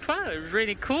to Chitwa. It was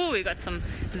really cool. We got some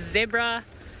zebra,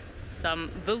 some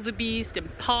wildebeest,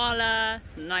 impala,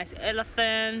 some nice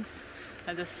elephants.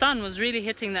 And the sun was really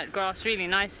hitting that grass really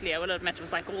nicely. I will admit it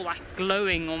was like all like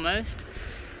glowing almost.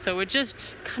 So we're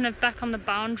just kind of back on the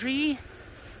boundary,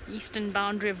 eastern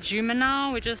boundary of Djuma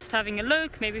now. We're just having a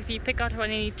look. Maybe if we pick out on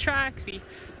any tracks. We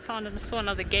found and saw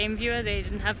another game viewer. They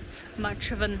didn't have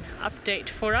much of an update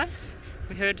for us.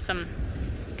 We heard some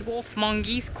dwarf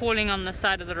mongoose calling on the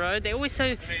side of the road. They always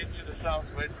so... To the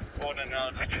southwest corner now,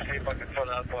 to see if I can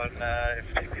follow up on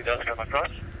if he does come across.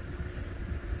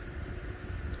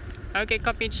 Okay,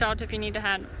 copied, shout if you need a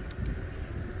hand.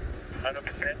 100%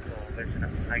 or less than a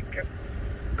thank you.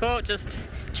 Cool, just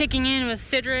checking in with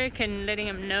Cedric and letting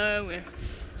him know we're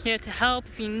here to help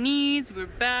if he needs. We're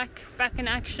back in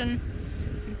action.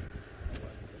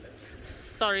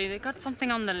 Sorry, they got something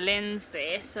on the lens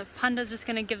there, so Panda's just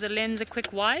going to give the lens a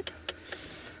quick wipe.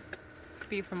 Could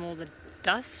be from all the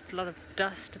dust, a lot of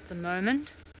dust at the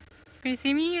moment. Can you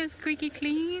see me? It's squeaky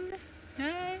clean.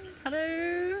 Hey,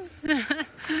 hello.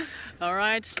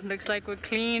 Alright, looks like we're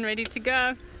clean, ready to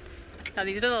go. Now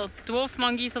these little dwarf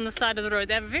mongoose on the side of the road,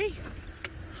 they have a very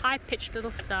high-pitched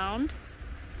little sound.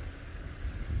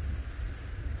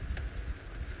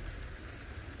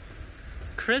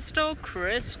 Crystal,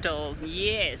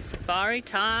 yes, safari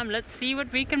time. Let's see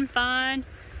what we can find.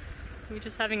 We're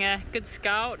just having a good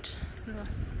scout.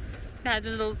 Had a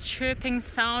little chirping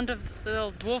sound of the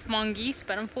little dwarf mongoose,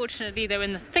 but unfortunately they were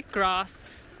in the thick grass.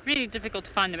 Really difficult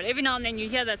to find them. But every now and then you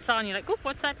hear that sound, you're like, oh,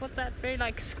 what's that? What's that? Very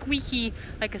like squeaky,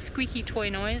 like a squeaky toy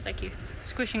noise, like you're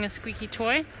squishing a squeaky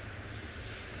toy.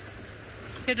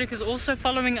 Cedric is also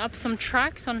following up some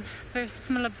tracks on a very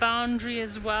similar boundary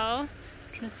as well.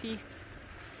 Trying to see.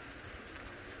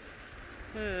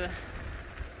 We're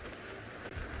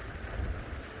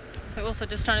also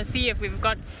just trying to see if we've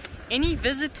got any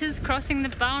visitors crossing the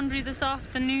boundary this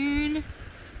afternoon,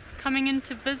 coming in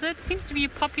to visit. Seems to be a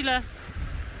popular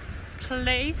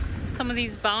place, some of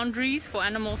these boundaries for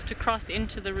animals to cross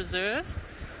into the reserve.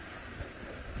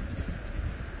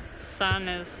 Sun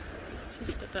is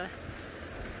just at a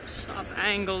sharp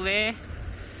angle there.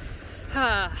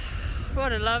 Ah,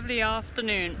 what a lovely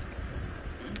afternoon.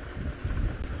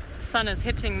 Sun is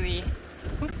hitting the...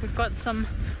 we've got some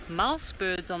mouse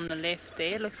birds on the left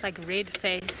there. Looks like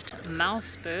red-faced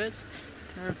mouse birds.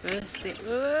 Just gonna reverse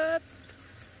the...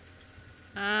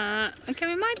 okay,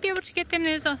 we might be able to get them.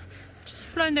 There's a... just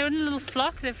flown, they're in a little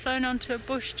flock. They've flown onto a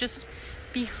bush just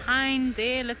behind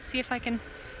there. Let's see if I can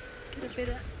get a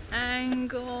better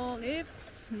angle. Yep.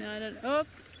 No. Oh.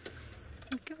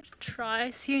 Give it a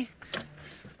try. See?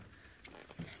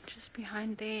 Just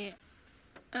behind there.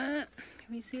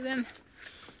 Can we see them?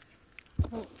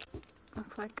 Oh,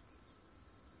 look like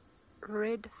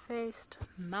red-faced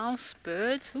mouse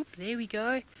birds. Oop, there we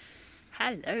go.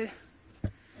 Hello.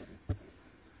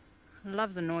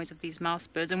 Love the noise of these mouse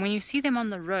birds, and when you see them on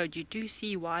the road, you do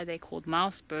see why they're called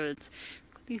mouse birds.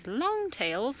 These long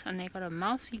tails, and they've got a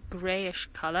mousy grayish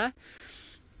color.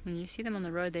 When you see them on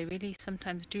the road, they really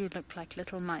sometimes do look like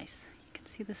little mice. You can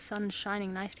see the sun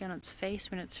shining nicely on its face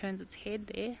when it turns its head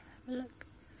there. Have a look.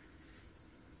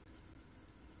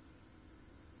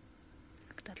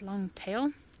 That long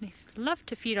tail. They love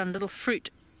to feed on little fruit.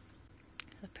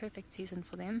 It's a perfect season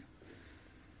for them.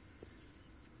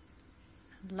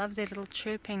 Love their little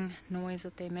chirping noise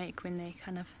that they make when they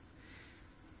kind of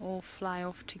all fly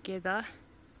off together.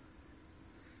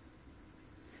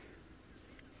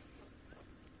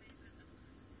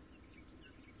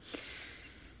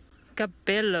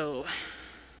 Gabello,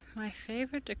 my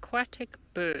favorite aquatic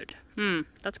bird.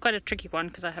 That's quite a tricky one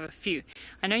because I have a few.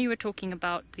 I know you were talking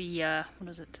about the what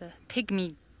was it,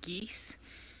 pygmy geese.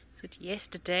 Was it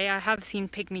yesterday? I have seen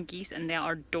pygmy geese and they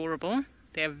are adorable.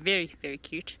 They are very, very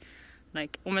cute.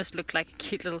 Like, almost look like a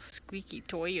cute little squeaky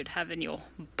toy you'd have in your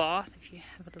bath if you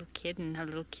have a little kid and have a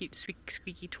little cute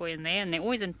squeaky toy in there. And they're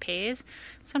always in pairs.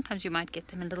 Sometimes you might get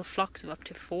them in little flocks of up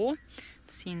to 4.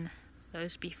 I've seen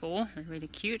those before. They're really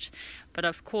cute. But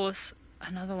of course,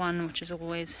 another one which is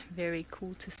always very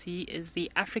cool to see is the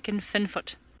African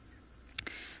finfoot.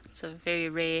 It's a very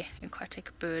rare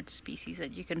aquatic bird species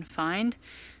that you can find.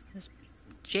 It's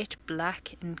jet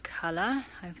black in color.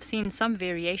 I've seen some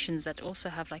variations that also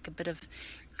have like a bit of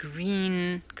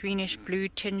greenish blue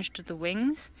tinge to the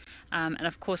wings. And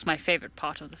of course my favorite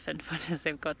part of the finfoot is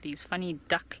they've got these funny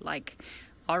duck-like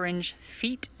orange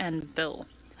feet and bill.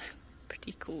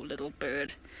 Pretty cool little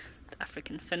bird, the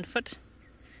African finfoot.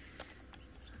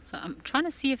 So I'm trying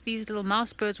to see if these little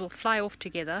mouse birds will fly off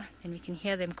together, and we can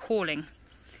hear them calling.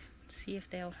 Let's see if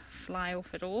they'll fly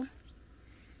off at all.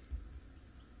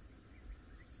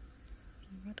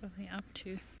 What are they up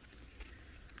to?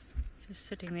 Just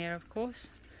sitting there, of course.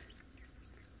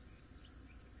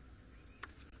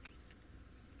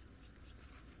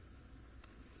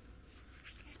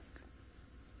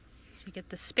 So you get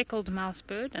the speckled mouse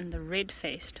bird and the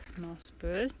red-faced mouse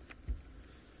bird.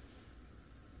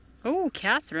 Oh,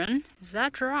 Catherine, is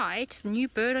that right? The new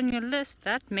bird on your list.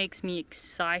 That makes me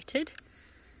excited.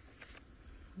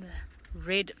 The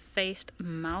red-faced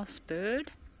mouse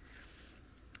bird.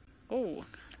 Oh,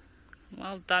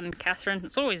 well done, Catherine.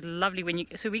 It's always lovely when you...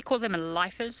 So we call them a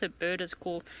lifer. So bird is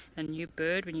called a new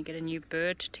bird. When you get a new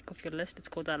bird to tick off your list, it's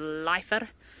called a lifer,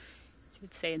 as you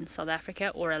would say in South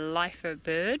Africa, or a lifer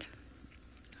bird.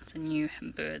 It's a new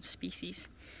bird species.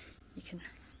 You can...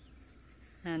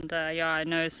 And yeah, I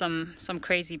know some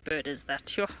crazy birders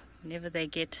that whenever they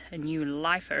get a new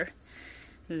lifer,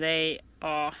 they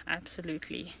are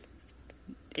absolutely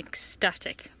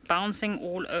ecstatic, bouncing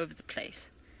all over the place.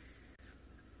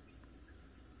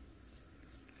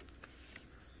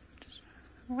 Just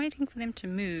waiting for them to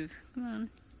move. Come on.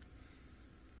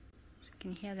 So you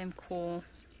can hear them call.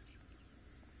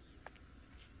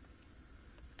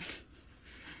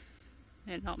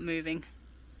 They're not moving.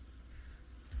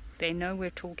 They know we're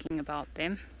talking about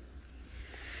them.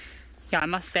 Yeah, I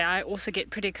must say I also get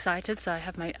pretty excited. So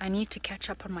I need to catch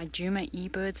up on my Juma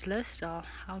eBirds list. I'll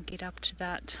get up to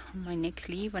that on my next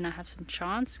leave when I have some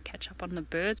chance. Catch up on the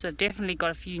birds. I've definitely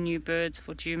got a few new birds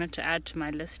for Juma to add to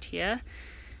my list here.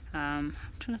 I'm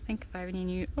trying to think if I have any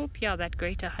new. Oh yeah, that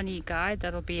greater honey guide.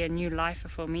 That'll be a new lifer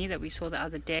for me that we saw the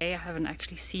other day. I haven't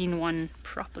actually seen one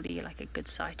properly, like a good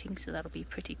sighting, so that'll be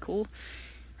pretty cool.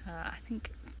 I think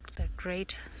the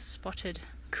great spotted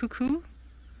cuckoo,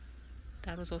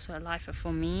 that was also a lifer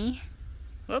for me.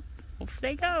 Whoop, off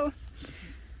they go.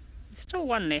 There's still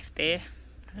one left there.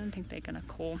 I don't think they're gonna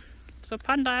call. So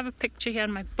Panda, I have a picture here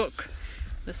in my book,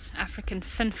 this African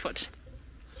finfoot.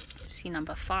 You see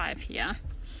number 5 here.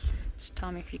 Just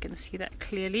tell me if you can see that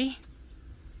clearly.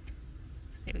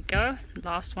 There we go,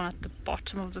 last one at the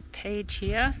bottom of the page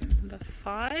here, number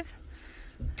 5.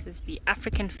 This is the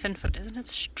African finfoot. Isn't it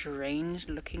strange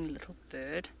looking little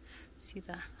bird? See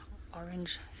the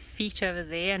orange feet over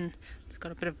there, and it's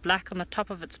got a bit of black on the top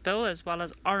of its bill as well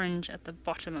as orange at the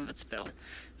bottom of its bill. So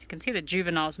you can see the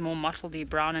juveniles more mottledy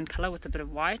brown in color with a bit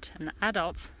of white, and the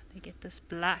adults, they get this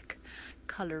black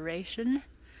coloration.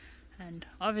 And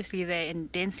obviously they're in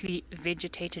densely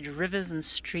vegetated rivers and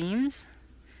streams,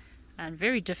 and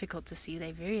very difficult to see.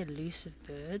 They're very elusive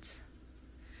birds.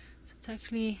 So it's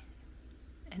actually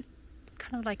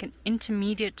kind of like an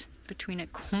intermediate between a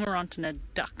cormorant and a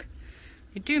duck.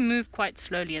 They do move quite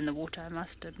slowly in the water, I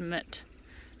must admit.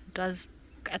 It does,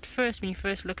 at first, when you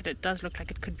first look at it, it does look like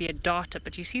it could be a darter,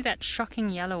 but you see that shocking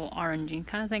yellow or orange, and you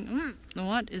kind of think,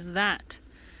 what is that?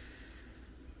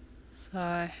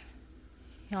 So,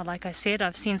 yeah, like I said,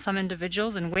 I've seen some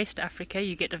individuals in West Africa,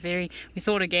 you get we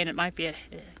thought again it might be a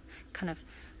kind of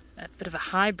a bit of a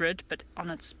hybrid, but on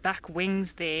its back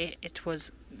wings there, it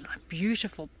was like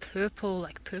beautiful purple,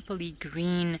 like purpley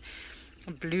green,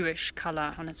 bluish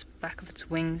color on its back of its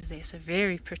wings there. So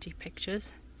very pretty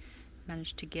pictures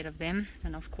managed to get of them.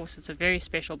 And of course it's a very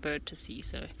special bird to see,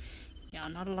 so yeah,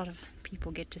 not a lot of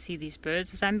people get to see these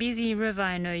birds. The Zambezi River,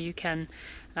 I know you can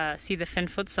see the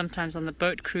finfoots sometimes on the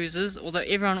boat cruises, although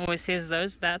everyone always says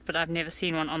that, but I've never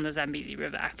seen one on the Zambezi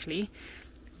River actually.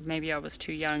 Maybe I was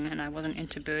too young and I wasn't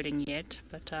into birding yet,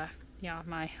 but yeah,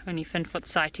 my only finfoot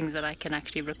sightings that I can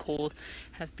actually recall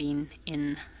have been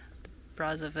in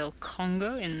Brazzaville,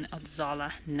 Congo, in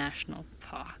Odzala National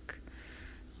Park.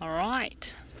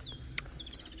 Alright,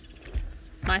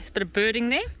 nice bit of birding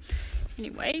there.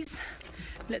 Anyways,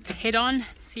 let's head on,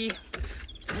 see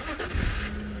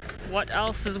what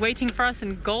else is waiting for us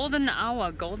in golden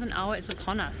hour. Golden hour is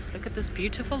upon us. Look at this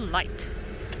beautiful light.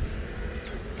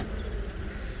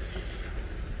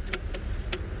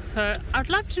 So I'd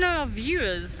love to know our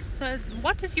viewers, so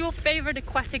what is your favorite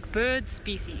aquatic bird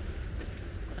species?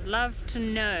 I'd love to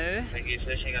know. Thank you,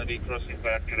 Session. I'll be crossing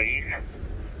back, please.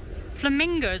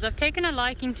 Flamingos. I've taken a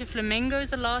liking to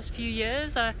flamingos the last few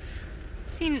years. I've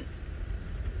seen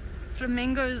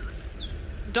flamingos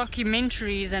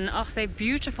documentaries and they're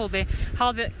beautiful.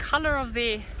 How the color of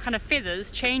their kind of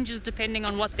feathers changes depending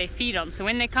on what they feed on. So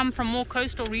when they come from more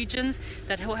coastal regions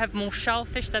that have more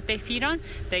shellfish that they feed on,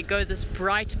 they go this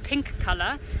bright pink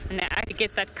color, and they actually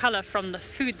get that color from the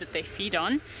food that they feed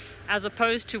on, as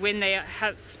opposed to when they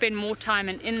spend more time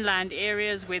in inland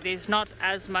areas where there's not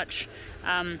as much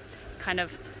when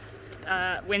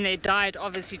their diet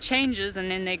obviously changes, and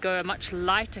then they go a much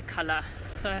lighter color.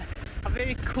 So are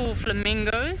very cool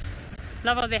flamingos.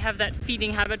 Love how they have that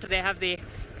feeding habit. They have their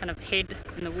kind of head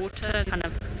in the water, kind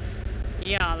of,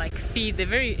 yeah, like feed. They're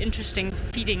very interesting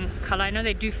feeding color. I know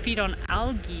they do feed on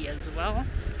algae as well,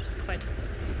 which is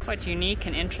quite unique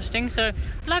and interesting. So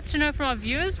I'd love to know from our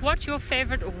viewers what your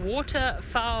favorite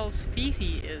waterfowl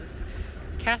species is.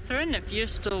 Catherine, if you're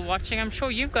still watching, I'm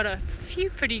sure you've got a few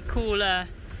pretty cool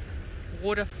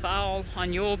waterfowl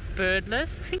on your bird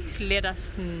list. Please let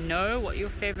us know what your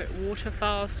favorite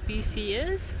waterfowl species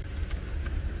is.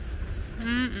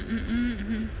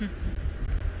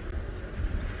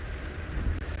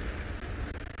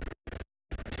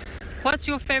 What's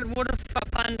your favorite waterfowl,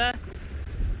 Panda?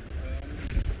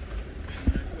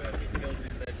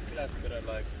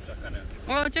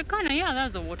 Well, jacana, yeah,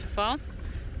 that's a waterfowl.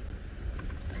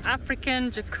 African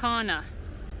jacana.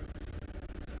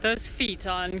 Those feet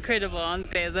are incredible, aren't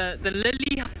they? The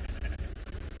lily,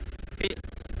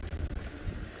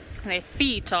 their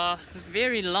feet are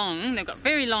very long. They've got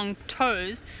very long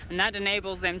toes, and that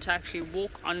enables them to actually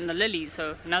walk on the lilies.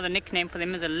 So another nickname for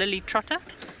them is a lily trotter.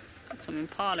 Got some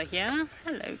impala here.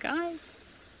 Hello, guys.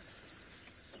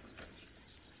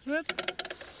 Whoop,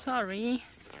 sorry.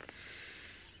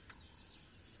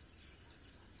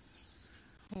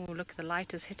 Oh, look, the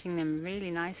light is hitting them really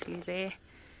nicely there.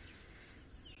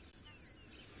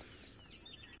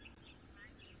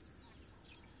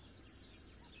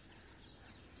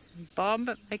 Bob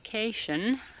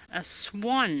vacation, a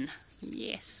swan.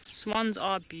 Yes, swans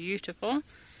are beautiful.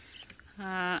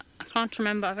 I can't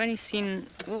remember, I've only seen,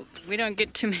 well, we don't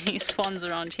get too many swans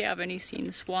around here. I've only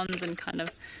seen swans in kind of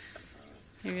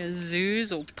maybe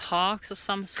zoos or parks of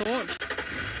some sort.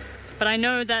 But I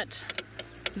know that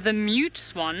the mute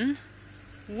swan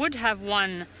would have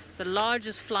won the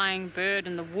largest flying bird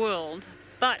in the world,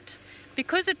 but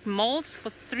because it molts for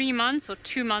 3 months or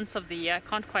 2 months of the year, I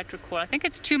can't quite recall, I think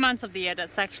it's 2 months of the year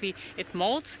that's actually, it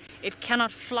molts, it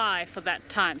cannot fly for that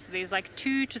time. So there's like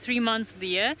 2 to 3 months of the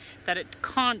year that it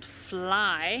can't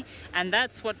fly, and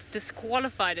that's what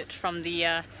disqualified it from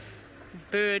the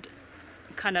bird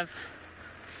kind of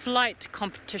flight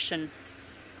competition.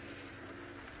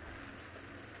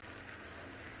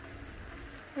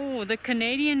 Oh, the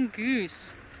Canadian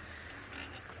goose.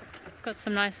 Got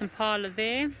some nice impala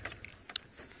there.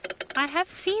 I have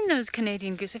seen those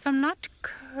Canadian goose. If I'm not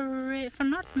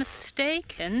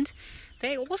mistaken,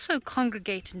 they also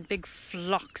congregate in big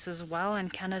flocks as well in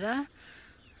Canada.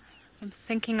 I'm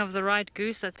thinking of the right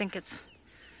goose. I think it's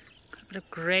got a bit of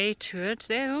grey to it.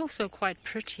 They're also quite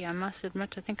pretty, I must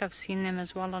admit. I think I've seen them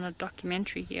as well on a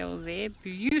documentary here or there.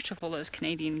 Beautiful, those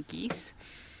Canadian geese.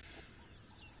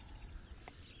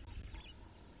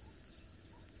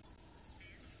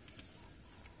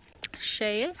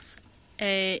 Shayus,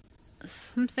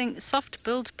 something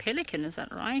soft-billed pelican, is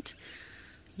that right?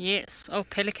 Yes. Oh,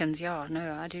 pelicans, yeah,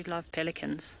 no, I do love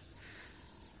pelicans.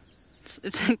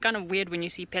 It's kind of weird when you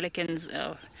see pelicans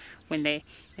when they're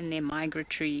in their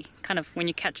migratory, kind of when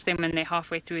you catch them when they're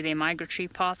halfway through their migratory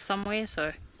path somewhere,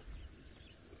 so.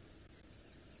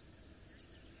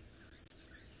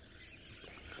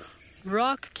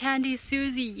 Rock Candy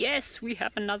Susie, yes, we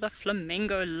have another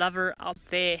flamingo lover out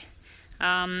there.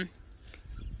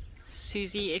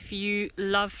 Susie, if you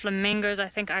love flamingos, I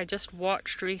think I just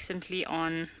watched recently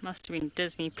on, must have been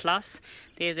Disney Plus,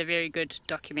 there's a very good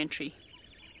documentary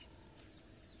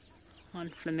on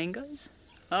flamingos.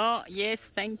 Oh, yes,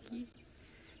 thank you,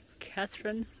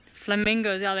 Catherine.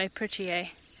 Flamingos, yeah, they're pretty, eh?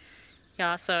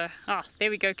 Yeah, so, there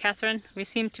we go, Catherine. We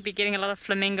seem to be getting a lot of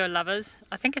flamingo lovers.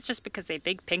 I think it's just because they're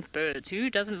big pink birds. Who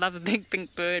doesn't love a big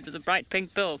pink bird with a bright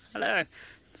pink bill? Hello.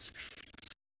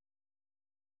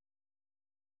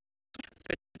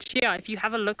 But yeah, if you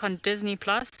have a look on Disney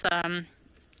Plus,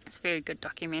 it's a very good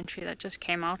documentary that just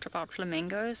came out about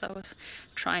flamingos. I was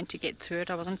trying to get through it.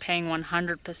 I wasn't paying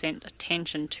 100%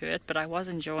 attention to it, but I was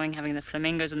enjoying having the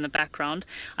flamingos in the background.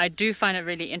 I do find it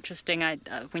really interesting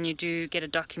when you do get a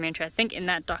documentary. I think in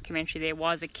that documentary there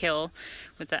was a kill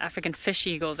with the African fish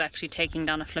eagles actually taking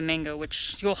down a flamingo,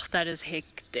 which, that is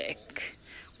hectic.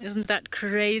 Isn't that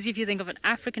crazy if you think of an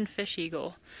African fish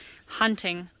eagle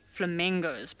hunting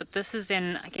flamingos? But this is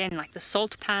in, again, like the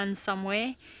salt pan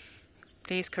somewhere.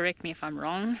 Please correct me if I'm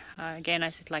wrong. Again,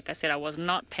 like I said, I was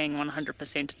not paying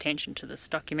 100% attention to this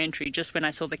documentary. Just when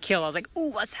I saw the kill, I was like, "Oh,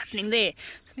 what's happening there?"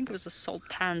 I think it was a salt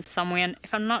pan somewhere. And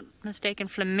if I'm not mistaken,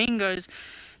 flamingos,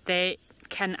 they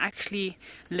can actually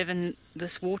live in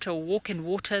this water, walk in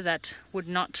water that would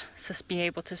not be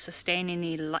able to sustain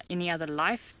any other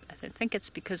life. I think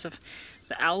it's because of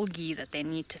the algae that they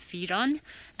need to feed on.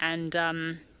 And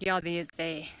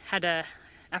they had a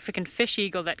African fish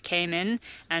eagle that came in,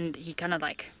 and he kind of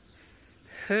like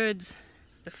herds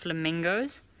the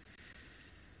flamingos.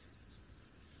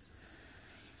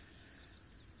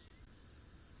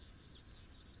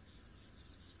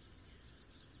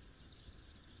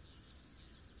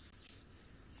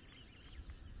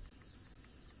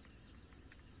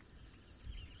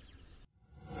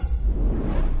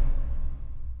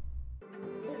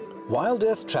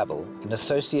 WildEarth Travel, in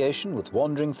association with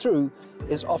Wandering Through,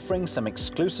 is offering some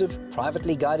exclusive,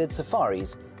 privately guided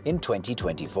safaris in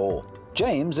 2024.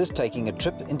 James is taking a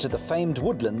trip into the famed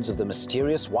woodlands of the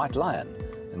mysterious White Lion,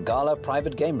 Ngala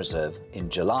Private Game Reserve, in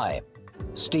July.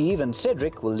 Steve and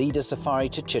Cedric will lead a safari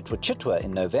to Chitwa Chitwa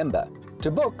in November. To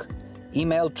book,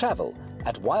 email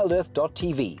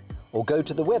travel@wildearth.tv or go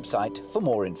to the website for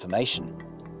more information.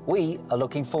 We are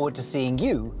looking forward to seeing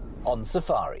you on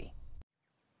safari.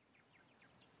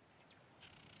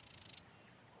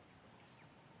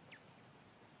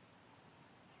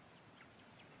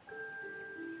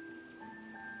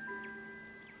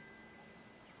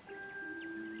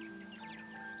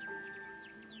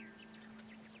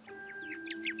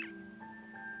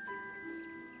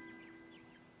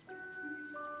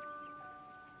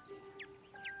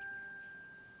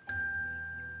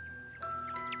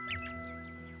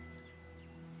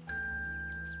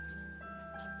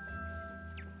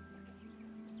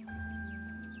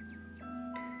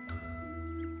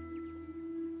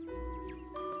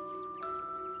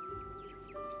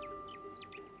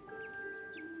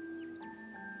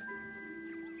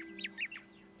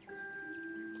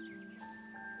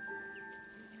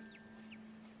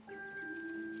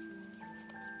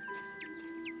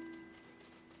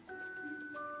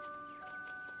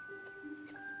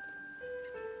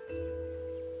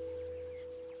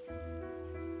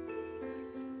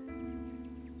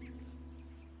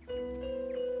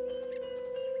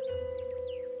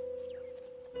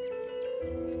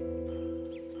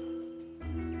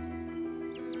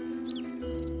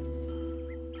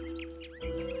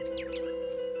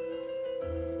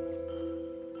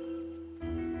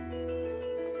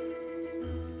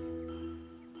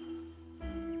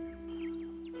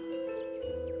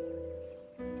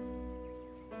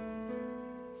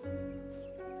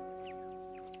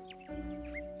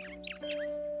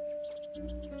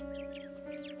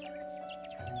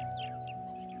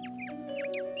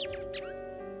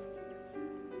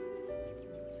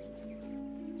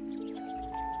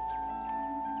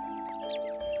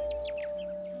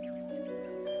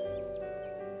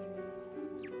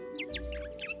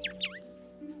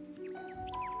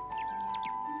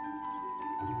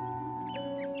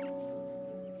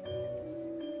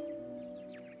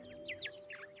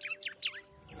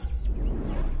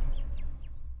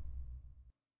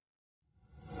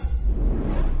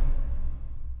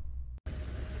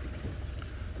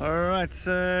 Alright,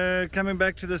 so coming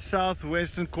back to the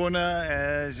southwestern corner,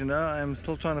 as you know, I'm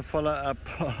still trying to follow up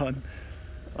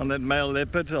on that male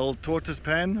leopard, old tortoise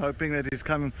pan, hoping that he's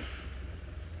coming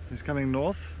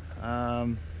north.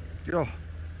 It'll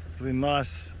be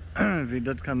nice if he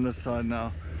did come this side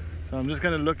now. So I'm just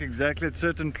going to look exactly at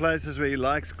certain places where he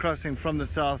likes crossing from the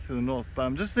south to the north. But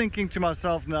I'm just thinking to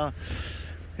myself now,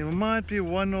 there might be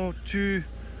one or two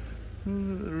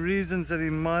reasons that he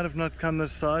might have not come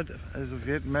this side as of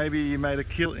yet. Maybe he made a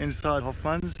kill inside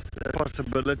Hoffman's, a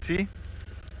possibility,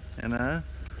 you know,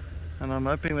 and I'm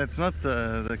hoping that's not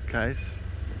the case.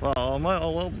 Well,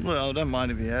 I don't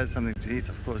mind if he has something to eat.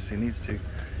 Of course he needs to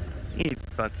eat,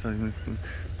 but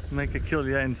make a kill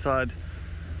here inside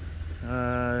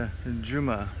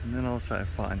Juma, and then I'll say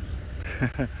fine.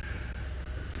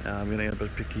 Yeah, I'm getting a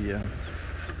bit picky here.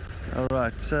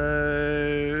 Alright,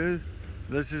 so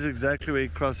this is exactly where he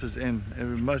crosses in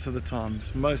most of the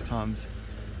times. Most times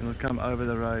it'll come over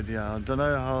the road. Yeah, I don't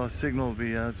know how a signal will be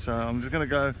here, so I'm just going to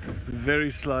go very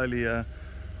slowly here.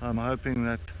 I'm hoping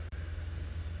that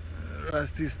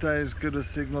Rusty stays good with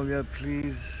signal here,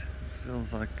 please.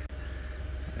 Feels like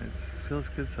it feels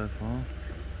good so far.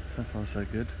 So far so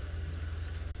good.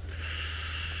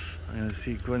 I'm going to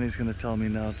see, Gwenny's going to tell me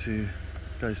now to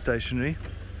go stationary,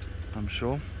 I'm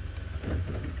sure.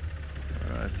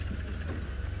 Alright.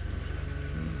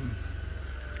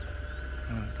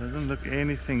 Doesn't look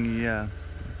anything here.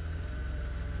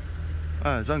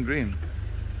 Oh, it's on green.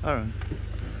 Alright.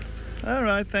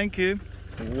 Alright, thank you.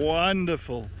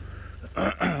 Wonderful.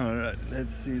 Alright,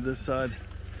 let's see this side.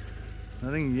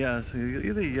 Nothing here, so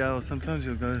either here or sometimes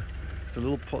you'll go. There's a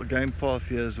little game path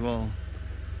here as well.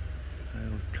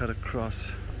 It'll cut across.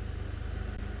 So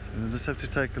we'll just have to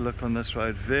take a look on this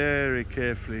road very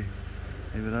carefully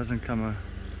if it doesn't come.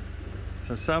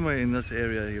 So somewhere in this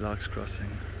area he likes crossing.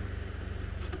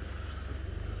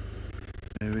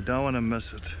 And we don't want to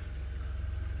miss it.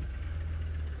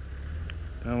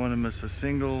 Don't want to miss a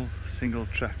single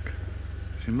track.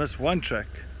 If you miss one track,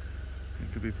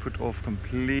 it could be put off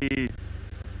completely.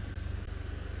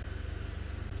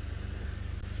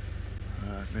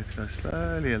 Alright, let's go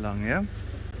slowly along here.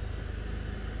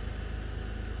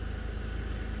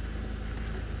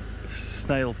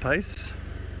 Snail pace.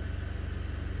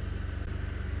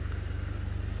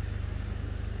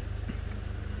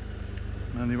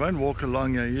 And he won't walk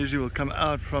along here. Usually will come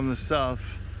out from the south,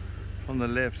 from the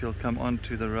left. He'll come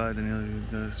onto the road and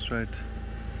he'll go straight.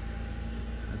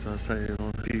 As I say,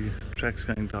 he'll see tracks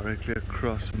going directly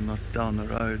across and not down the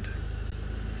road.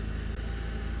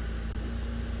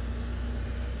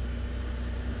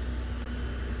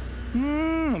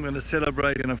 I'm going to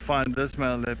celebrate and find this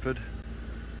male leopard.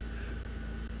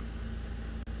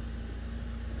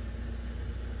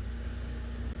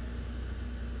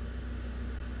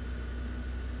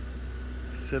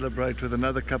 Celebrate with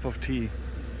another cup of tea.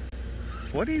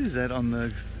 What is that on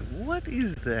the... What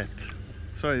is that?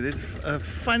 Sorry, there's a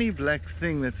funny black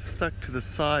thing that's stuck to the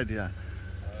side here.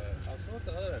 I saw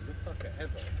the other, it looked like an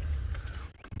ever.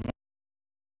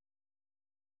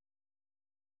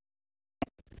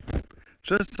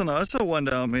 Just and I also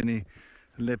wonder how many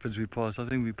leopards we pass. I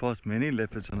think we pass many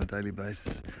leopards on a daily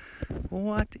basis.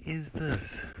 What is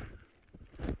this?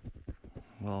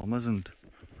 Well, mustn't.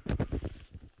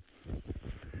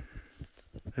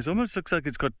 It almost looks like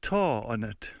it's got tar on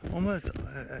it. Almost.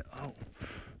 Oh.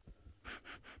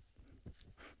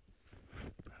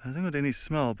 It hasn't got any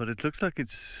smell, but it looks like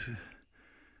it's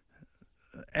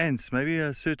ants. Maybe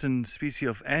a certain species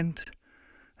of ant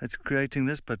that's creating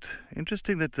this. But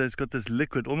interesting that it's got this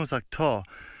liquid, almost like tar,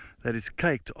 that is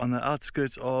caked on the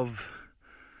outskirts of.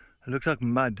 It looks like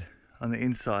mud on the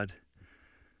inside.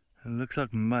 It looks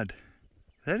like mud.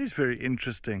 That is very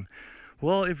interesting.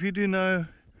 Well, if you do know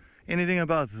anything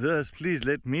about this, please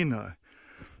let me know.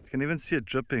 You can even see it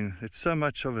dripping. It's so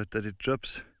much of it that it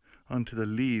drips onto the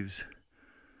leaves,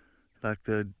 like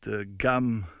the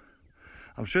gum.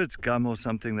 I'm sure it's gum or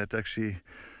something that actually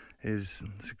is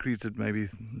secreted maybe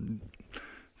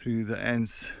through the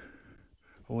ants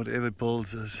or whatever it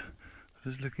builds us.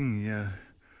 Just looking here.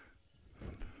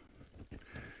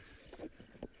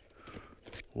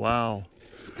 Wow,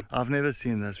 I've never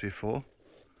seen this before.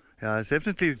 Yeah, it's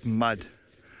definitely mud.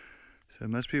 So it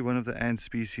must be one of the ant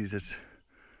species that's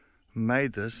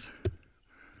made this,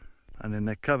 and then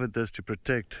they covered this to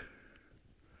protect.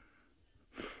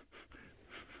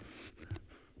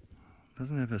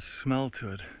 Doesn't have a smell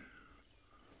to it.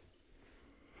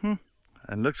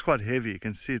 And looks quite heavy. You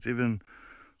can see it's even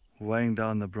weighing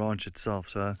down the branch itself.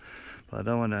 So, but I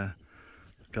don't want to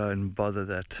go and bother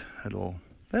that at all.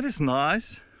 That is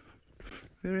nice.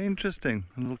 Very interesting.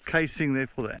 A little casing there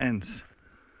for the ants.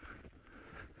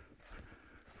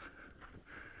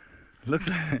 Looks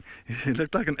like it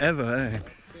looked like an ever, eh?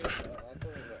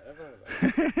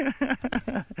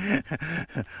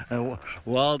 A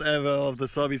wild ever of the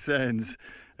Sabi Sands.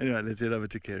 Anyway, let's head over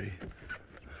to Kerry.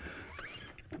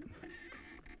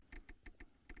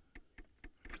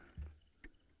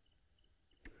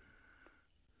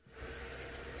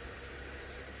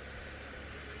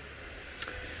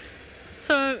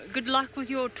 good luck with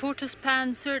your tortoise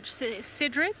pan search,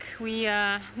 Cedric. We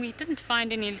didn't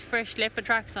find any fresh leopard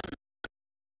tracks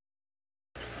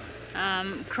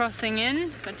on crossing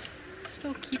in, but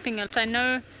still keeping it. I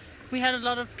know we had a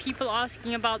lot of people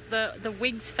asking about the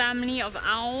Wiggs family of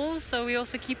owls, so we're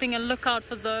also keeping a lookout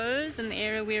for those in the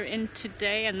area we're in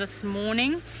today and this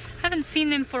morning. Haven't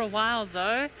seen them for a while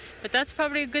though, but that's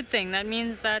probably a good thing. That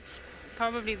means that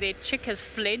probably their chick has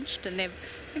fledged and they've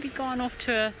maybe gone off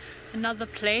to another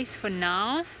place for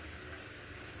now.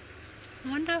 I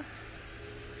wonder,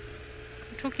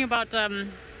 we're talking about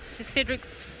Cedric,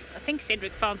 I think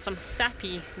Cedric found some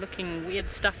sappy looking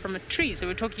weird stuff from a tree, so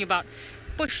we're talking about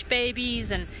bush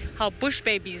babies and how bush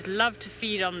babies love to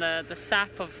feed on the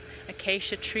sap of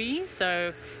acacia trees.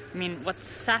 So I mean, what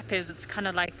sap is, it's kind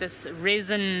of like this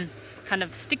resin kind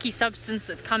of sticky substance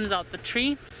that comes out the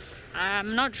tree.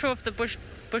 I'm not sure if the bush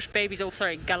babies, or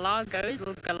sorry, galagos,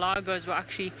 little galagos will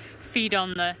actually feed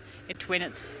on it when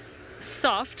it's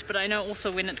soft, but I know also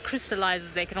when it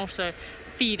crystallizes they can also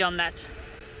feed on that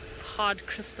hard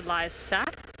crystallized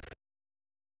sap.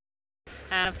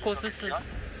 And of course this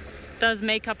does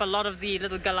make up a lot of the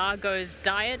little galagos'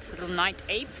 diet, little night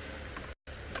apes,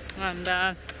 and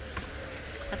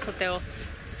that's what they'll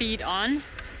feed on.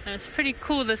 And it's pretty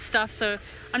cool, this stuff. So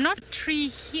I'm not a tree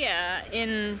here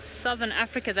in southern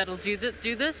Africa that'll do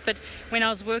this, but when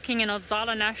I was working in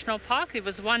Ozala National Park, there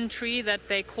was one tree that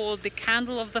they called the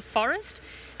candle of the forest,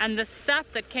 and the sap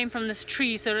that came from this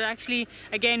tree, so it actually,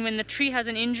 again, when the tree has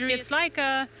an injury, it's like you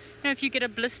know, if you get a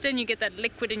blister and you get that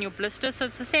liquid in your blister, so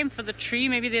it's the same for the tree.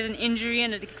 Maybe there's an injury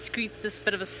and it excretes this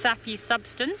bit of a sappy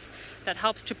substance that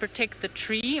helps to protect the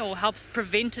tree or helps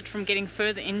prevent it from getting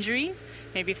further injuries,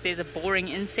 maybe if there's a boring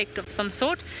insect of some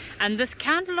sort. And this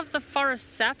candle of the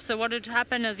forest sap, so what would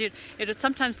happen is it would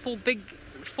sometimes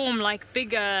form like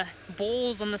big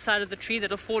balls on the side of the tree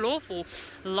that'll fall off, or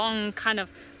long kind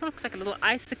of, looks like a little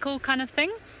icicle kind of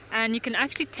thing, and you can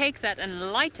actually take that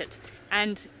and light it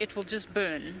and it will just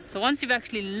burn. So once you've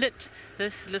actually lit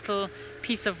this little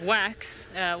piece of wax,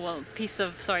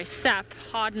 sap,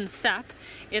 hardened sap,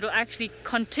 it'll actually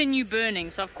continue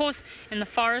burning. So of course in the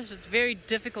forest it's very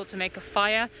difficult to make a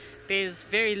fire. There's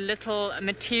very little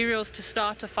materials to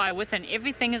start a fire with, and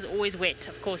everything is always wet.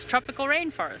 Of course, tropical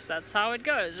rainforest, that's how it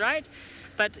goes, right?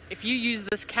 But if you use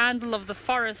this candle of the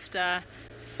forest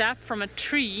sap from a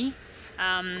tree,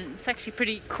 it's actually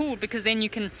pretty cool, because then you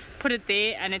can put it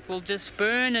there and it will just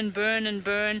burn and burn and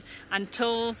burn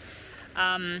until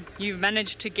you've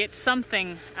managed to get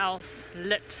something else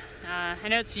lit. I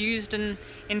know it's used in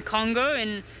Congo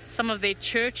in some of their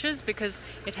churches because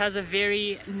it has a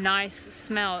very nice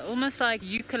smell, almost like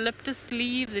eucalyptus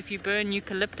leaves. If you burn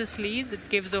eucalyptus leaves, it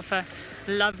gives off a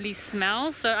lovely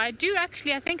smell. So I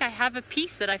think I have a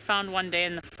piece that I found one day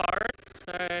in the forest.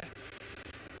 So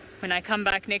when I come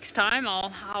back next time,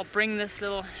 I'll bring this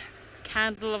little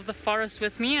candle of the forest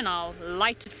with me and I'll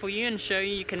light it for you and show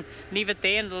you. You can leave it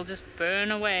there and it'll just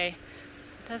burn away.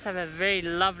 It does have a very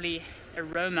lovely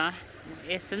aroma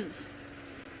or essence.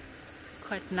 It's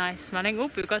quite nice smelling.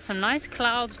 Oh, we've got some nice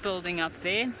clouds building up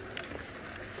there.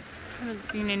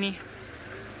 Haven't seen any.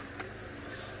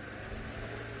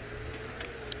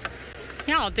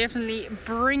 Yeah, I'll definitely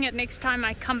bring it next time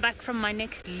I come back from my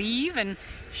next leave and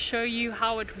show you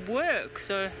how it works.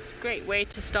 So it's a great way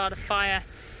to start a fire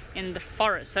in the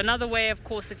forest. Another way, of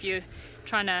course, if you're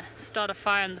trying to start a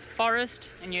fire in the forest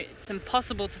and it's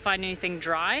impossible to find anything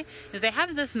dry, is they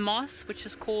have this moss which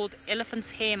is called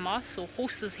elephant's hair moss or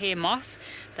horse's hair moss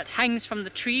that hangs from the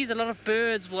trees. A lot of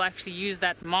birds will actually use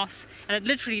that moss, and it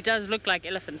literally does look like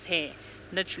elephant's hair,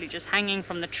 literally just hanging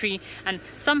from the tree. And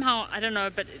somehow, I don't know,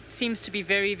 but it seems to be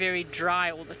very, very dry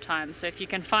all the time. So if you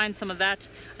can find some of that,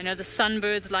 I know the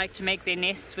sunbirds like to make their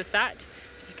nests with that.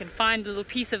 Can find a little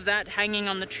piece of that hanging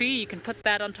on the tree, you can put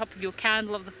that on top of your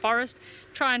candle of the forest.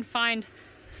 Try and find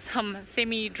some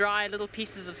semi-dry little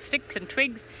pieces of sticks and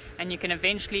twigs and you can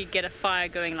eventually get a fire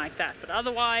going like that. But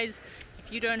otherwise,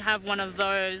 if you don't have one of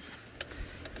those,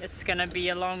 it's gonna be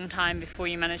a long time before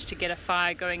you manage to get a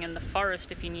fire going in the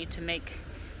forest if you need to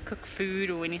cook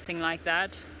food or anything like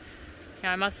that.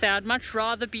 Now, I must say I'd much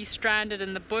rather be stranded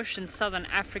in the bush in southern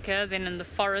Africa than in the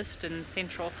forest in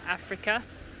Central Africa.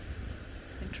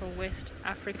 Central West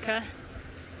Africa.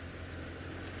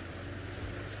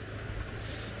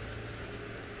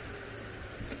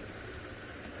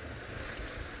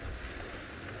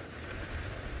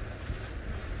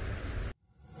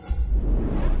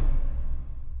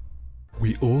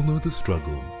 We all know the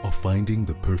struggle of finding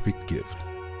the perfect gift.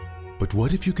 But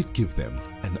what if you could give them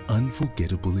an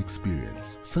unforgettable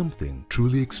experience? Something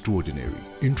truly extraordinary.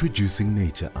 Introducing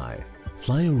Nature Eye.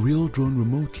 Fly a real drone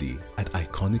remotely at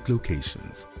iconic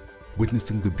locations,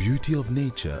 witnessing the beauty of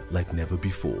nature like never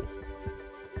before.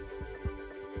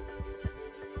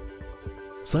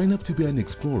 Sign up to be an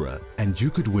explorer and you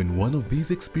could win one of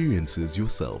these experiences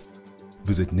yourself.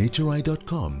 Visit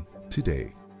natureye.com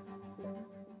today.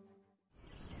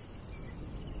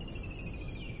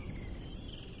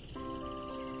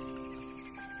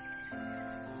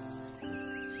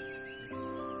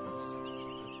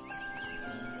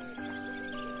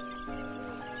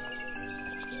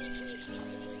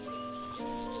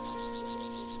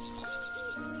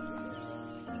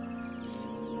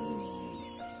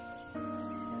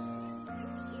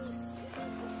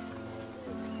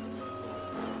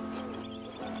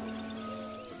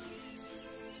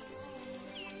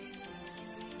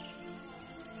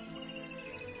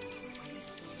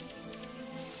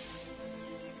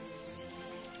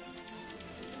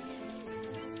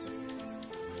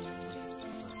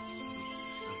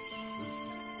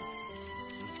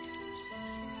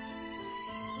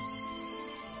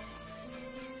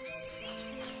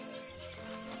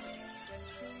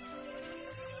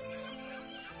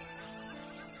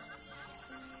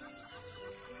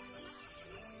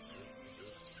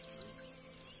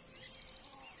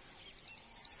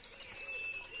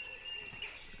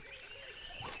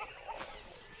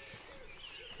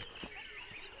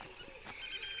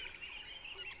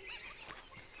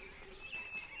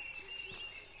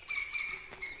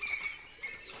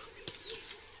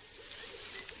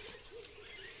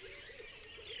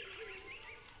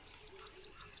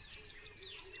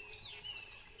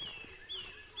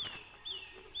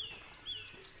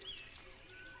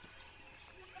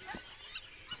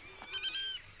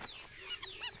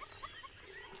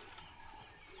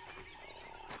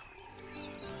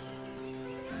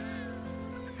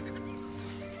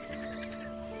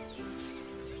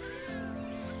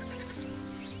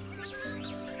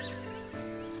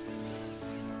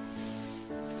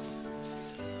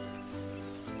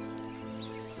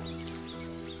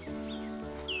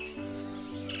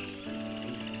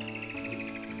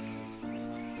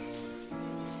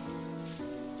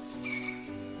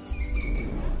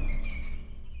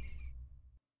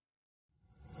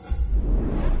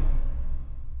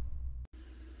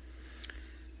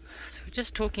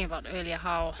 Just talking about earlier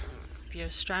how if you're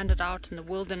stranded out in the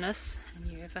wilderness and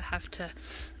you ever have to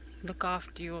look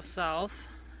after yourself,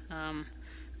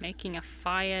 making a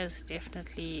fire is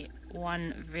definitely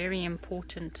one very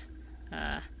important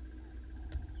kind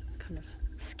of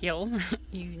skill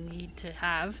you need to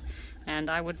have. And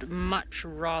I would much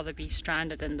rather be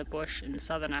stranded in the bush in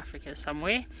southern Africa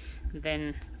somewhere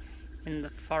than in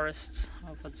the forests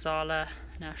of Odzala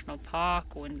National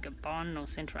Park or in Gabon or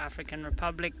Central African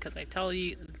Republic, because I tell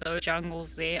you, those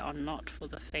jungles there are not for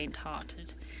the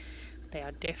faint-hearted. They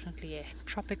are definitely a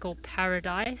tropical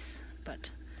paradise, but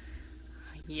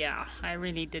yeah, I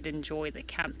really did enjoy the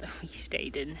camp that we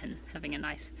stayed in and having a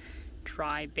nice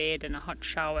dry bed and a hot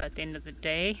shower at the end of the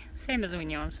day. Same as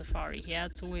when you're on safari here.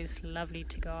 It's always lovely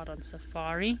to go out on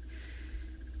safari,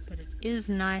 but it is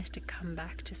nice to come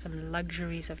back to some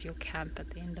luxuries of your camp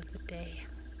at the end of the day.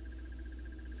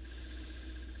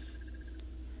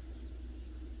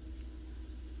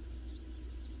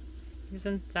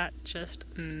 Isn't that just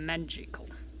magical?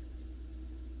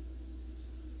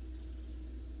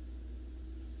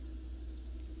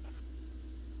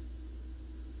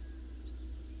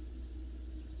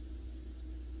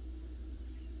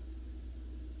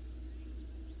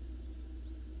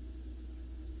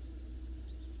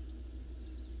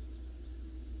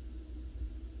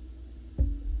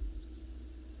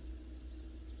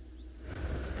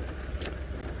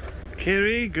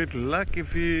 Kerry, good luck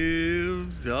if you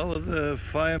with the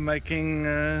fire making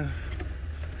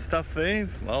stuff there.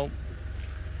 Well,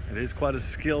 it is quite a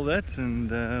skill that, and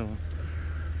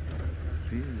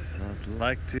please, I'd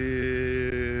like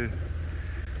to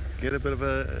get a bit of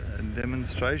a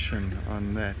demonstration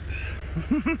on that.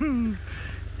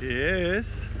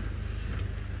 Yes.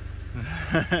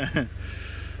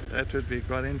 That would be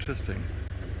quite interesting.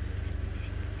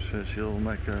 I'm sure she'll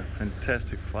make a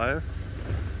fantastic fire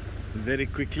very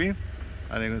quickly.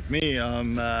 I think with me,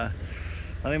 I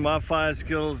think my fire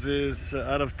skills is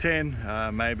out of 10,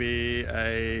 maybe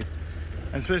and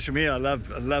especially me, I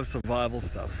love survival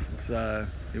stuff. So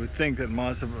you would think that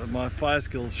my fire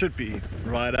skills should be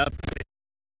right up there.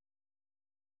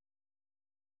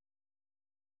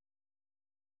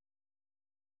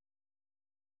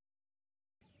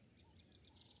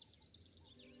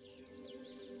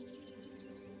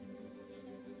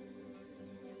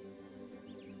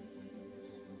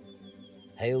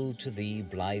 Hail to thee,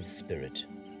 blithe spirit.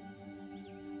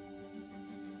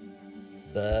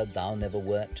 bird thou never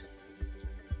wert,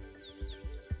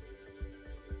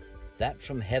 that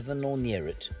from heaven or near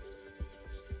it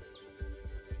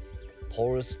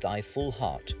pourest thy full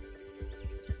heart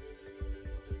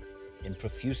in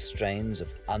profuse strains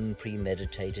of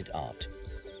unpremeditated art.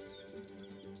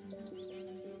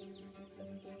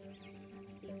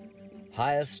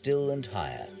 Higher still and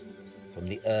higher from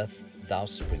the earth thou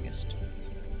springest,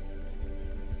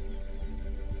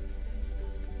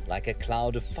 like a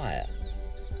cloud of fire,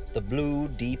 the blue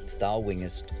deep thou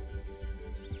wingest,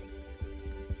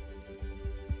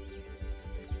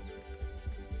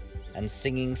 and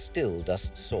singing still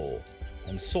dost soar,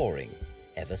 and soaring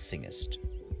ever singest.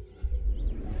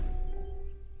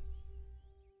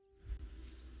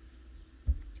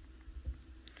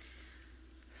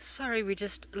 Sorry, we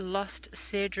just lost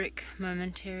Cedric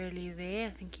momentarily there. I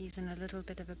think he's in a little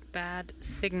bit of a bad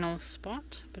signal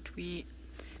spot, but we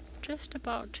just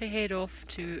about to head off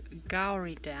to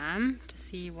Gowrie Dam to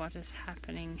see what is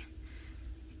happening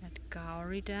at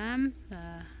Gowrie Dam.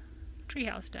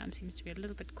 Treehouse Dam seems to be a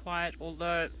little bit quiet,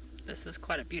 although this is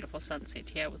quite a beautiful sunset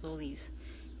here with all these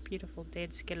beautiful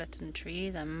dead skeleton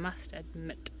trees, I must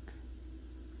admit.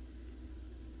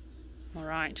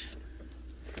 Alright,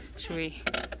 shall we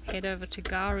head over to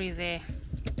Gowrie there?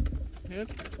 Yep.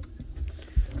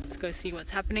 Let's go see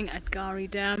what's happening at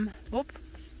Gowrie Dam. Oop.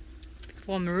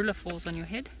 Before Marula falls on your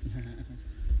head.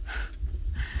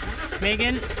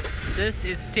 Megan, this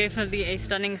is definitely a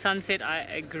stunning sunset, I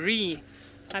agree.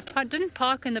 I didn't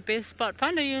park in the best spot.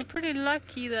 Panda, you're pretty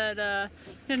lucky that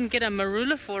you didn't get a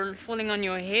marula falling on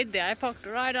your head there. I parked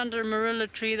right under a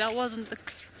marula tree. That wasn't the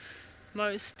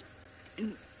most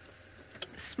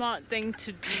smart thing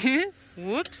to do.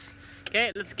 Whoops.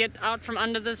 Okay, let's get out from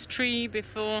under this tree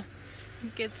before we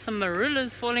get some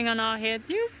marulas falling on our heads.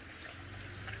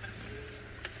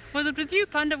 Was it with you,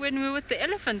 Panda, when we were with the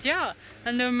elephant? Yeah,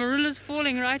 and there were marulas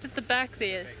falling right at the back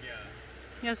there.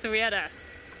 Yeah, so we had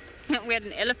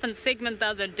an elephant segment the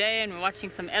other day, and we're watching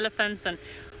some elephants, and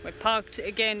we parked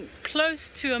again close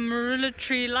to a marula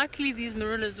tree. Luckily these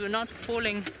marulas were not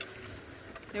falling,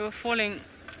 they were falling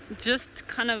just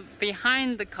kind of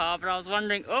behind the car, but I was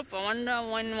wondering, I wonder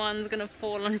when one's gonna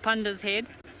fall on Panda's head.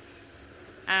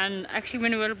 And actually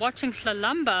when we were watching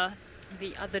Flalamba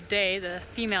the other day, the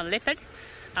female leopard,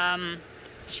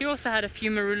 she also had a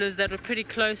few marulas that were pretty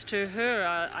close to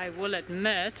her, I will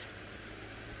admit.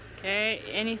 Okay,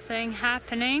 anything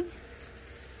happening?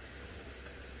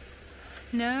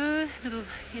 No, little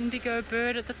indigo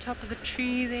bird at the top of the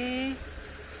tree there.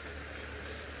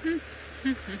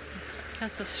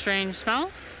 That's a strange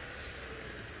smell.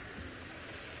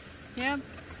 Yep.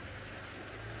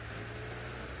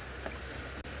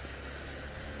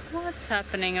 What's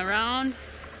happening around?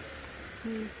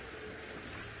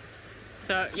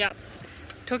 So, yeah,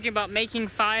 talking about making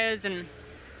fires, and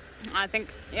I think,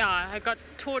 yeah, I got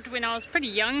taught when I was pretty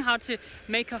young how to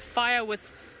make a fire with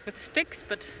sticks,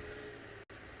 but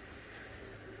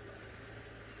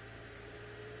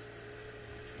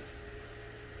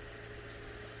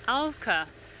Alka,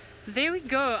 there we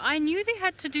go. I knew they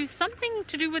had to do something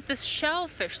to do with this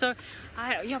shellfish, so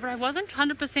but I wasn't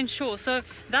 100% sure. So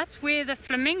that's where the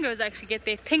flamingos actually get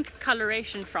their pink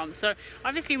coloration from. So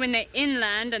obviously when they're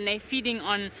inland and they're feeding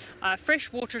on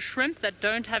freshwater shrimp that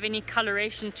don't have any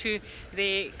coloration to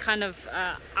their kind of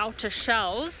outer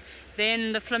shells,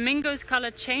 then the flamingo's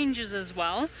color changes as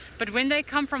well. But when they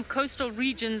come from coastal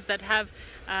regions that have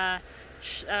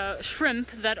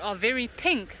shrimp that are very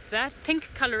pink, that pink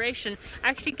coloration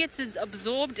actually gets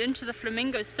absorbed into the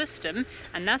flamingo system,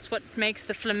 and that's what makes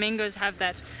the flamingos have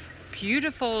that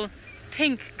beautiful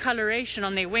pink coloration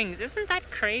on their wings. Isn't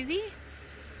that crazy?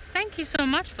 Thank you so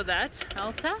much for that,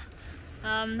 Alta.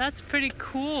 That's pretty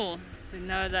cool to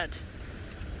know that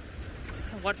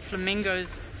what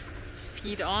flamingos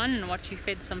feed on and what you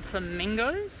fed some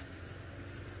flamingos.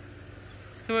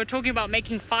 So we're talking about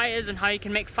making fires and how you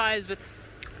can make fires with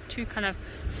two kind of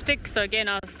sticks. So again,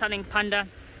 I was telling Panda,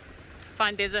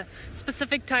 find there's a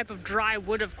specific type of dry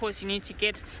wood. Of course, you need to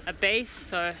get a base,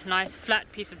 so a nice flat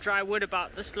piece of dry wood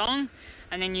about this long,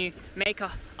 and then you make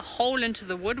a hole into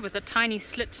the wood with a tiny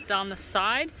slit down the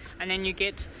side, and then you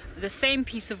get the same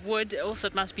piece of wood. Also,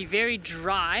 it must be very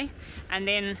dry, and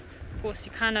then of course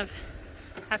you kind of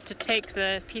have to take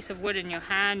the piece of wood in your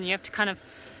hand, and you have to kind of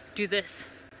do this.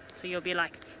 So you'll be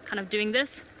like kind of doing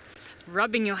this,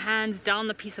 rubbing your hands down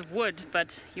the piece of wood,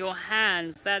 but your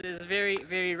hands, that is very,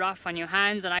 very rough on your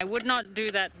hands, and I would not do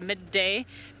that midday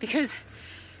because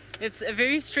it's a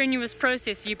very strenuous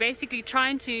process. You're basically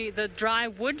trying to, the dry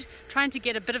wood, trying to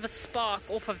get a bit of a spark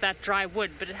off of that dry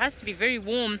wood, but it has to be very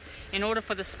warm in order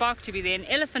for the spark to be there. In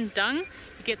elephant dung,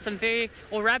 you get some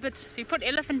or rabbit, so you put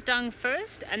elephant dung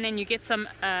first, and then you get some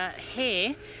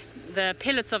hair, the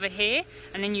pellets of a hare,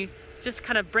 and then you just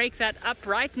kind of break that up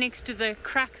right next to the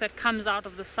crack that comes out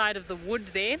of the side of the wood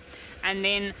there, and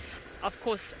then of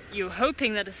course you're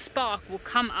hoping that a spark will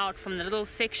come out from the little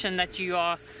section that you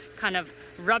are kind of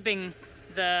rubbing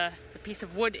the piece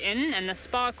of wood in, and the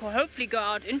spark will hopefully go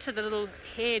out into the little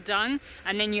hair dung,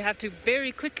 and then you have to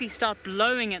very quickly start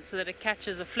blowing it so that it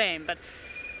catches a flame.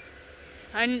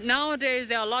 And nowadays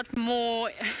there are a lot more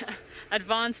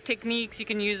advanced techniques. You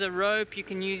can use a rope,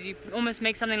 you almost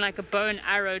make something like a bow and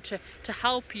arrow to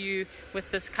help you with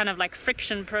this kind of like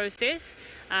friction process.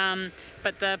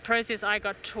 But the process I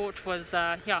got taught was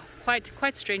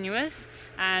quite strenuous,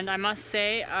 and I must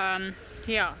say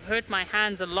hurt my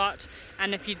hands a lot.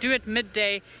 And if you do it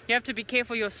midday, you have to be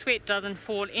careful your sweat doesn't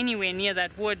fall anywhere near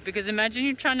that wood, because imagine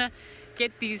you're trying to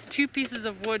get these 2 pieces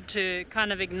of wood to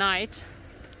kind of ignite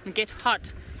and get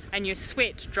hot, and your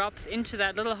sweat drops into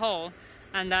that little hole,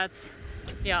 and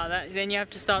then you have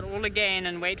to start all again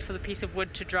and wait for the piece of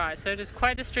wood to dry. So it is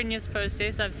quite a strenuous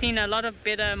process. I've seen a lot of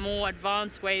better, more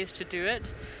advanced ways to do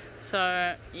it.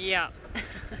 So yeah.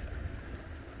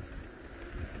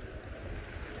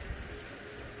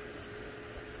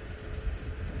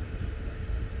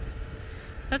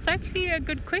 That's actually a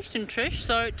good question, Trish.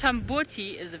 So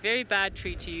tamboti is a very bad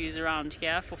tree to use around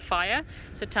here for fire.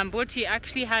 So tamboti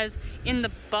actually has in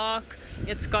the bark,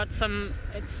 it's got some,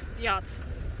 I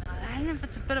don't know if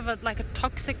it's a bit of like a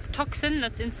toxin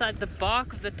that's inside the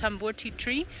bark of the tamboti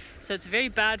tree. So it's very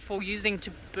bad for using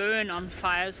to burn on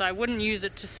fire. So I wouldn't use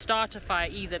it to start a fire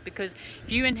either, because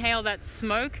if you inhale that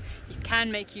smoke, it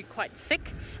can make you quite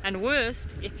sick. And worse,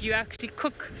 if you actually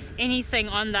cook anything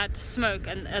on that smoke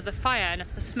and the fire, and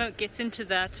if the smoke gets into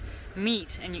that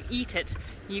meat and you eat it,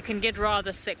 you can get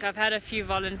rather sick. I've had a few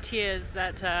volunteers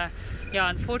that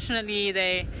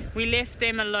unfortunately we left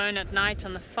them alone at night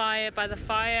on by the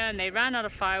fire, and they ran out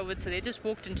of firewood, so they just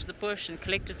walked into the bush and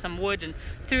collected some wood and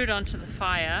threw it onto the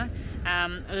fire.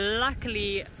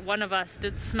 Luckily one of us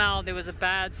did smell, there was a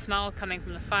bad smell coming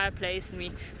from the fireplace, and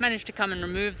we managed to come and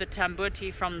remove the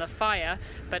tamboti from the fire.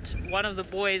 But one of the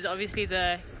boys, obviously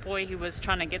the boy who was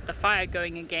trying to get the fire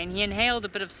going again, he inhaled a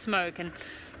bit of smoke, and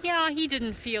he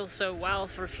didn't feel so well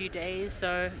for a few days.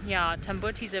 So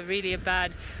tambotis are really a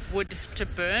bad wood to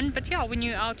burn. But when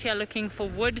you're out here looking for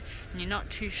wood and you're not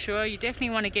too sure, you definitely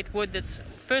want to get wood that's,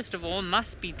 first of all,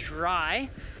 must be dry.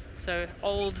 So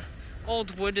old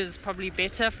wood is probably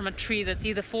better from a tree that's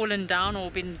either fallen down or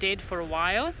been dead for a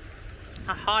while.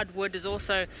 A hard wood is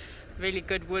also really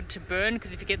good wood to burn,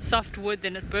 because if you get soft wood,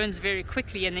 then it burns very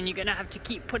quickly, and then you're going to have to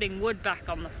keep putting wood back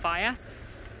on the fire.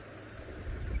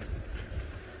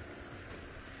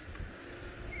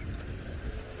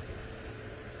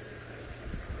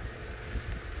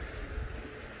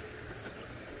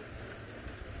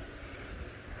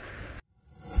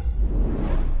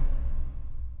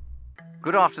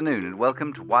 Good afternoon and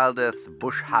welcome to WildEarth's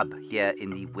Bush Hub here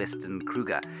in the Western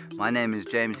Kruger. My name is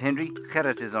James Henry,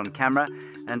 Gerrit is on camera,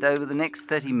 and over the next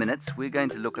 30 minutes we're going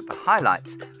to look at the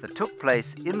highlights that took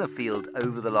place in the field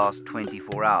over the last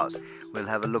 24 hours. We'll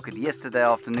have a look at yesterday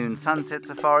afternoon's sunset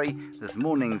safari, this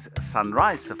morning's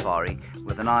sunrise safari,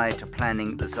 with an eye to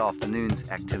planning this afternoon's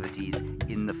activities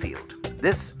in the field.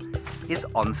 This is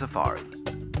On Safari.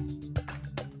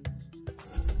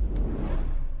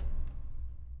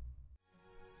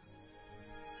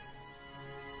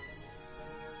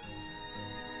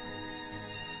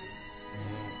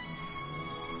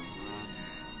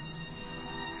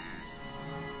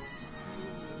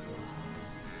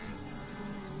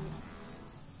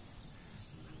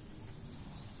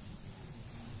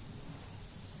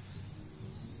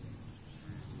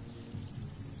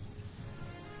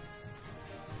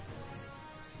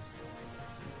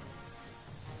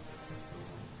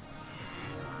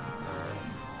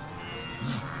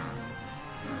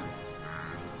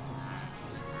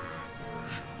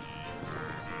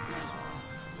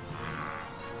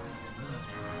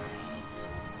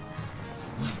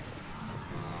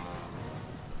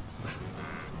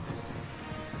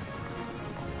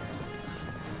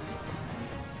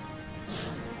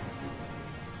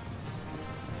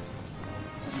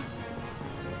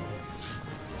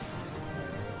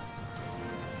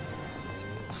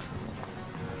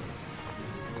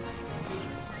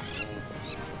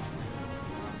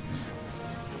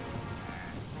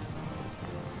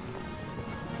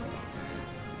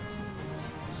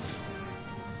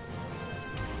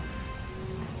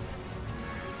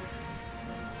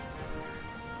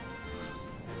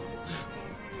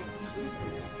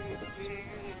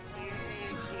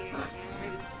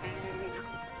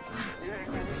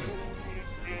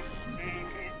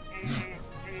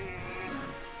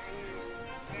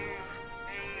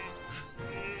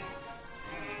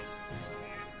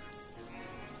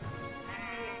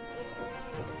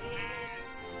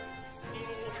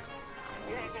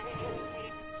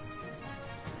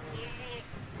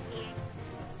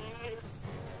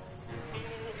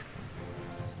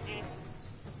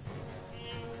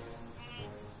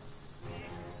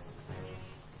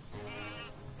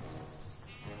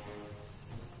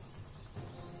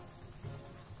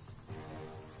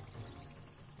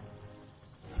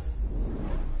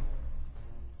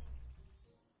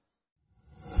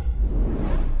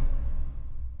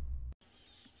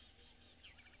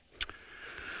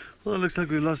 Well, it looks like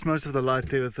we've lost most of the light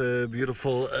there with the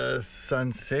beautiful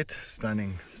sunset.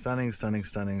 Stunning, stunning, stunning,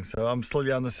 stunning. So I'm still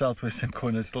here on the southwestern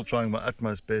corner, still trying my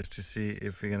utmost best to see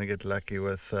if we're going to get lucky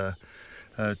with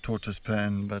tortoise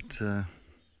pan, but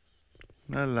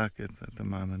no luck at the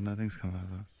moment. Nothing's come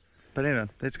over. But anyway,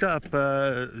 let's go up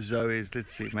Zoe's.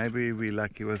 Let's see. Maybe we're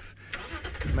lucky with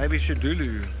maybe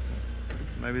Shadulu,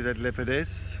 maybe that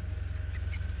leopardess,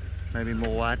 maybe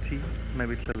Moati,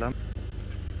 maybe Tlalum.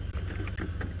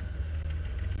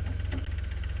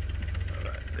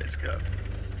 Let's go.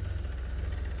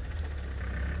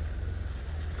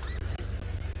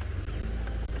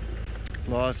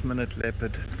 Last minute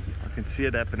leopard. I can see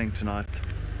it happening tonight.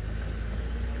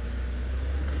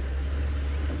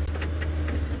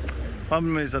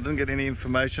 Problem is I didn't get any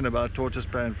information about tortoise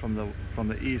pan from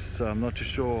the east, so I'm not too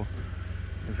sure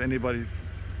if anybody,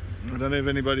 I don't know if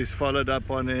anybody's followed up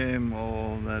on him,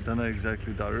 or I don't know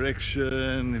exactly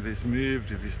direction, if he's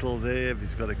moved, if he's still there, if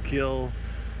he's got a kill.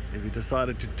 If he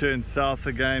decided to turn south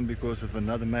again because of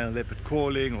another male leopard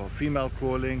calling or female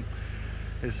calling.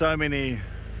 There's so many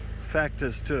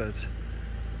factors to it.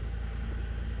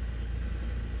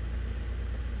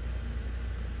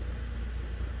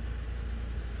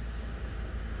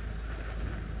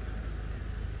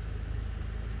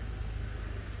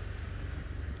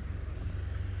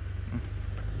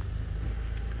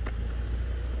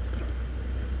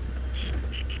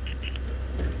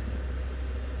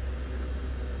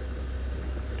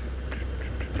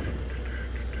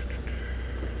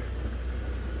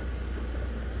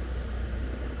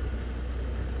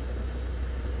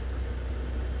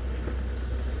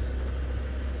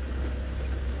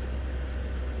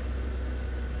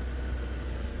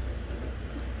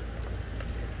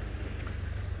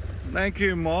 Thank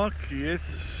you, Mark.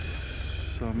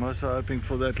 Yes, I'm also hoping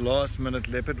for that last minute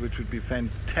leopard, which would be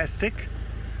fantastic.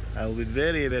 I'll be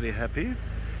very, very happy.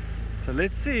 So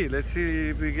let's see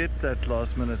if we get that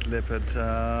last minute leopard.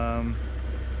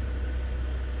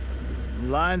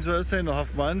 Lions were also in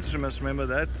Hofmans, you must remember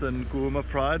that, and Kuhuma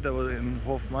Pride, they were in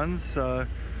Hofmans. So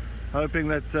hoping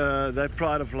that that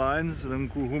Pride of Lions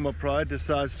and Kuhuma Pride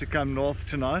decides to come north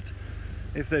tonight.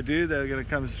 If they do, they're going to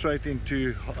come straight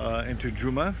into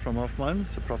Djuma from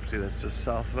Hofmans, the property that's just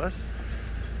south of us.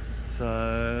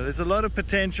 So there's a lot of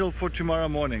potential for tomorrow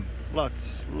morning.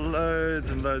 Loads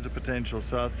and loads of potential.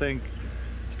 So I think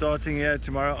starting here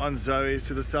tomorrow on Zoe's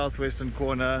to the southwestern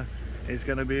corner is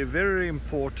going to be very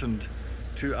important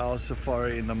to our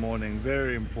safari in the morning.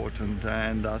 Very important.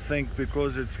 And I think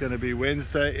because it's going to be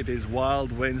Wednesday, it is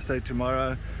Wild Wednesday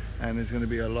tomorrow, and there's going to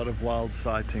be a lot of wild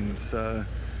sightings. So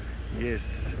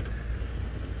yes,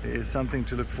 there's something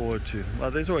to look forward to. Well,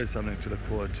 there's always something to look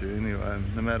forward to anyway,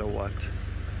 no matter what.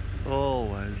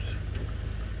 Always.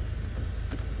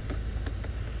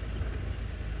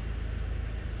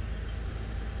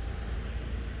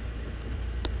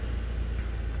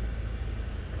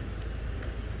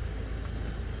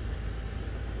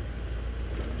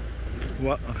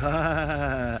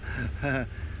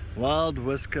 Wild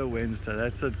Whisker Wednesday,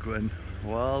 that's it, Gwen.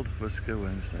 Wild Whisker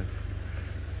Wednesday.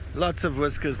 Lots of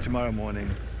whiskers tomorrow morning.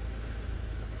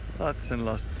 Lots and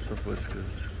lots of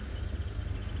whiskers.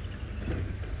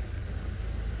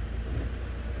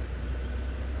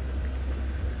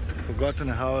 Forgotten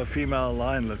how a female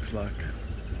lion looks like.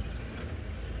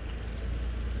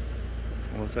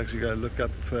 Let's actually go look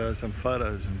up some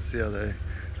photos and see how they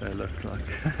look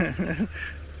like.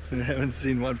 We haven't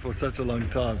seen one for such a long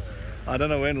time. I don't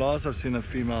know when last I've seen a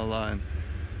female lion.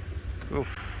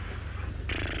 Oof.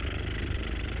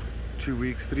 2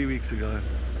 weeks, 3 weeks ago.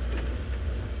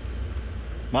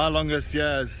 My longest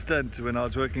stint when I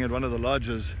was working at one of the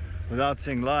lodges without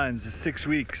seeing lions is 6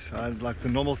 weeks. I had like the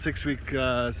normal 6 week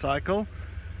cycle.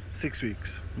 6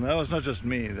 weeks. And that was not just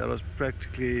me, that was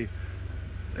practically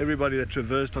everybody that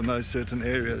traversed on those certain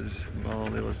areas. Well,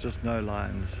 there was just no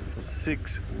lions for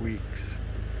 6 weeks.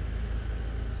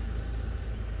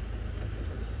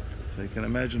 So you can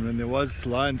imagine when there was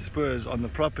lion spurs on the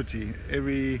property,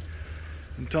 every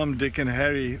Tom, Dick and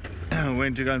Harry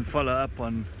went to go and follow up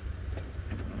on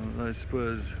those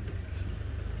spurs,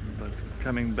 but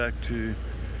coming back to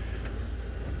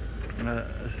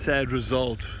a sad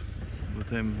result with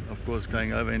him, of course,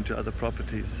 going over into other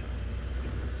properties.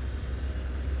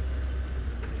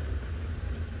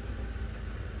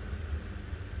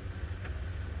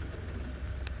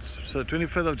 So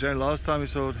 25th of January, last time we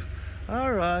saw it.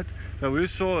 All right. No, we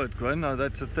saw it, Gwen. No,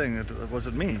 that's the thing. It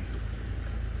wasn't me.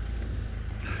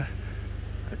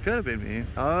 It could have been me.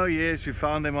 Oh yes, we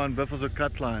found them on Buffalo's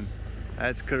Cutline.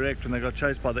 That's correct, when they got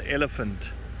chased by the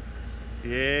elephant.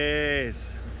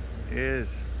 Yes,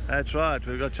 yes. That's right,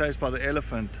 we got chased by the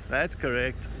elephant. That's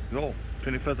correct. Oh,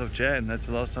 25th of Jan, that's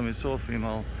the last time we saw a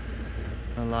female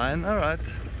lion.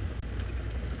 Alright.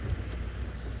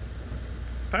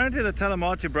 Apparently the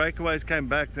Talamati breakaways came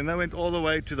back, then they went all the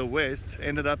way to the west,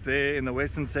 ended up there in the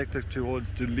western sector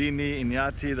towards Dulini,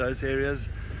 Inyati, those areas.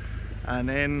 And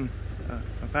then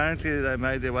apparently they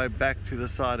made their way back to the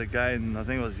side again. I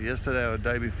think it was yesterday or the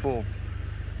day before.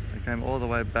 They came all the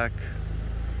way back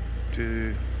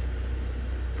to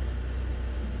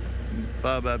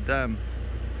Baobab Dam.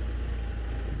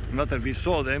 Not that we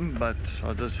saw them, but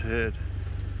I just heard.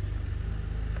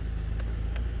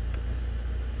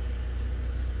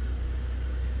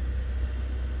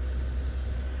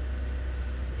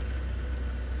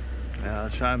 Yeah,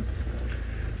 shame.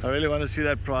 I really want to see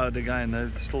that pride again. They're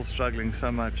still struggling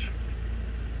so much.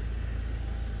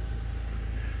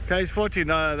 Case 40,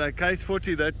 no, that case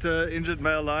 40, that injured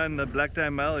male lion, the black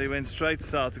dam male, he went straight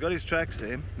south. He got his tracks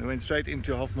there. He went straight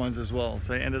into Hofmans as well.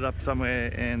 So he ended up somewhere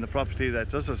in the property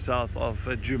that's also south of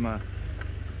Juma.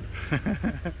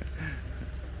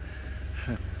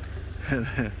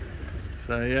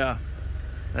 So yeah,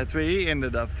 that's where he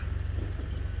ended up.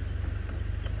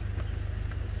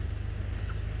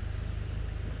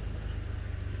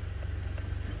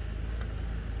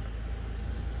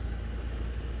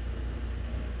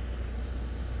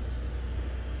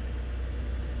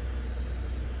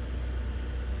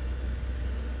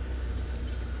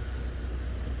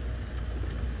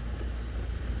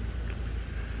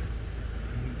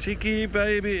 Cheeky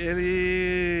baby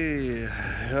Ellie,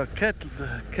 cat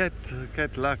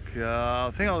luck. I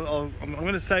think I'm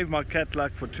going to save my cat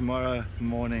luck for tomorrow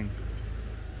morning.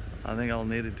 I think I'll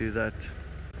need to do that.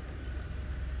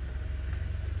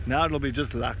 Now it'll be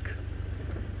just luck.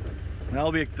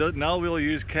 Now we'll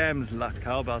use Cam's luck.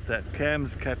 How about that?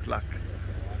 Cam's cat luck.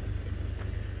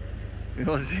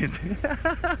 Was it?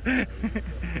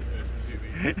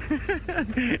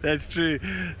 That's true.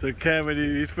 So Cam, in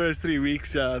his first 3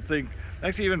 weeks, I think,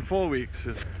 actually even 4 weeks,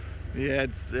 I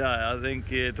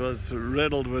think it was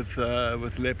riddled with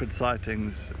leopard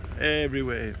sightings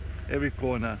everywhere, every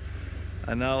corner.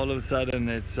 And now all of a sudden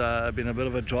it's been a bit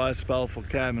of a dry spell for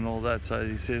Cam and all that. So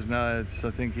he says no, I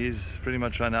think he's pretty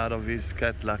much run out of his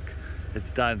cat luck.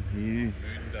 It's done.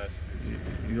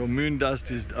 Your moon dust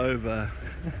is over.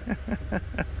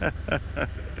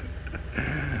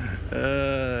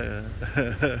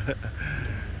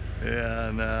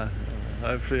 Yeah, no.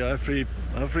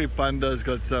 Hopefully Panda's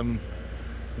got some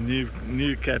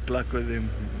new cat luck with him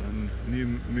and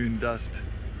new moon dust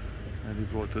that he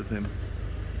brought with him.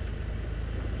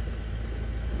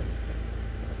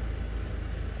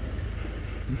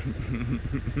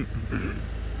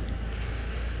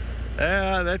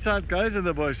 Yeah, that's how it goes in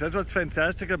the bush. That's what's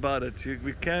fantastic about it.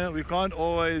 We can't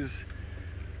always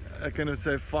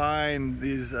find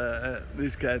these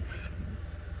cats.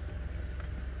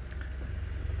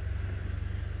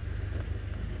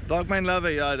 Dogman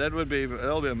lover, yeah, that'll be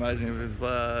amazing if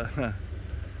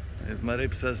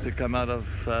Marips has to come out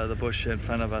of the bush in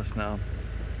front of us now,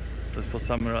 just for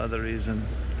some or other reason.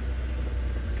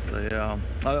 So yeah,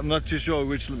 I'm not too sure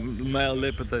which male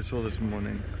leopard they saw this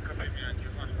morning.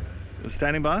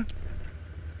 Standing by?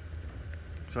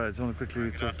 Sorry, I just want to quickly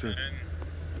talk to.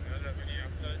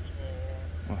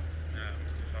 Oh.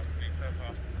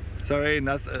 Sorry,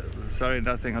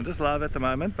 nothing. I'm just live at the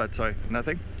moment, but sorry,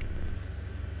 nothing.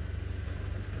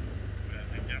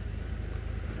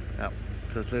 Yeah,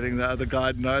 just letting the other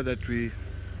guide know that we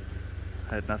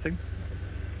had nothing.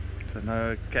 So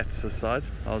no cats this side.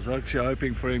 I was actually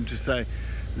hoping for him to say,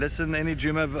 listen, any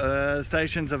Juma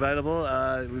stations available?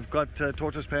 We've got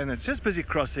Tortoise Pan. It's just busy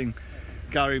crossing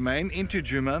Gowrie Main into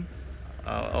Juma.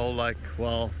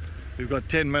 We've got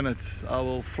 10 minutes. I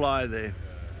will fly there.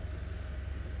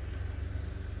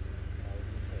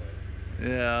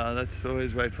 Yeah, that's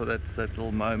always wait for that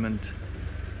little moment.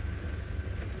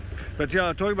 But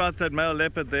yeah, talking about that male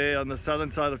leopard there on the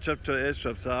southern side of Chipto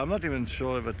airstrip, so I'm not even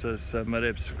sure if it is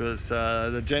Marips, because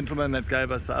the gentleman that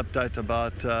gave us the update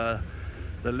about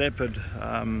the leopard,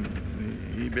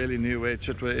 he barely knew where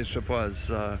Chitwa airstrip was.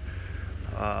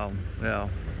 Yeah,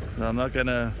 I'm not going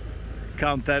to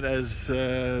count that as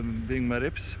being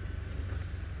Marips.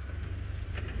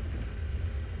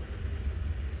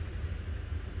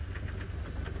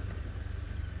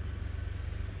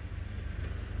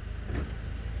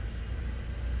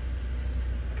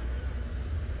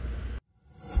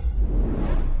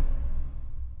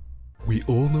 We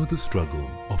all know the struggle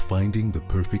of finding the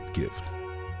perfect gift.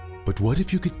 But what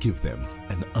if you could give them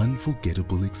an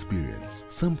unforgettable experience?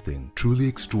 Something truly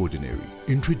extraordinary.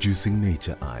 Introducing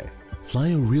Nature Eye. Fly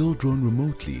a real drone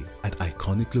remotely at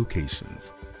iconic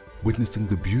locations. witnessing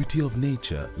the beauty of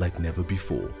nature like never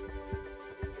before.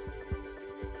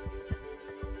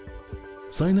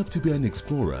 Sign up to be an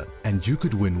explorer and you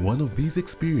could win one of these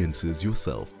experiences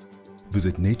yourself.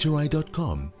 Visit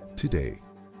natureye.com today.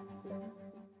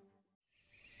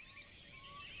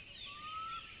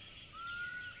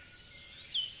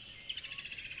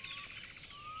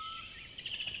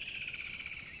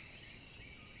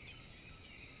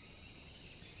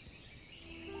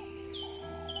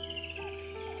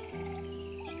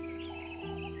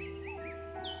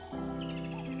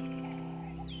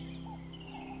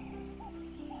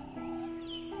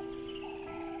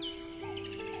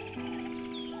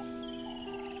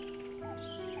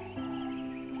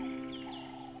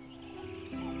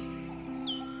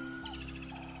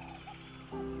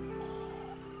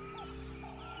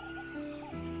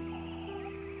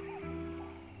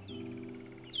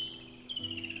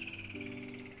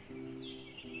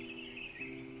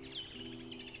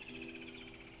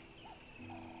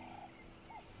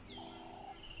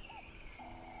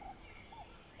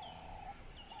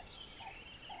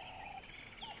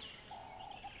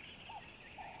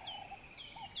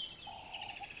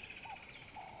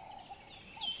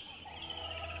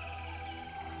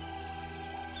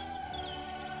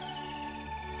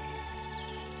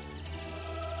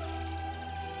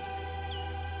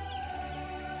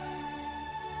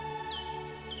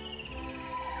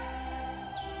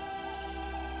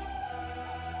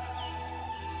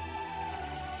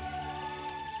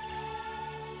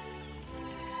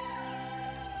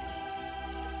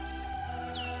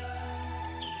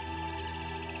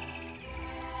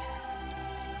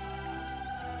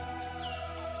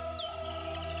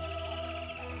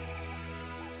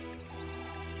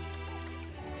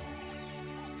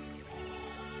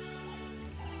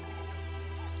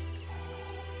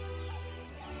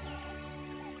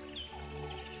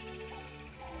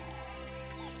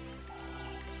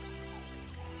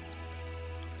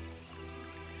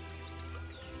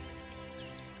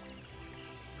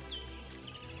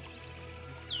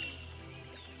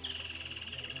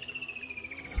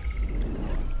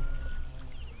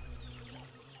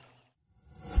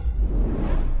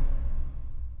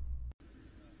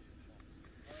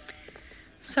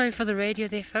 Sorry for the radio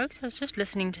there, folks. I was just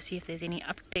listening to see if there's any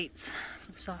updates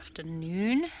this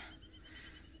afternoon.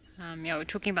 Yeah, we're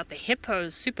talking about the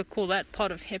hippos. Super cool. That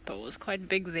pod of hippo was quite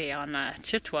big there on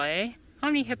Chitwa, eh? How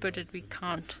many hippo did we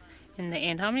count in the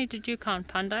end? How many did you count,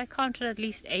 Panda? I counted at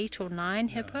least 8 or 9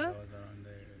 hippo.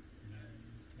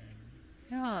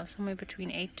 Yeah, somewhere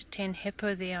between 8 to 10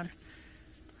 hippo there on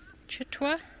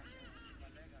Chitwa.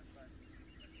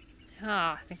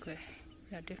 Yeah, I think we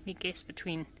definitely guessed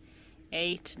between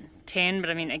 8 and 10, but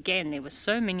I mean, again, there were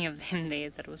so many of them there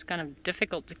that it was kind of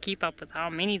difficult to keep up with how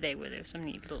many there were. There were so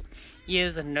many little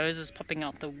ears and noses popping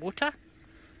out the water.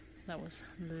 That was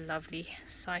lovely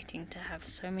sighting to have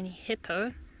so many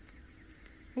hippo.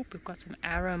 Oop, we've got some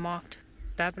arrow marked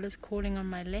babblers calling on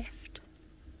my left.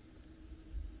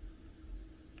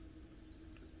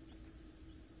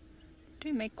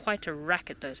 Do make quite a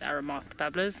racket, those arrow marked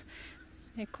babblers.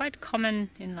 They're quite common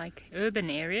in like urban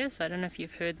areas. I don't know if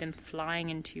you've heard them flying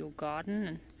into your garden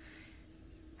and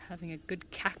having a good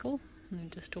cackle. And they're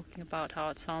just talking about how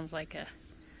it sounds like a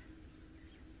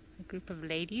group of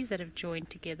ladies that have joined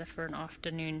together for an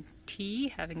afternoon tea,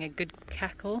 having a good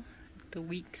cackle at the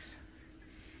week's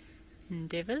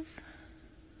endeavours.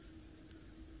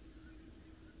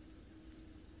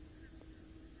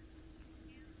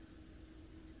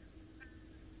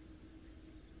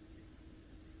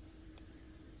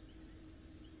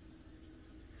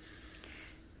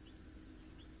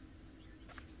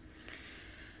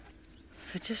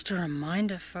 So just a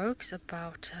reminder, folks,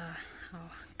 about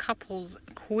our couples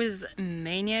quiz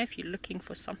mania. If you're looking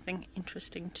for something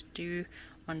interesting to do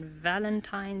on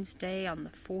Valentine's Day on the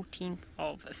 14th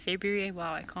of February.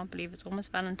 Wow, I can't believe it's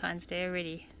almost Valentine's Day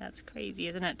already. That's crazy,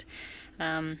 isn't it?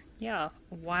 Yeah,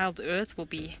 WildEarth will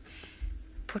be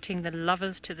putting the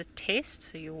lovers to the test,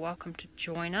 so you're welcome to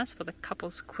join us for the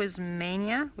couples quiz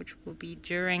mania, which will be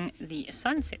during the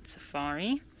sunset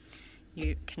safari.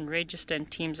 You can register in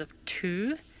teams of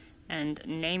 2 and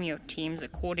name your teams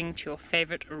according to your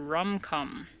favorite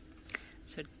rom-com.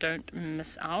 So don't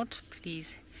miss out.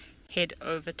 Please head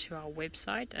over to our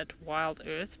website at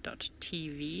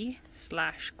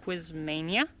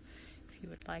wildearth.tv/quizmania if you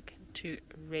would like to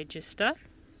register.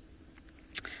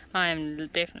 I am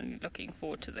definitely looking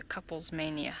forward to the Couples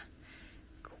Mania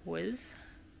quiz.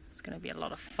 It's going to be a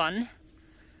lot of fun.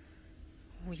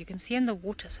 Oh, you can see in the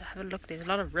water, so have a look. There's a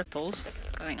lot of ripples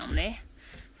going on there.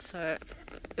 So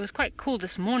it was quite cool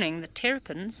this morning, the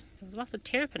terrapins. There was lots of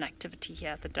terrapin activity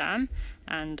here at the dam,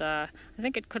 and I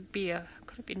think it could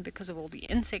have been because of all the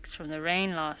insects from the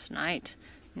rain last night.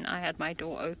 And I had my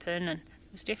door open, and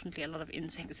there's definitely a lot of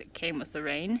insects that came with the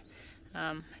rain.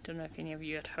 I don't know if any of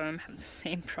you at home have the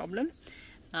same problem.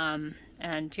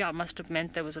 And yeah, it must have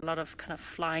meant there was a lot of kind of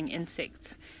flying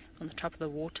insects on the top of the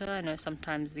water. I know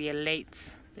sometimes the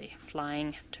elates, the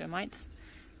flying termites,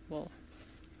 will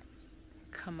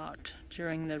come out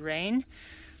during the rain.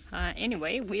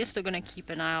 Anyway, we're still going to keep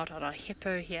an eye out on our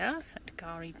hippo here at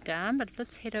Gowrie Dam, but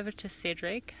let's head over to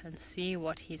Cedric and see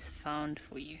what he's found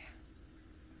for you.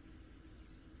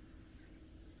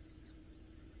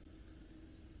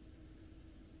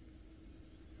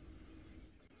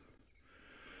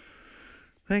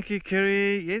 Thank you,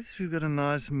 Kerry. Yes, we've got a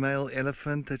nice male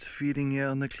elephant that's feeding here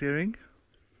on the clearing.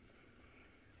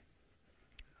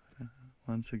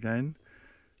 Once again,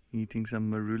 eating some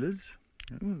marulas.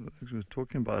 Oh, we were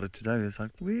talking about it today. It's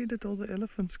like, where did all the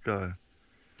elephants go?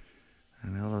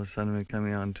 And all of a sudden we're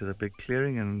coming out to the big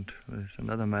clearing, and there's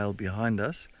another male behind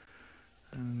us.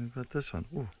 And we've got this one.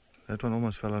 Oh, that one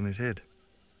almost fell on his head.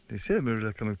 Do you see a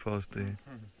marula coming past there?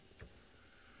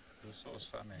 It's so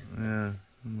sunny. Yeah.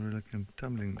 And we're looking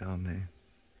tumbling down there.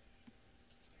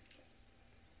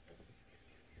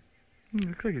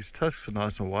 Looks like his tusks are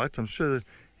nice and white. I'm sure that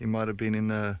he might have been in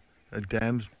a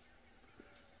dam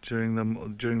during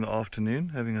the afternoon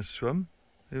having a swim.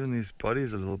 Even his body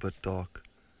is a little bit dark.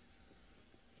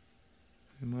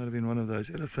 He might have been one of those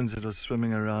elephants that was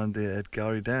swimming around there at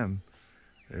Gowrie Dam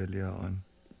earlier on.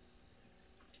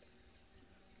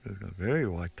 He's got very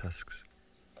white tusks.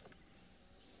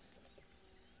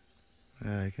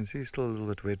 Yeah, you can see he's still a little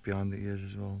bit wet behind the ears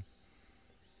as well.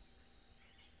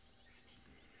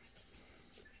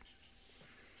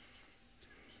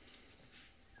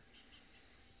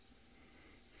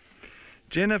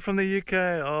 Jenna from the UK,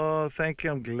 oh thank you,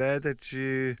 I'm glad that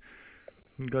you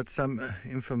got some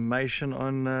information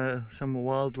on some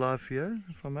wildlife here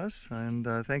from us, and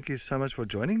thank you so much for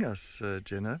joining us,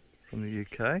 Jenna from the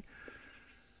UK.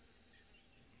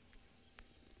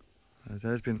 It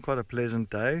has been quite a pleasant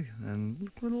day and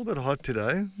a little bit hot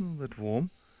today, a little bit warm.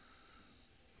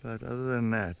 But other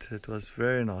than that, it was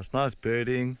very nice. Nice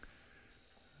birding.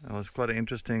 It was quite an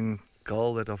interesting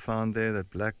gull that I found there, that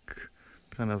black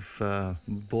kind of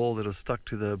ball that was stuck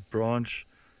to the branch.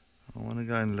 I want to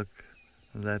go and look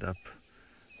that up.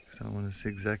 I want to see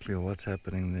exactly what's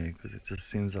happening there, because it just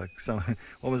seems like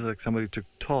almost like somebody took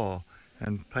tar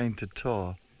and painted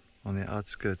tar on the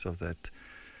outskirts of that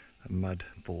mud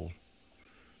ball.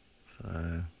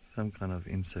 So some kind of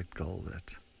insect gull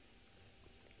that.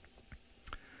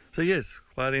 So yes,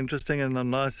 quite interesting, and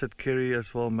nice that Kerry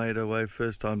as well made her way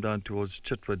first time down towards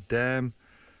Chitwa Dam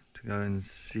to go and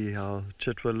see how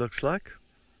Chitwa looks like.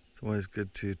 It's always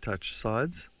good to touch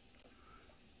sides,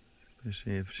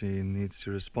 especially if she needs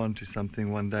to respond to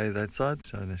something one day that side,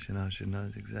 so that she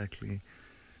knows exactly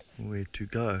where to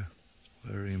go.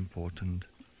 Very important.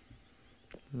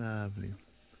 Lovely.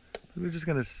 We're just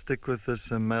going to stick with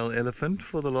this male elephant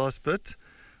for the last bit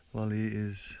while he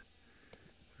is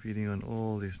feeding on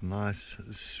all these nice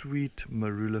sweet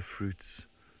marula fruits.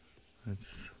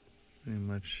 That's very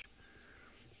much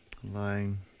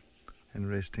lying and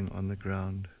resting on the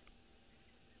ground,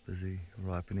 busy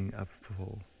ripening up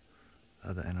for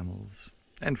other animals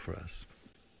and for us.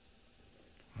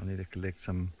 I need to collect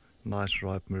some nice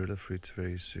ripe marula fruits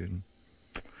very soon.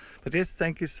 But yes,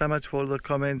 thank you so much for all the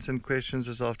comments and questions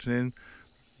this afternoon.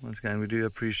 Once again, we do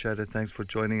appreciate it. Thanks for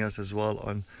joining us as well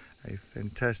on a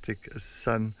fantastic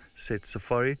sunset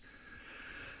safari.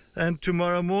 And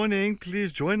tomorrow morning,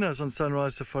 please join us on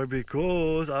Sunrise Safari,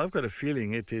 because I've got a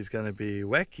feeling it is going to be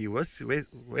wacky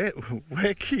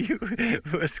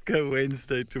Whisker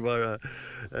Wednesday tomorrow.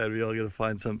 And we are going to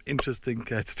find some interesting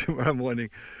cats tomorrow morning.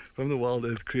 From the Wild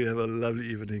Earth crew, have a lovely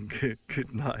evening.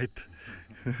 Good night.